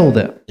cancel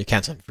them.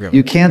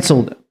 You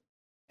cancel them.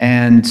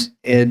 And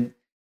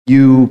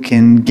you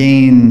can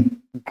gain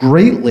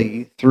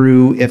greatly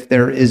through, if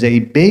there is a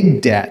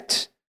big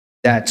debt,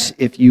 that's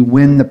if you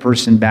win the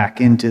person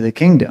back into the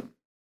kingdom.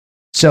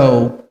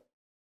 So,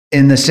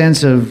 in the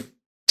sense of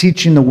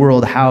teaching the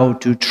world how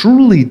to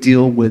truly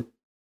deal with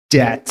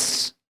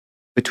debts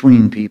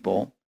between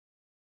people,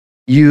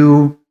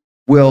 you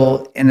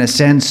will, in a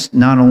sense,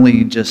 not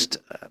only just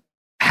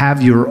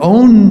have your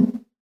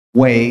own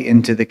way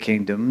into the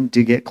kingdom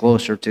to get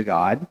closer to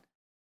God,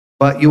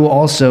 but you will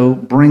also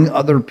bring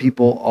other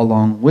people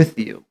along with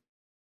you.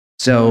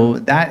 So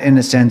that, in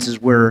a sense, is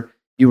where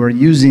you are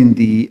using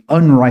the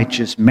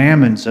unrighteous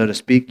mammon, so to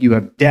speak. You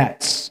have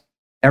debts.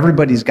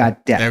 Everybody's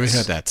got debts. Everybody's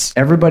got debts.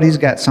 Everybody's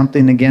got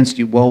something against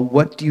you. Well,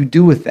 what do you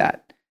do with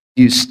that?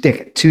 Do you stick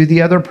it to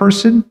the other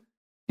person?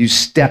 You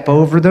step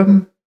over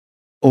them?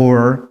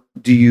 Or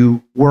do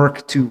you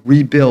work to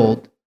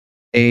rebuild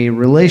a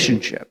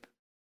relationship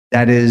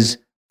that is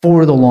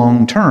for the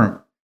long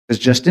term? Because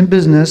just in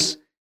business,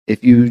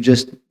 if you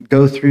just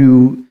go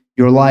through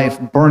your life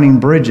burning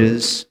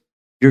bridges,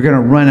 you're going to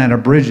run out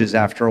of bridges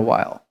after a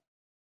while.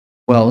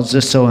 Well, it's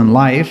just so in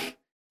life,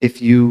 if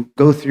you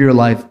go through your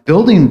life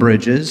building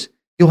bridges,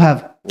 you'll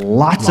have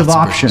lots of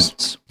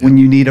options when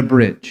you need a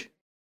bridge.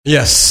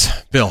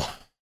 Yes, Bill.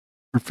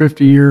 For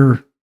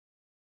 50-year.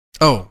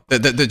 Oh,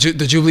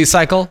 the Jubilee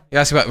cycle? You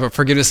asked about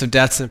forgiveness of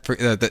debts and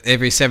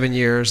every 7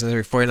 years and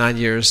every 49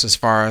 years as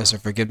far as a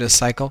forgiveness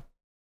cycle.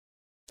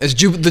 It's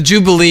the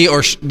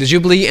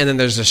Jubilee and then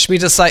there's the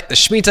Shemitah cycle. The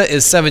Shemitah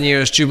is 7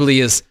 years. Jubilee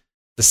is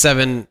the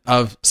seven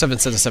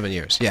sets of 7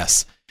 years.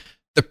 Yes.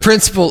 The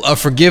principle of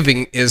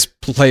forgiving is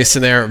placed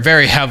in there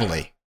very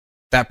heavily.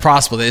 That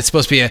principle, that it's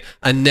supposed to be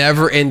a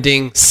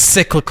never-ending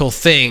cyclical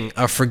thing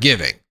of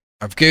forgiving,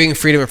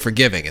 freedom, and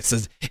forgiving.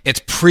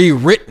 It's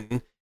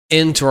pre-written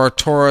into our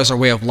Torah as our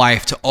way of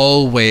life to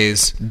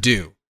always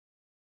do.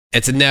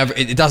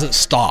 It doesn't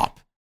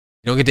stop.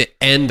 You don't get to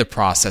end the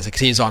process. It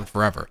continues on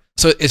forever.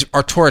 So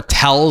our Torah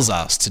tells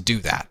us to do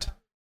that.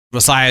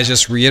 Messiah is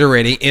just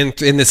reiterating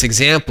in this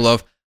example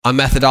of a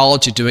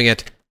methodology doing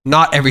it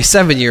not every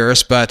 7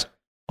 years, but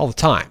all the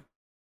time.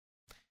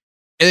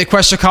 Any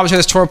questions or comments on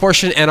this Torah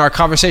portion and our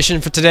conversation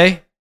for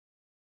today?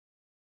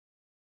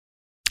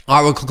 All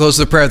right, we'll close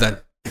the prayer then.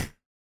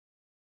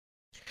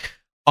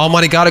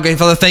 Almighty God, our great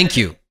Father, thank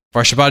you for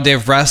our Shabbat, day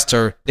of rest,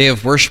 our day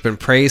of worship and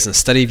praise and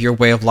study of your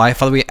way of life.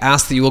 Father, we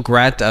ask that you will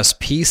grant us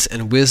peace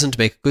and wisdom to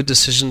make good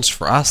decisions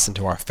for us and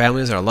to our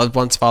families and our loved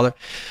ones, Father,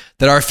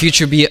 that our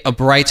future be a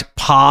bright,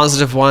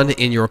 positive one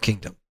in your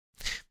kingdom.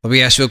 But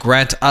we ask you to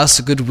grant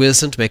us good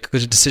wisdom to make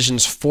good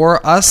decisions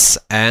for us,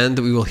 and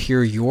that we will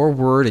hear your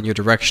word and your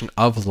direction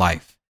of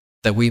life,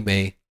 that we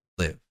may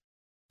live.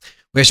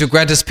 We ask you to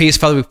grant us peace,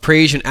 Father. We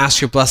praise you and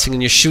ask your blessing in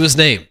Yeshua's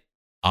name.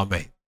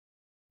 Amen.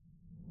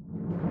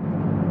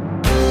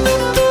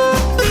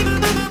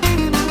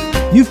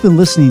 You've been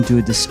listening to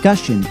a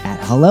discussion at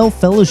Hallel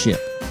Fellowship.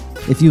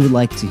 If you would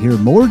like to hear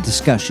more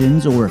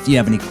discussions, or if you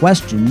have any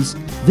questions,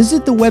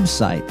 visit the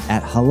website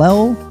at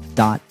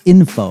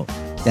hallel.info.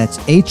 That's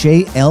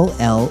HALLEL.info.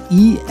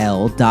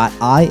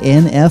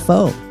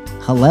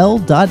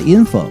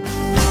 Hallel.info.